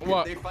 Mac?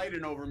 What? They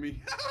fighting over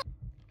me.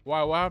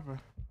 Why? What happened?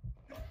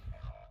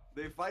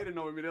 They fighting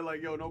over me. They're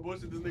like, yo, no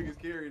bullshit, this nigga's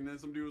carrying. And then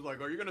some dude was like,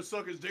 are you gonna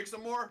suck his dick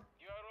some more?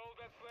 You are all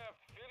that's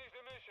left. Finish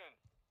the mission.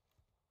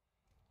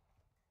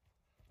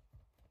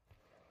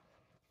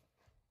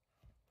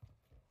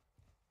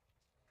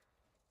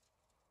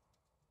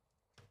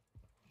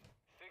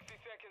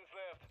 Seconds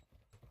left.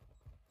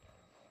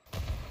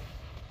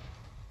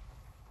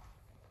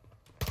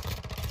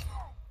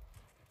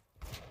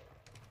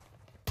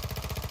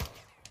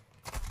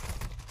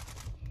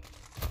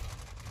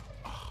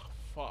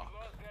 Fuck.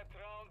 Lost that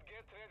round.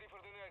 Get ready for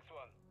the next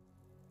one.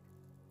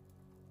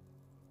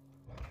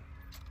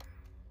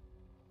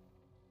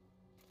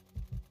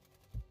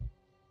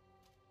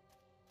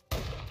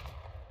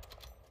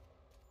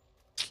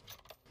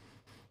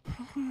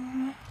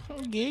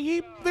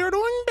 They're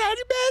doing bad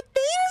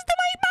things to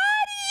my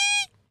body.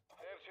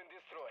 Search and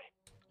destroy.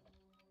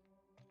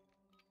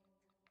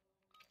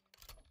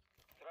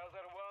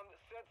 Strasser 1,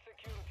 set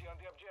security on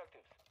the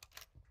objectives.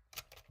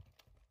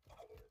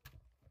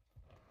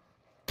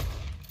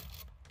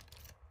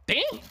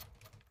 Damn.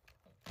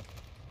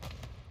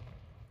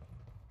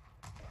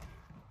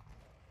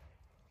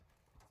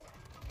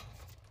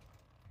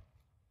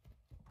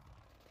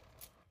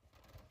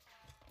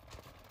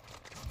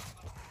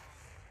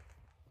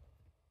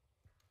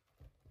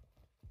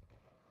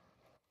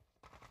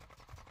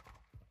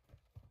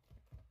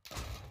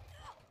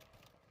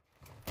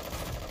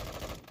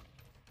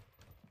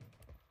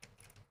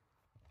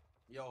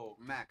 Yo,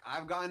 Mac,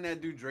 I've gotten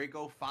that dude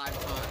Draco 5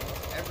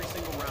 times. Every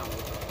single round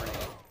with the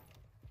frame.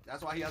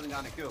 That's why he hasn't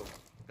gotten a kill.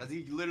 Because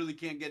he literally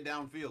can't get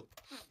downfield.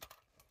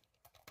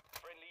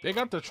 They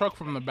got the truck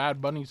from the Bad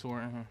Bunny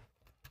tour in here.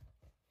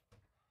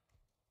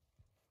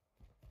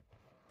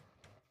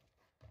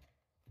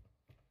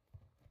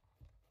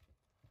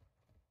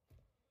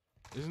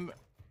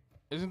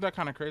 Isn't that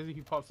kind of crazy?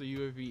 He pops the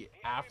UAV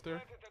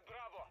after.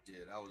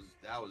 Yeah,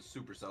 that was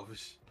super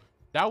selfish.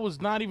 That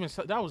was not even.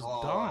 That was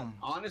Oh, dumb.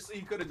 honestly,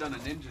 he could have done a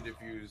ninja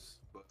defuse,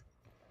 but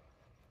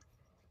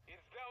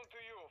It's down to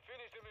you.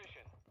 Finish the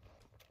mission.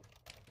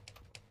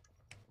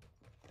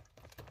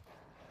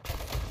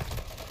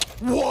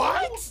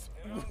 What?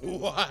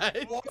 What?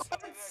 what?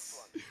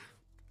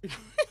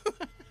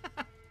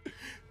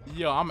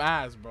 Yo, I'm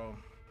ass, bro.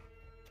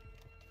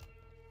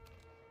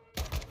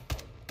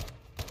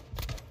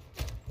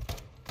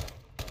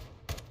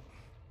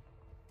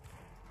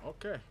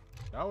 Okay,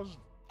 that was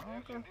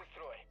okay.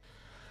 Destroy.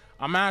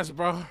 I'm ass,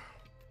 bro.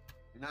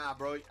 Nah,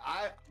 bro.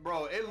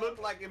 Bro, it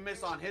looked like it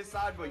missed on his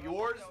side, but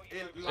yours,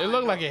 It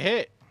looked like it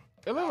hit.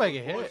 It looked like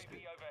it hit. Be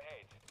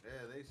overhead.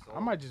 Yeah, they saw. I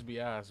might just be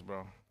ass,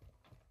 bro.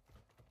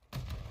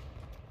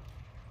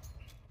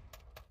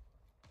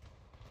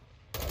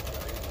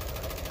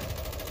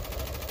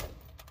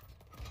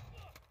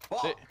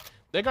 Fuck.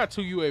 They got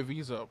 2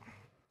 UAVs up.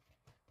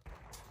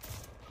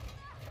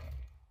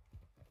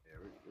 Yeah,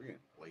 we're getting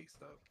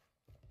laced up.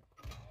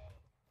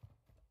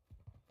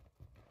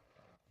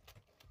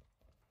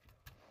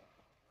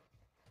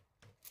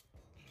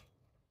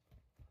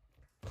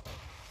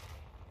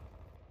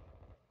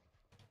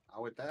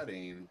 How with that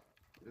aim?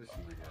 This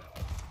nigga.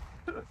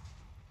 You are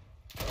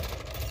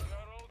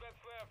all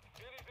that's left.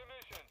 Finish the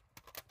mission.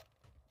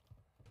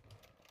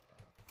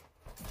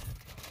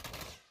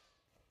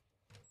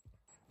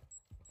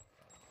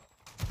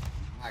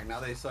 Like, now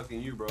they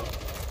sucking you, bro. Be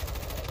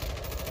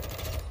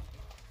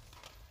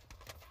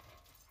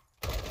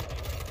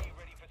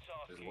ready for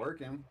task. It's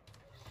working. 1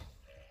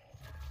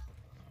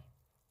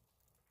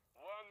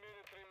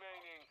 minute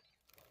remaining.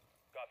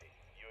 Copy.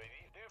 UAV.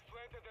 They've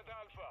planted at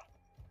Alpha.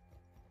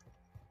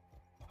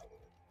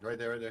 Right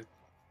there, right there.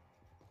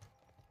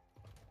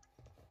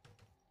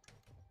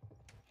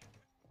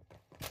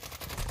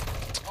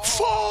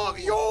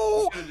 Fuck,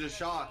 yo! Should've just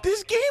shot.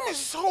 This game is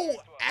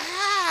so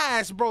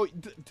ass, bro.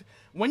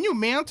 When you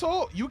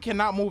mantle, you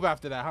cannot move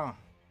after that, huh?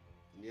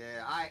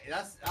 Yeah, I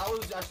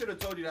should have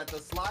told you that the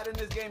slide in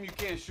this game, you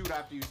can't shoot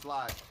after you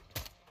slide.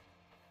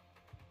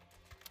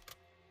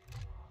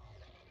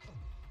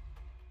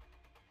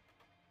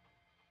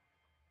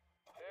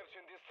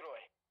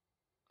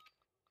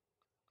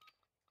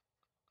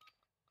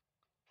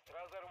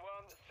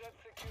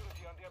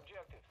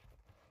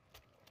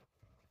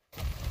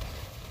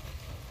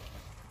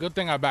 Good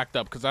thing I backed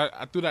up because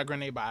I threw that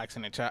grenade by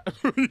accident, chat.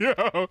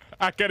 Yo,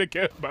 I gotta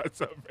get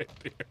myself right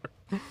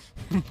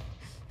there.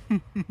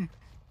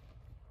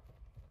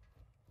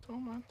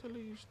 Don't mind till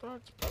you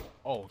start.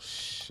 Oh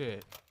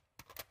shit!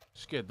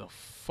 Scared the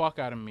fuck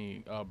out of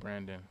me,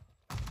 Brandon.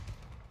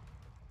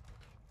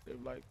 They're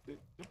like the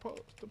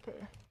post to pay.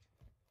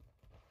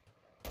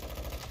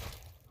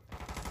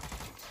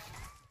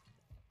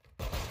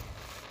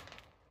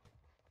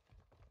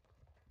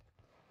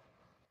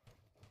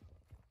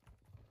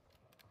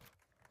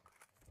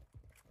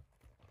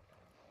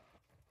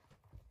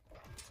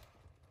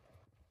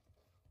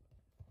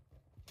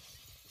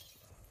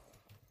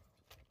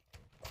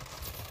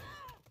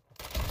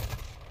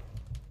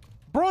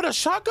 Bro, the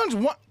shotguns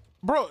one.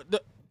 Bro,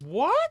 the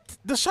what?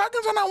 The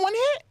shotguns are not one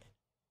hit.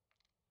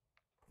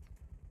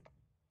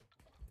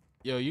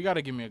 Yo, you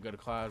gotta give me a good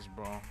class,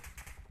 bro.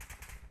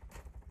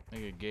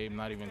 Nigga, Gabe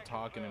not even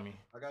talking to me.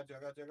 I got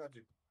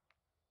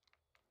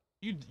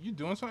you. You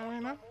doing something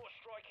right now?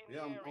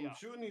 Yeah, I'm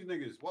shooting these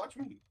niggas. Watch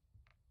me.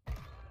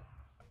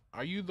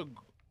 Are you the?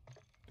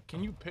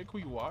 Can you pick who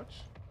you watch?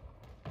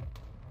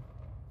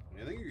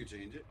 I think you can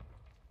change it.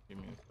 Give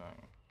me a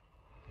thing.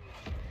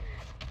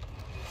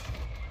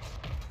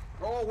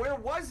 Bro, where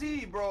was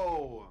he,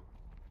 bro?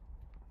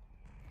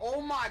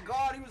 Oh my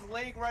god, he was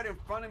laying right in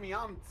front of me.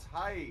 I'm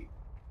tight.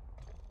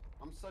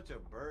 I'm such a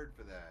bird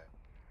for that.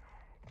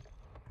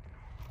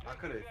 I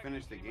could have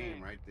finished the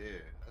game right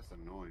there. That's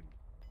annoying.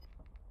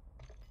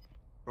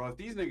 Bro, if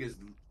these niggas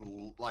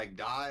like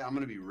die, I'm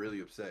gonna be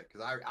really upset.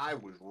 Cause I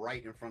was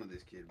right in front of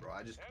this kid, bro.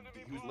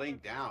 He was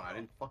laying down. I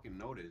didn't fucking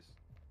notice.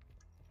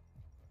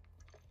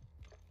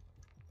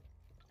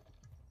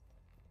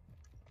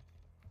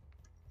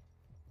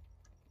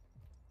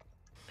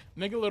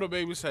 Nigga Little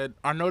Baby said,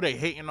 I know they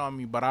hating on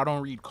me, but I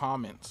don't read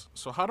comments.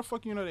 So how the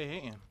fuck you know they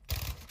hating?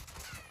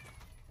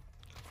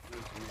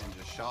 This man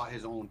just shot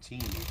his own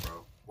teammate,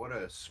 bro. What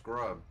a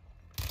scrub.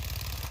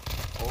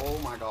 Oh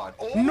my god.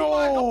 Oh No!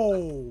 my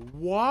god.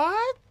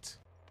 What?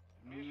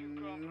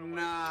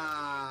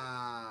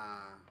 Nah.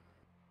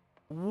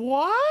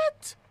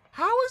 What?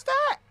 How is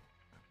that?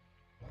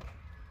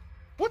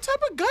 What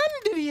type of gun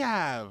did he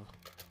have?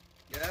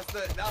 Yeah, that's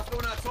the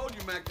one I told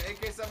you, Mac. The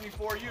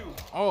AK-74U.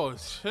 Oh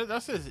shit,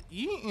 that's his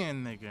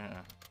eating,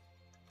 nigga.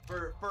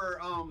 For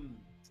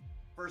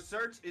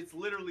search, it's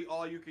literally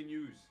all you can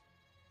use.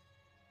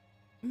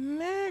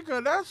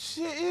 Nigga, that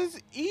shit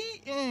is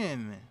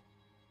eating.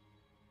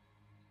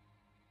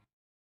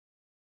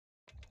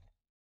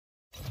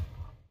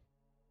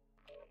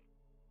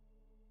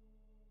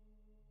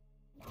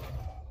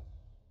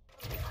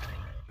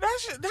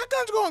 That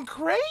gun's going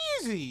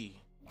crazy.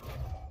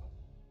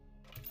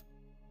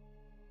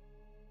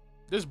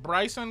 This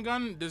Bryson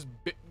gun,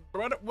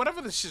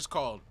 whatever this shit's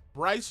called,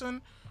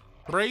 Bryson,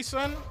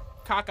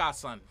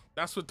 Kakasan.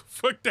 That's what the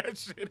fuck that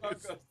shit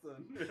is.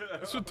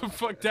 That's what the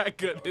fuck that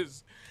gun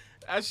is.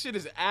 That shit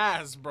is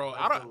ass, bro.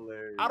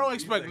 I don't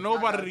expect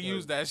nobody to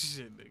use that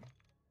shit, nigga.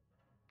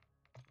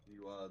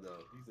 You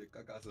though. He said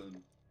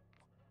Kakasan.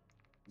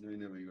 You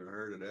ain't never even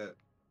heard of that.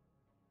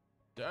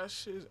 That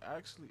shit is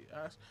actually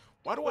ass.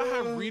 Why do I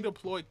have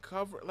redeployed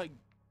cover? Like,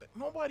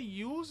 nobody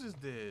uses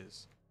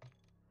this.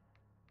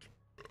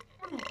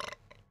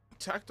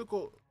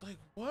 Tactical, like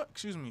what?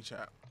 Excuse me,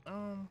 chat.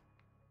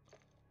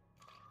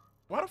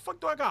 Why the fuck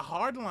do I got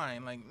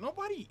hardline? Like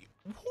nobody.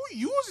 Who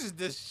uses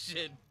this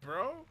shit,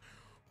 bro?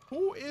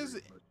 Who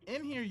is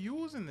in here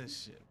using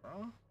this shit,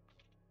 bro?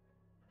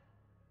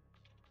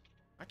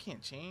 I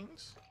can't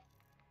change.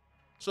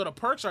 So the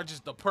perks are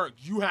just the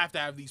perks. You have to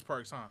have these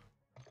perks, huh?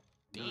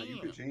 Nah, you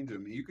can change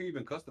them. You can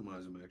even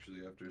customize them actually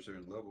after a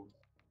certain level.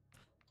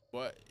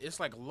 But it's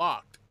like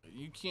locked.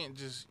 You can't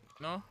just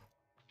no.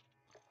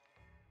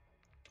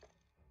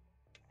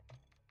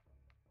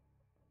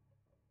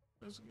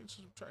 Let's get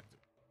subtracted.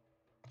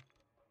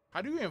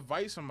 How do you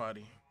invite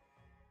somebody?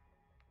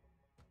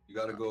 You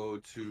gotta go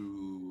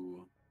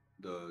to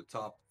the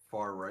top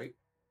far right.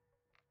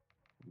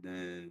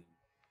 Then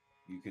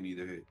you can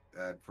either hit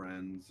add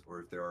friends,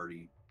 or if they're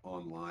already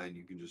online,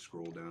 you can just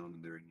scroll down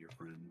and they're in your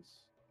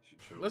friends.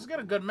 Let's get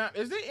a good map.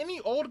 Is there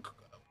any old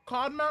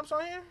COD maps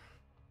on here?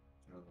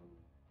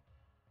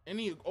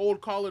 Any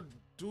old Call of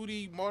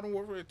Duty Modern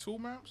Warfare 2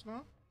 maps?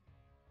 No?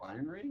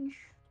 Firing range?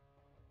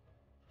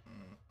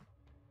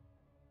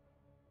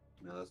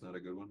 No, that's not a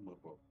good one. My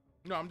fault.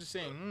 No, I'm just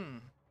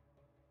saying.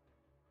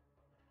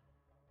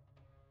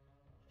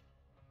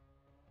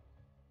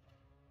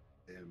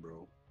 Damn,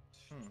 bro.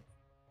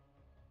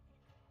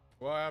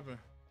 What happened?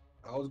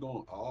 I was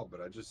going off, but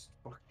I just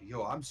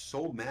yo, I'm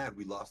so mad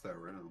we lost that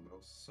round.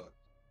 That sucked.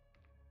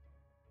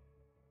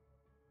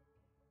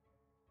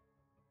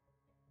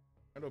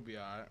 It'll be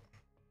alright.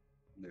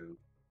 No.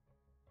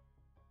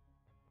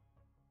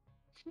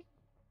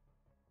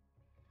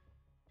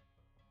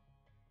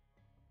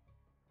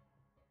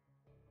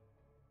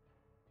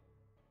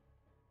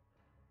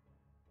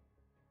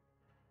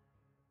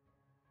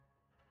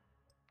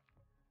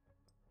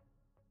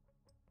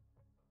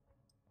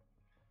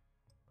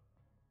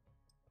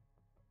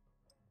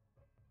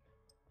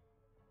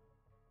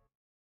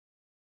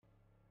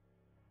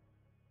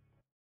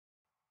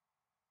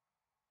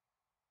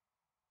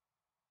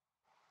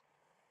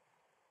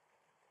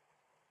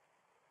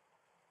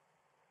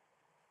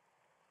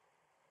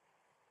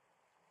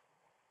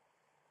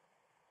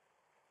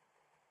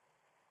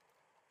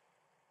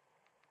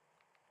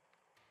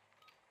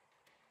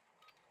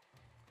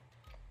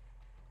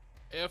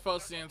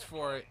 AFL stands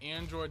for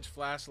Android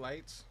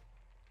Flashlights.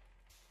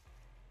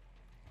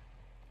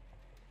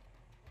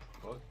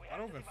 What? I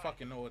don't even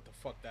fucking know what the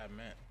fuck that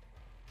meant.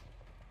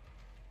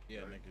 Yeah,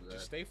 Right, nigga, that-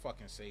 just stay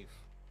fucking safe.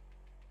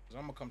 Cause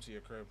I'm gonna come to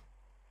your crib.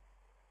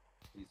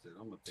 He said,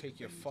 I'm gonna Take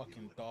your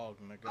fucking dog,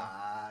 nigga.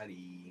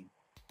 body.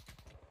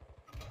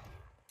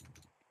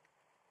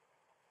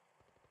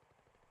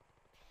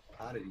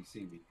 How did he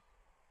see me?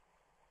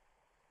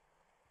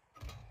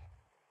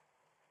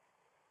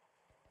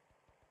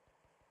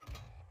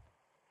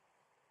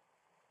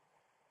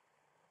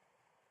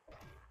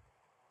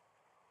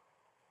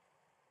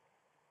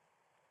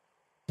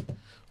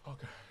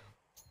 Okay.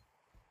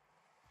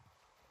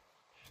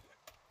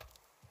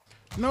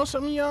 Know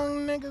some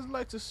young niggas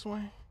like to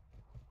swing.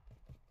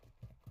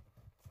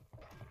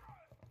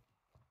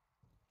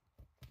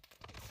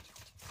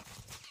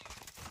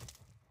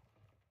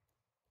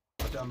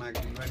 Watch out, Max.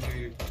 He's right near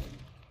you.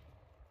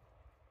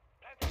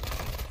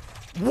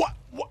 What?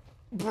 What?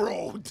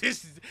 Bro,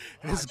 this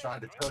I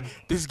tried to tell you.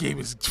 this game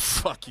is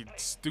fucking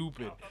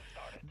stupid.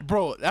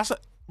 Bro,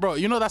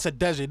 you know that's a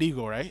Desert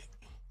Eagle, right?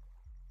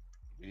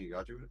 He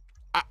got you with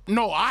it?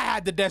 No, I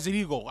had the Desert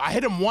Eagle. I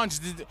hit him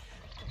once.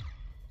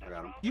 I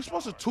got him. You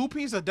supposed to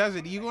two-piece a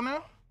Desert Eagle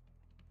now?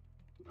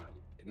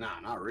 Nah,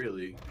 not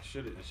really. It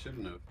shouldn't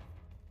have.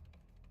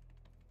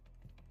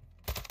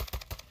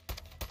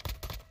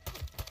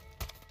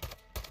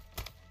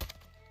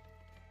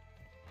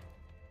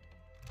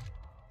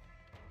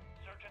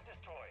 Search and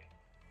destroy.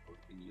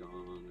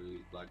 Beyond,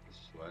 like the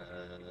swag.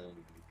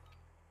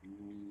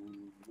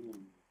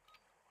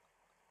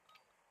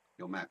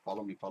 Yo, Matt,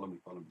 follow me. All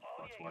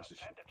Watch this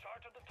shit. Set the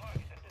charge of the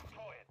target and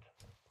destroy it.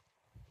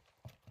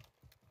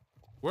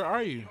 Where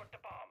are you? Put the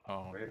bomb.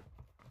 Oh, Right here.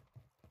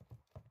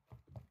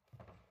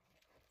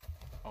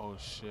 oh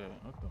shit!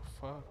 What the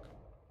fuck?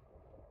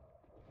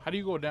 How do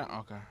you go down?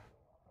 Okay.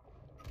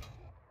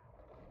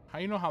 How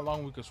you know how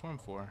long we could swim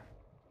for?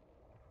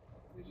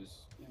 You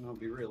just,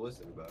 be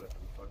realistic about it.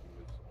 I'm fucking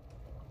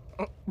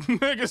with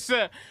Nigga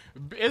said,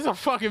 it's a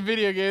fucking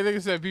video game.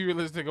 Nigga said, be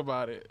realistic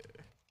about it.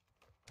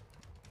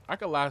 I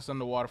could last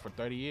underwater for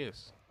 30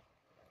 years.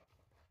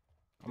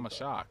 I'm a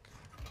shock.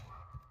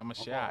 I'm a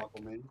shock.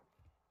 Man.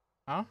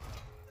 Huh?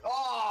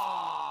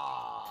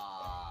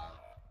 Oh!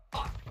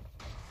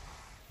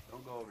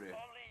 Don't go over there.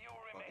 Only you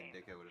Fucking remain.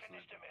 dickhead with a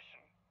Finish the sniper. mission.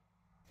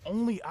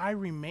 Only I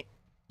remain.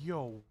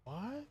 Yo, what?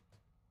 Alright,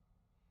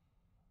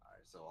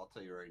 so I'll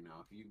tell you right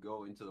now. If you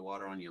go into the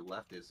water on your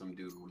left, there's some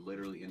dude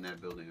literally in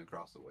that building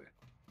across the way.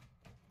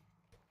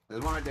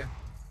 There's one right there.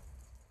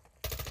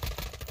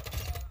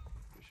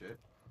 Good shit.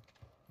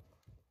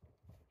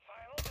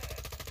 Final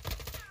minute.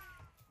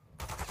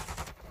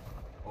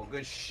 Oh,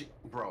 good shit,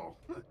 bro.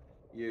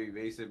 Your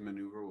evasive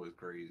maneuver was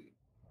crazy.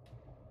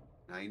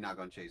 Now he's not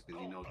gonna chase because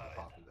he knows the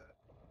cost of that.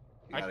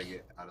 You I gotta c-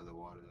 get out of the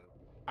water though.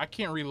 I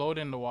can't reload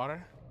in the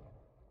water.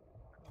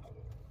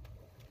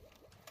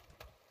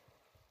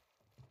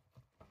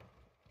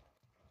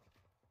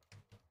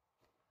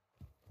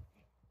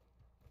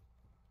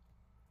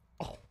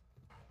 Oh,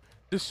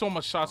 there's so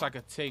much shots I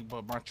could take,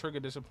 but my trigger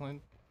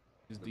discipline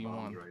is The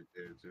bomb's D1. right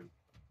there too.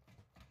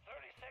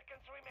 30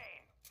 seconds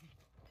remain.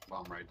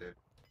 Bomb right there.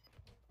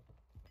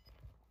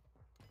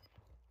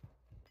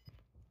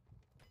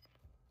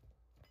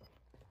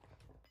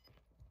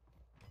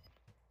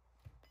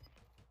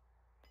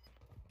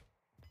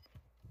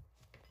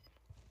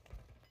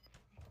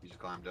 He just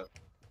climbed up.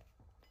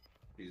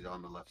 He's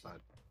on the left side.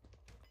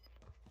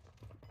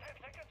 10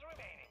 seconds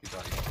remaining. He's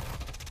out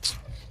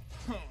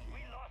here.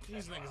 We lost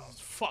These that niggas round. is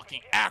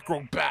fucking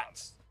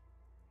acrobats.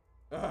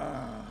 Most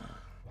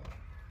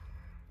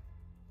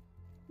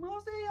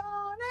of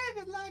y'all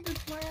niggas like to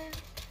swear.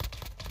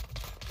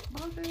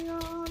 Most of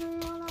y'all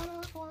niggas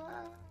like to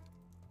swear.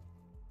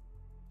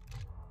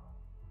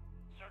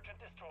 Search and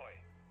destroy.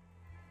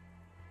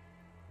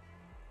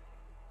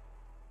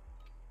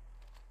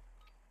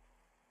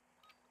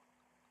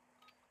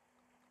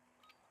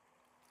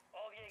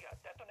 All Jaeger,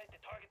 detonate the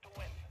target to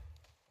win.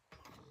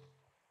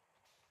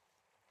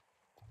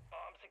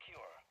 Bomb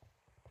secure.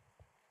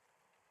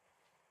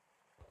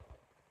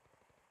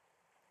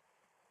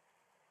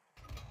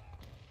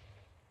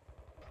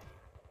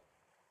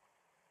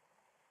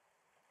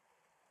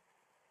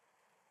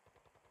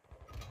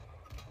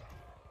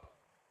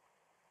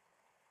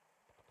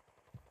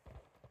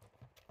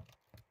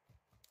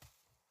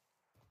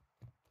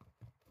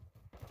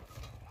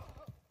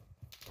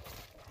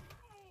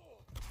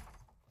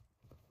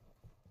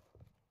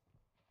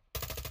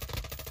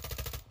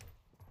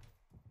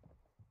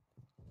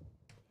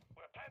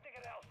 We're planting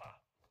at Alpha.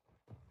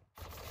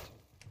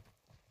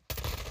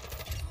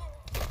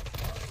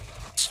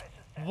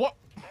 What?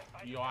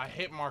 Yo, I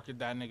hit marked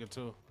that nigga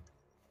too.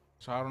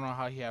 So I don't know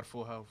how he had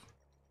full health.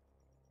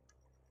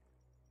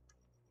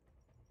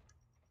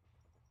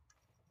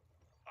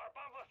 Our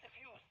bomb was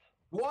defused.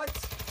 What?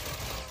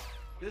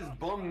 This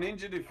bum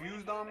ninja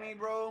diffused on me,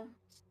 bro.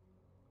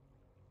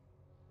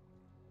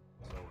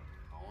 So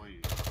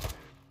annoying.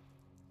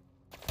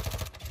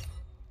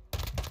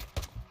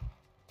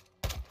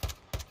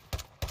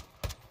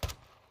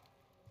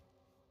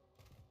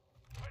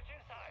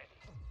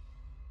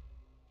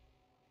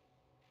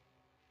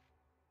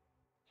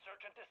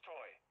 Search and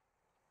destroy.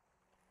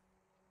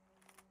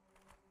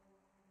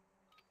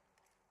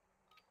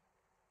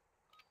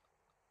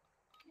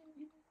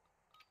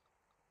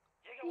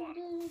 Jaeger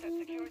 1, set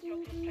security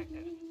on the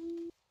objectives.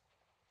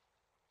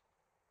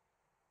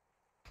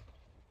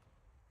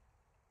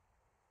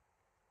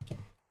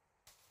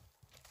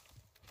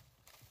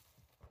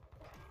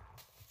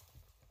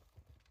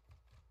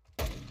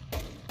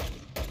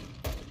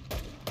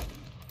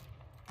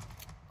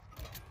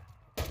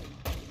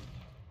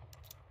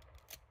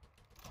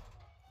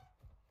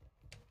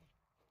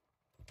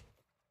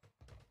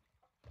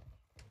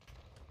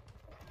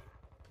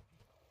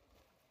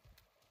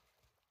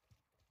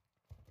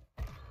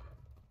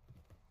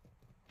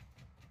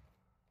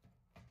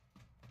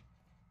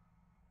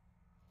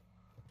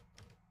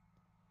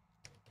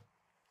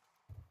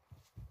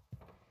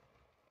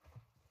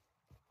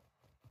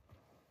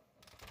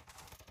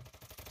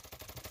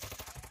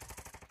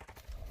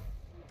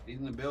 He's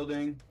in the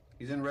building.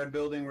 He's in red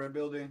building, red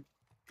building.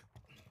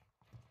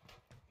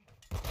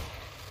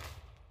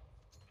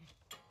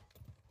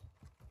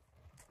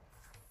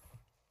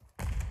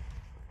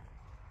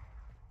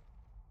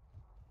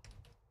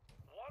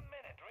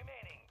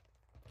 Remaining.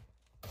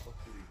 What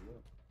did he do?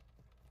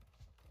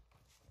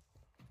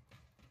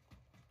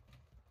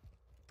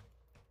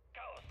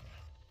 Ghost.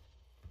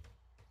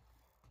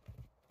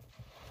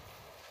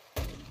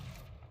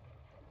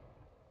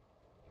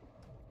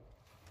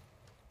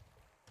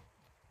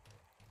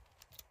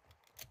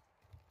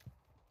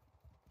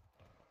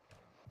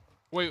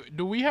 Wait,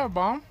 do we have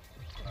bomb?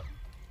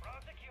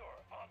 Round secure.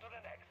 On to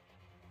the next.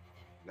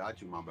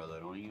 Got you, my brother.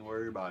 Don't even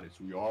worry about it,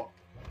 sweetheart.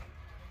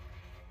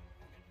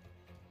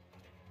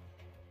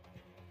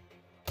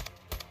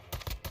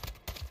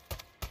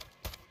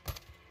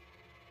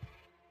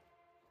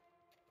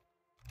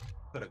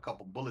 Put a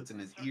couple bullets in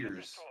his Search and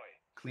ears. destroy.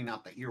 Clean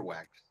out the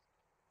earwax.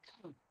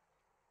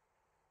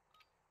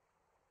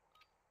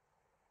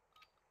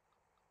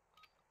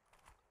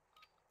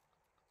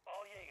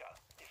 All Jaeger.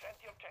 Defend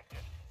the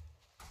objectives.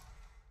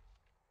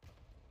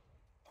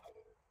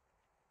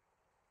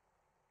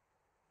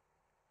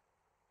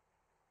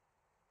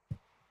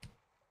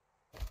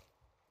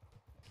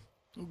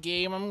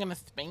 Game, I'm gonna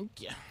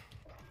spank you.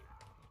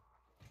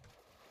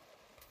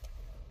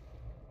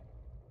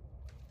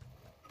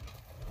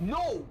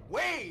 No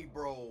way,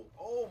 bro.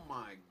 Oh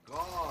my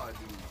god,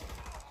 dude.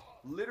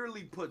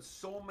 Literally put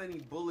so many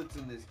bullets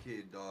in this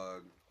kid,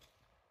 dog.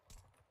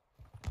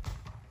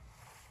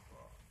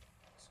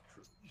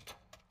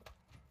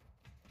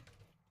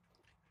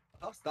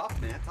 Tough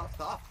stuff, man. Tough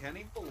stuff. Can't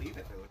even believe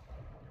it, dude.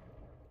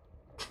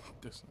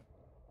 This.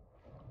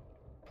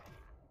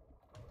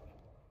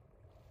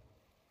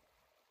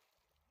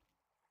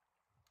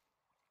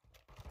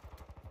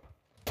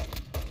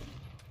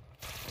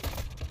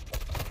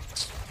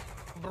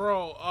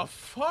 Bro, a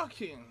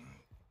fucking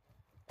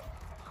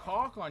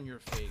cock on your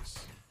face.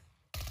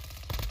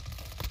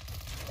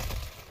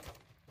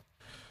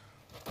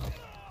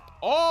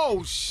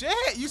 Oh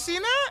shit! You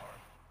seen that?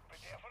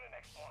 Prepare for the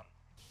next one.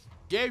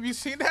 Gabe, you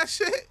seen that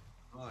shit?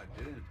 Oh, I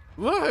didn't.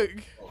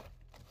 Look. Oh,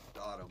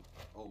 got him.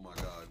 Oh my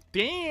god.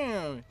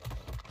 Damn.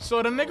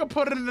 So the nigga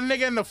put the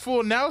nigga in the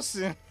full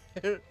Nelson.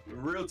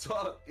 Real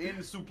tough. And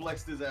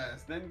suplexed his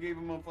ass. Then gave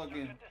him a fucking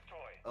Search and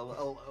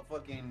destroy. a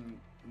fucking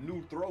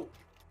new throat.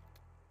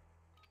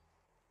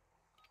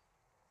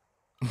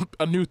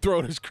 A new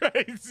throat is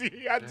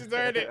crazy. I just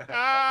heard it.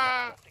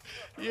 Ah,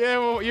 yeah,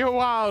 well, you're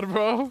wild,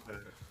 bro.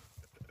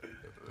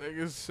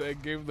 Nigga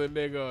said give the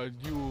nigga a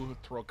new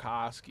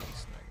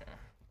Trokoskis, nigga.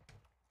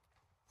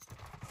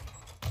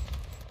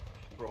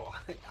 Bro,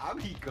 I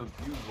be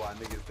confused why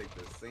niggas take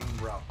the same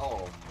route.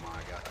 Oh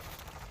my god.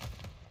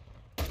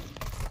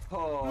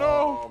 Oh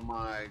No.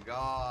 my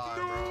god,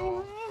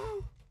 bro.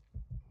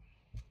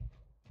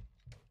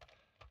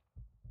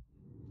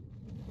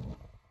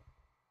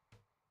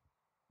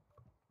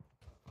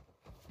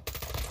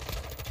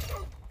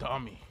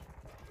 Dummy.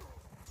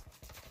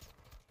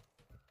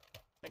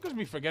 Niggas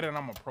be forgetting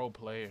I'm a pro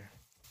player.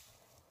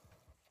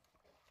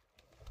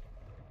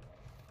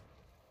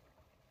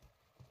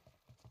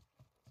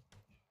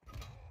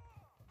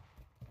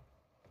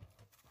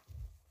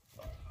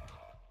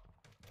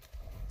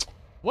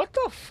 What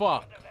the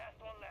fuck? The last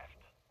one left.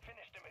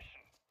 Finish the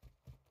mission.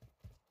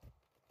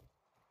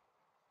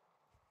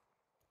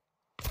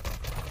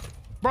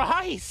 Bro,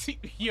 how he see?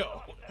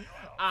 Yo.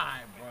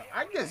 Alright, bro.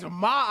 I guess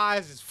my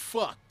eyes is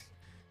fucked.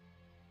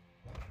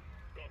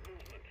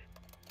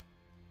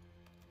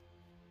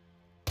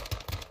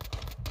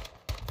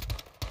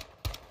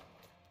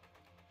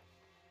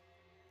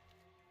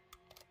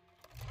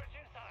 Switch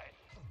inside.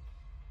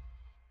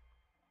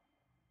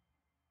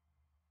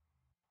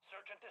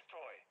 Search and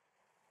destroy.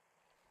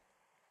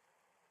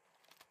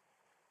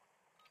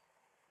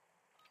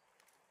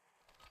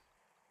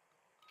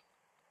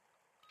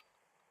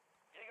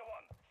 Jaeger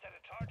 1, set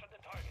a charge on the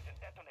target and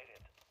detonate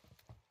it.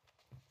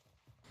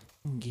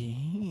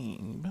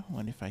 Gabe,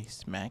 what if I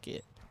smack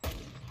it?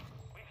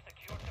 We've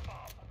secured the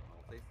bomb.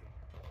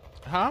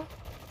 Huh?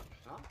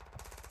 Huh?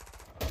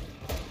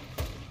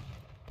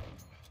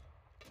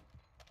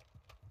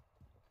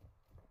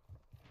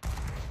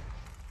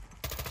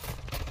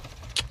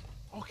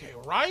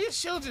 Riot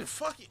Shields is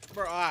fucking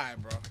bro.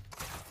 Alright, bro.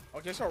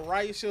 Okay, so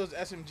Riot Shields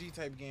SMG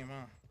type game,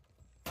 huh?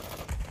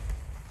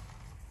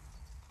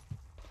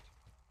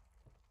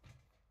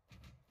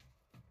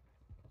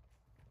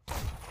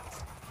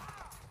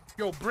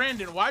 Yo,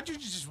 Brandon, why'd you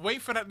just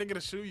wait for that nigga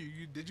to shoot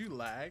you? Did you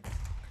lag?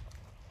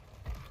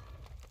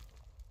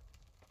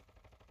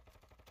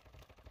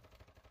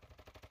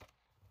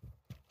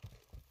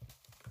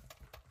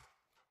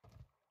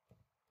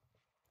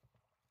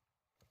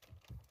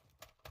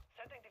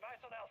 Setting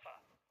device on Alpha.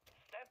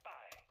 Stand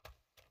by.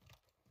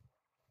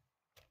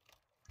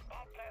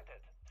 Bomb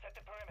planted. Set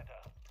the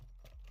perimeter.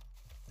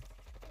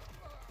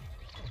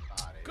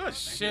 Good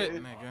shit,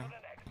 nigga.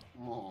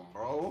 Come on,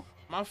 bro.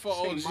 My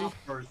fault, This ain't OG.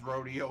 my first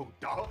rodeo,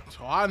 dog.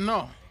 So I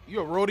know.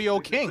 You a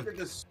rodeo king. Look at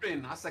the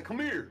spin. I said, come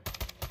here.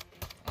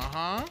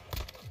 Uh-huh.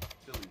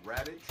 Silly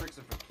rabbit. Tricks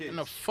are for kids. In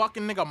the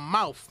fucking nigga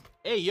mouth.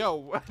 Hey,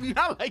 yo.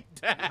 Not like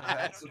that.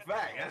 That's a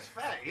fact. That's a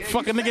fact. Yeah,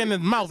 Fucking you nigga in said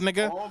his mouth, it.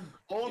 nigga.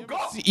 On go.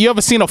 You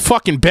ever seen a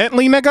fucking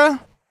Bentley, nigga?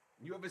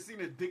 You ever seen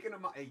a dick in the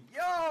mouth? Hey,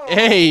 yo.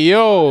 Hey,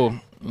 yo.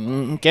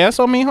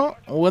 Queso, mijo?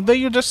 What did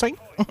you just say?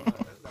 That's not what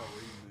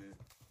he meant.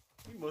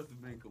 He must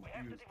have been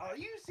confused. Are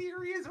you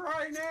serious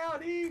right now,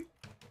 dude?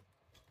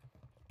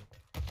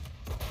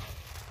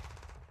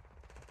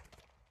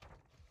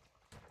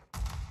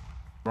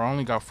 Bro, I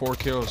only got 4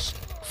 kills.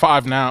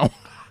 5 now.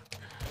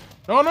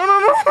 No, no, no,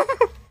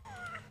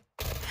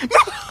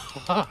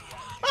 no.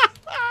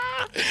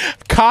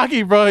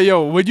 Cocky, bro.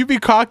 Yo, would you be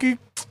cocky?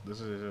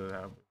 This is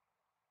happening.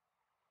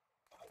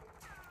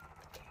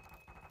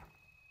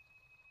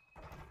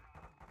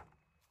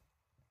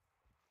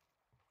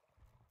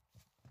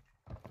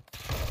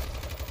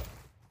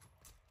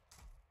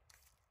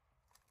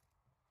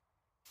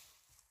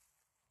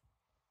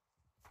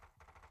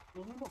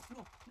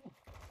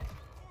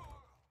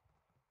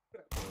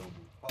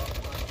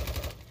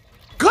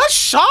 Good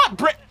shot,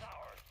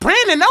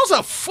 Brandon. That was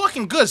a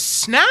fucking good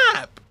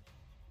snap.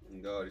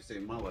 God, he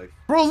saved my life.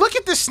 Bro, look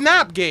at the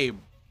snap, Gabe.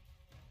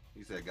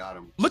 He said, got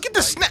him. Look at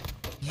the snap.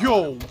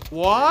 Yo,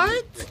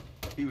 what?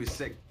 He was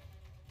sick.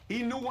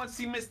 He knew once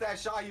he missed that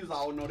shot, he was like,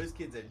 oh no, this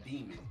kid's a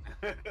demon.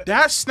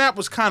 That snap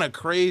was kind of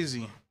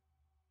crazy.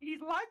 He's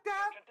like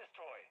that.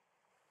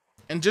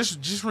 And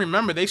just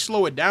remember, they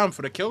slow it down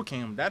for the kill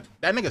cam. That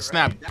nigga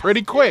snapped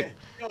pretty quick.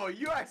 Yeah. Yo,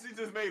 you actually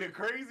just made a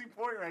crazy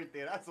point right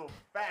there. That's a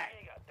fact.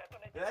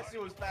 That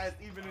shit was fast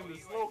even in the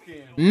slow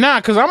cam. Nah,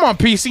 cause I'm on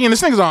PC and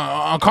this nigga's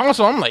on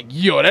console. I'm like,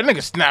 yo, that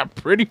nigga snapped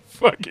pretty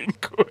fucking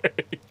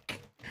quick.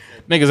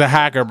 Nigga's a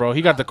hacker, bro.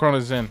 He got the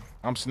Chronos in.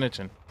 I'm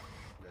snitching.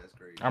 That's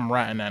crazy. I'm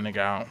ratting that nigga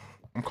out.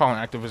 I'm calling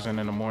Activision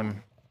in the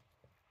morning.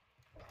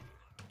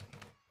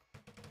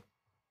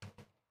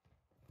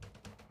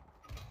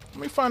 Let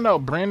me find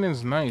out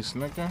Brandon's nice,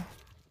 nigga.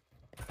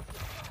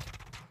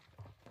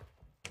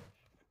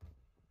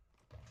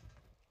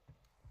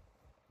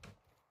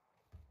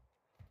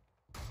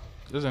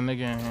 There's a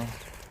nigga in here.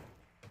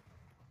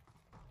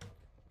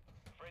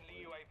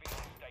 Friendly UAV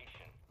on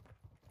station.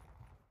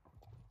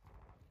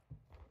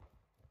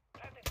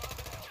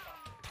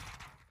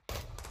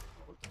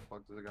 What the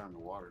fuck does it got in the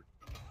water?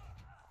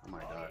 Oh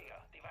my god.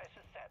 Device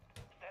is set.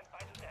 Stand by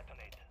to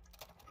detonate.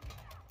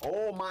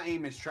 Oh, my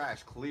aim is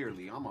trash,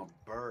 clearly. I'm a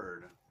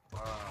bird.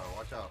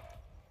 Watch out.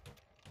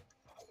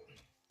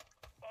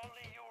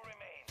 Only you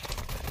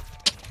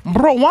remain.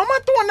 Bro, why am I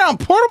throwing down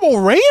portable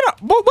radar?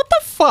 What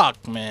the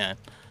fuck, man?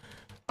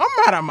 I'm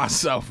mad at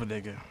myself, nigga.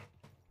 The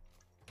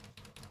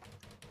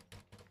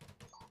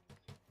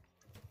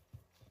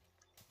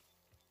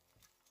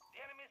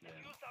enemies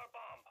defused our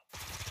bomb.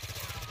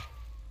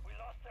 We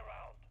lost the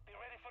round. Be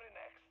ready for the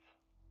next.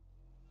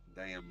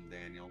 Damn,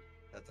 Daniel.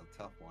 That's a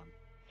tough one.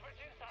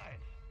 Switching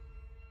sides.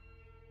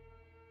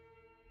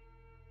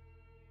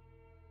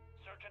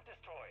 Search and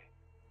destroy.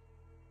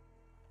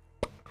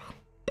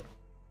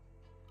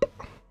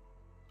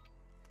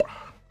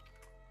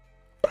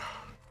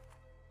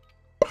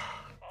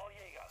 All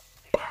Jaeger.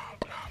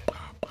 Defend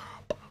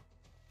objective.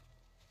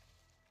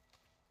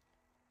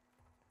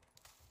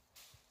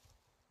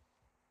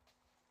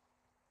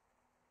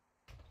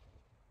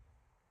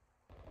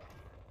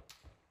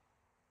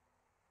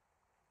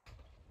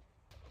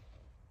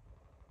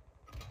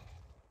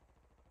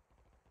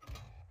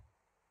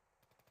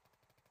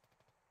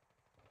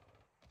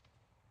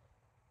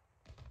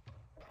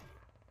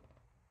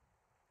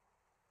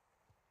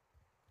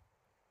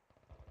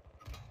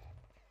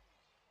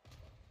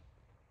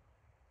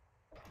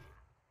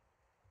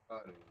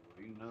 God,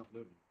 he not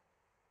living.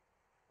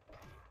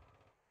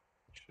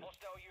 Shit.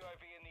 Hostile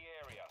UAV in the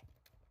area.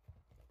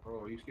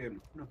 Oh, you scared me.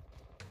 No.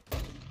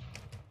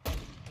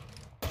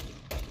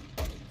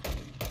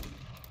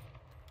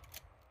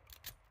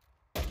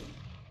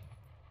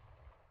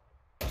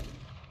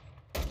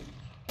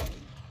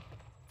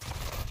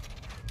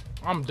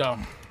 I'm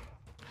dumb.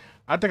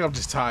 I think I'm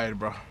just tired,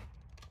 bro. I'm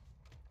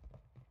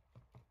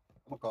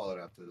gonna call it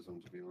after this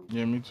one, to be honest.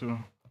 Yeah, me too.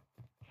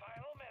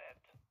 Final minute.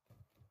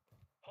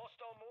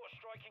 Hostile more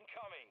strike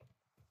incoming.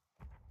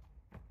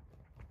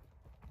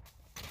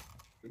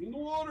 Get in the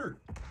water.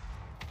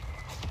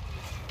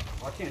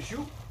 I can't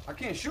shoot. I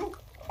can't shoot.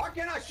 Why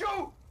can't I shoot?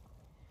 Oh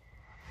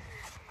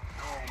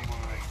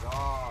my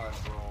god,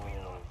 bro.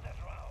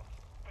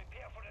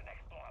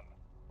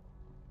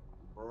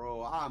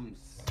 Bro, I'm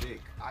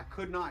sick. I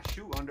could not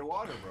shoot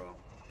underwater, bro.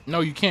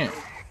 No, you can't.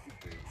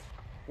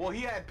 Well,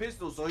 he had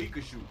pistols, so he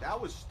could shoot. That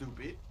was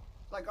stupid.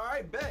 Like, all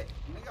right, bet.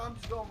 Nigga, I'm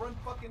just gonna run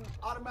fucking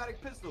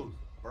automatic pistols.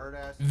 Bird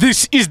ass.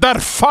 This is the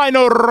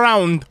final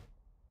round.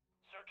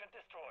 Search and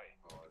destroy.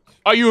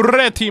 Are you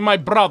ready, my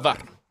brother?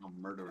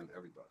 I'm murdering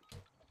everybody.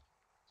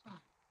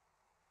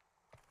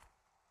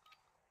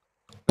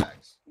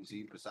 Facts. You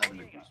see, Poseidon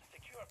agrees.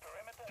 Secure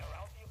perimeter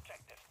around the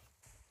objective.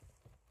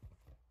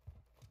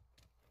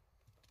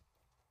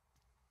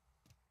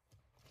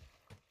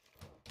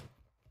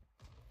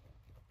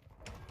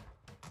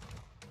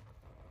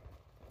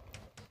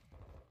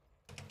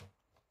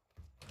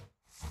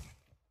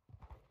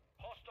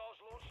 Hostiles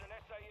launch an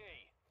SAE.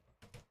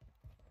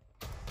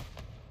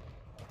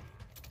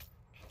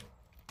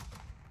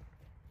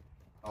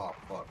 Oh,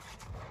 fuck.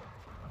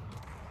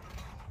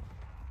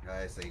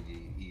 Guy SAG,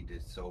 he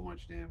did so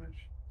much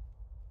damage.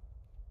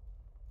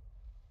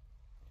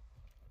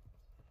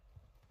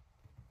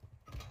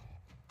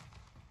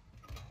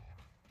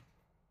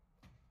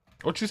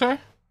 What you say?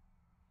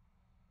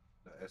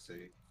 The SA.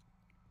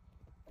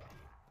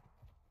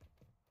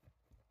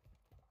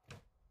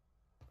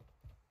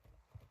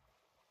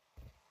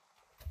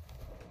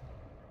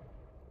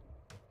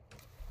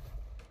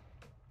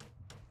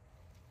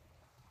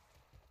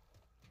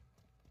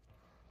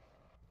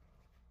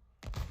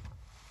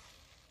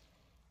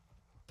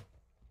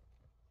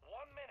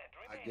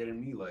 Not getting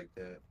me like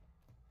that.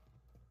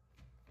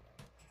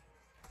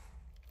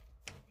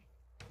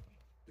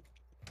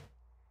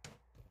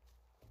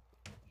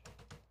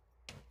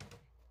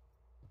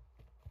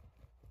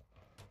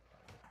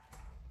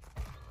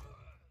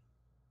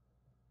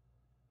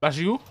 That's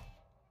you?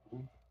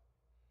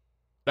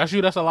 That's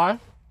you that's alive?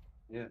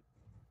 Yeah.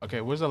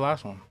 Okay, where's the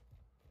last one?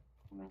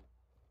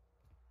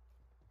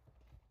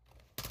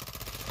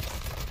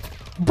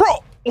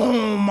 Bro!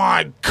 Oh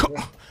my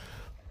god!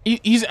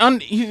 He's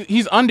under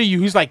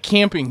you. He's like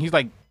camping. He's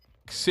like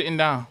sitting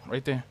down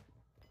right there.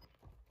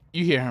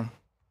 You hear him.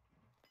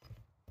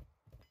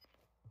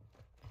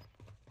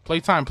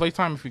 Playtime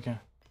if you can.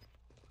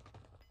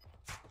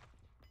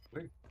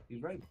 Wait,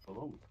 he's right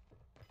below me.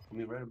 I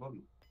mean, right above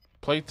me.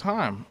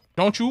 Playtime.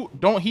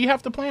 Don't he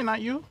have to play, not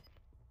you?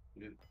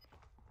 Yeah.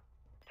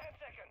 10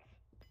 seconds.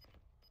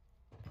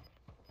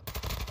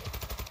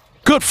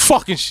 Good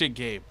fucking shit,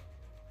 Gabe.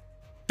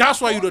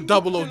 That's why you the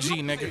double OG,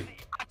 nigga.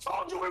 I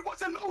told you it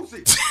wasn't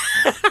losing.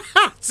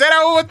 Say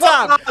that one more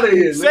time.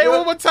 Here, Say it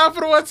one more time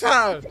for the one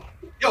time.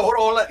 Yo,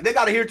 hold on. They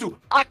gotta hear too.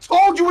 I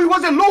told you we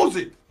wasn't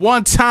losing.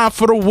 One time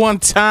for the one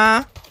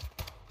time.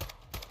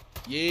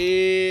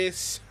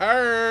 Yes,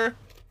 sir.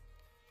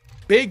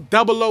 Big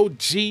double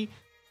OG.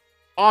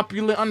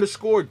 Opulent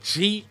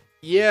 _G.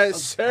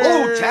 Yes, sir.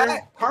 Oh,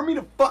 Chad. Turn me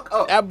the fuck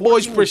up. That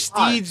boy's 14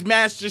 Prestige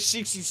Master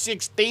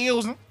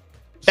 66,000.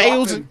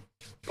 dropping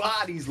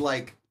bodies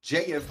like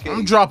JFK.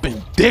 I'm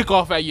dropping dick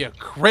off at your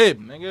crib,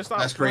 nigga. Stop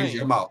That's crazy.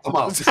 playing. I'm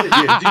out.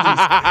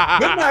 Yeah,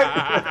 good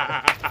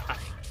night.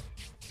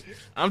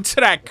 I'm to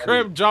that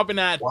crib dropping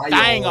that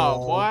thing off,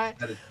 boy.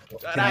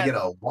 Can I get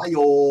a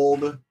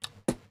wild?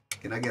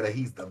 Can I get a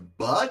he's the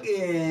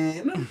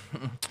bugging?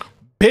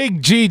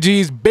 Big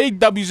GG's, big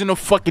W's in the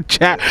fucking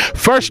chat.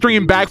 First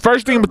stream back,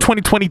 first stream of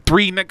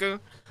 2023, nigga.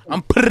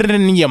 I'm putting it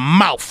in your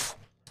mouth.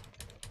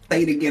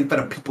 Say it again for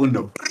the people in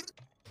the.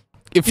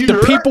 If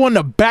the people in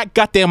the back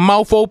got their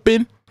mouth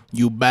open,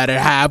 you better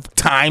have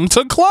time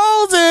to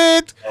close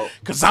it.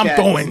 Cause I'm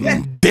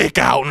throwing dick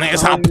out, nigga.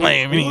 Stop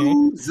playing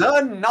me.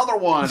 Another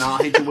one. I'll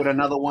hit you with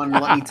another one.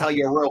 Let me tell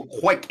you real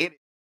quick.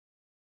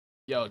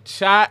 Yo,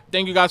 chat.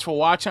 Thank you guys for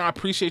watching. I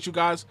appreciate you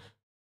guys.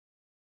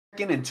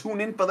 And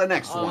tune in for the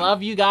next one. I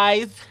love you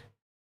guys.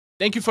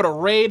 Thank you for the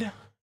raid.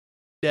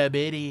 Da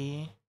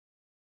bitty.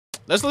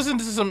 Let's listen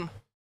to some.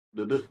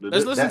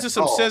 Let's listen to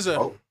some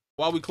SZA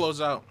while we close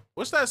out.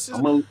 What's that,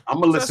 SZA? I'm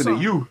gonna listen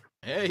to you.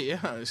 Hey,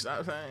 yeah,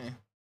 stop saying.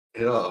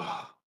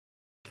 Yeah.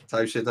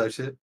 Type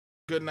shit.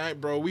 Good night,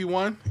 bro. We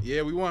won.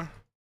 Yeah, we won.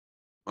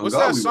 Oh, What's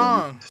God, that we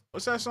song? won.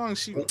 What's that song?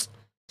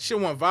 Shit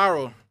went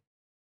viral.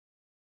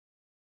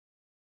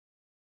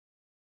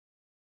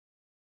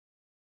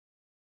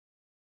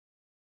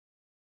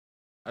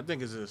 I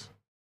think it's this.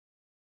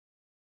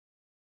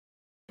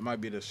 It might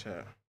be this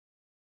chat.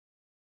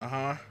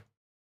 Uh-huh.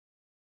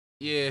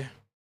 Yeah.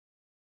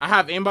 I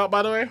have aimbot,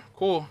 by the way.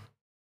 Cool.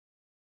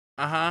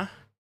 Uh-huh.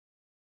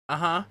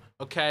 Uh-huh.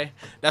 Okay.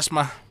 That's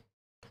my...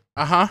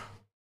 Uh-huh.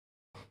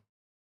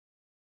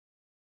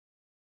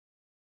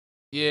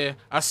 Yeah.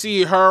 I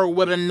see her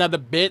with another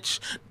bitch.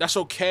 That's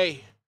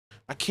okay.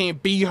 I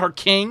can't be her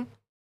king.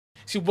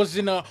 She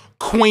wasn't a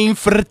queen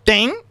for the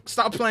thing.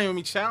 Stop playing with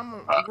me, chat.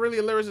 I'm really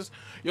a lyricist.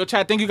 Yo,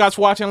 chat, thank you guys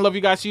for watching. Love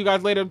you guys. See you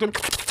guys later.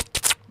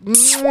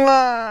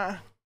 Mwah.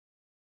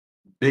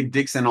 Big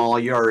dicks and all,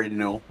 you already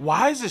know.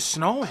 Why is it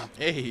snowing?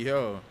 Hey,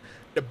 yo.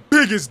 The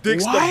biggest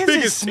dicks, Why the is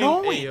biggest it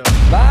snowing? Hey, yo.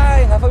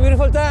 Bye. Have a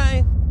beautiful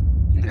time.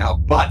 Ja,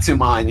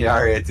 Batman,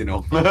 jag vet inte.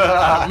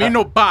 Me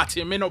no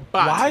body, me no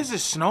body. Why is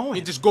it snowing?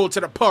 You just go to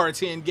the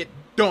party and get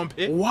dumped.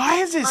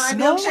 Why is it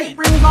snowing?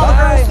 Brings all the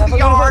girls to the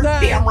yard.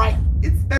 Damn right. It's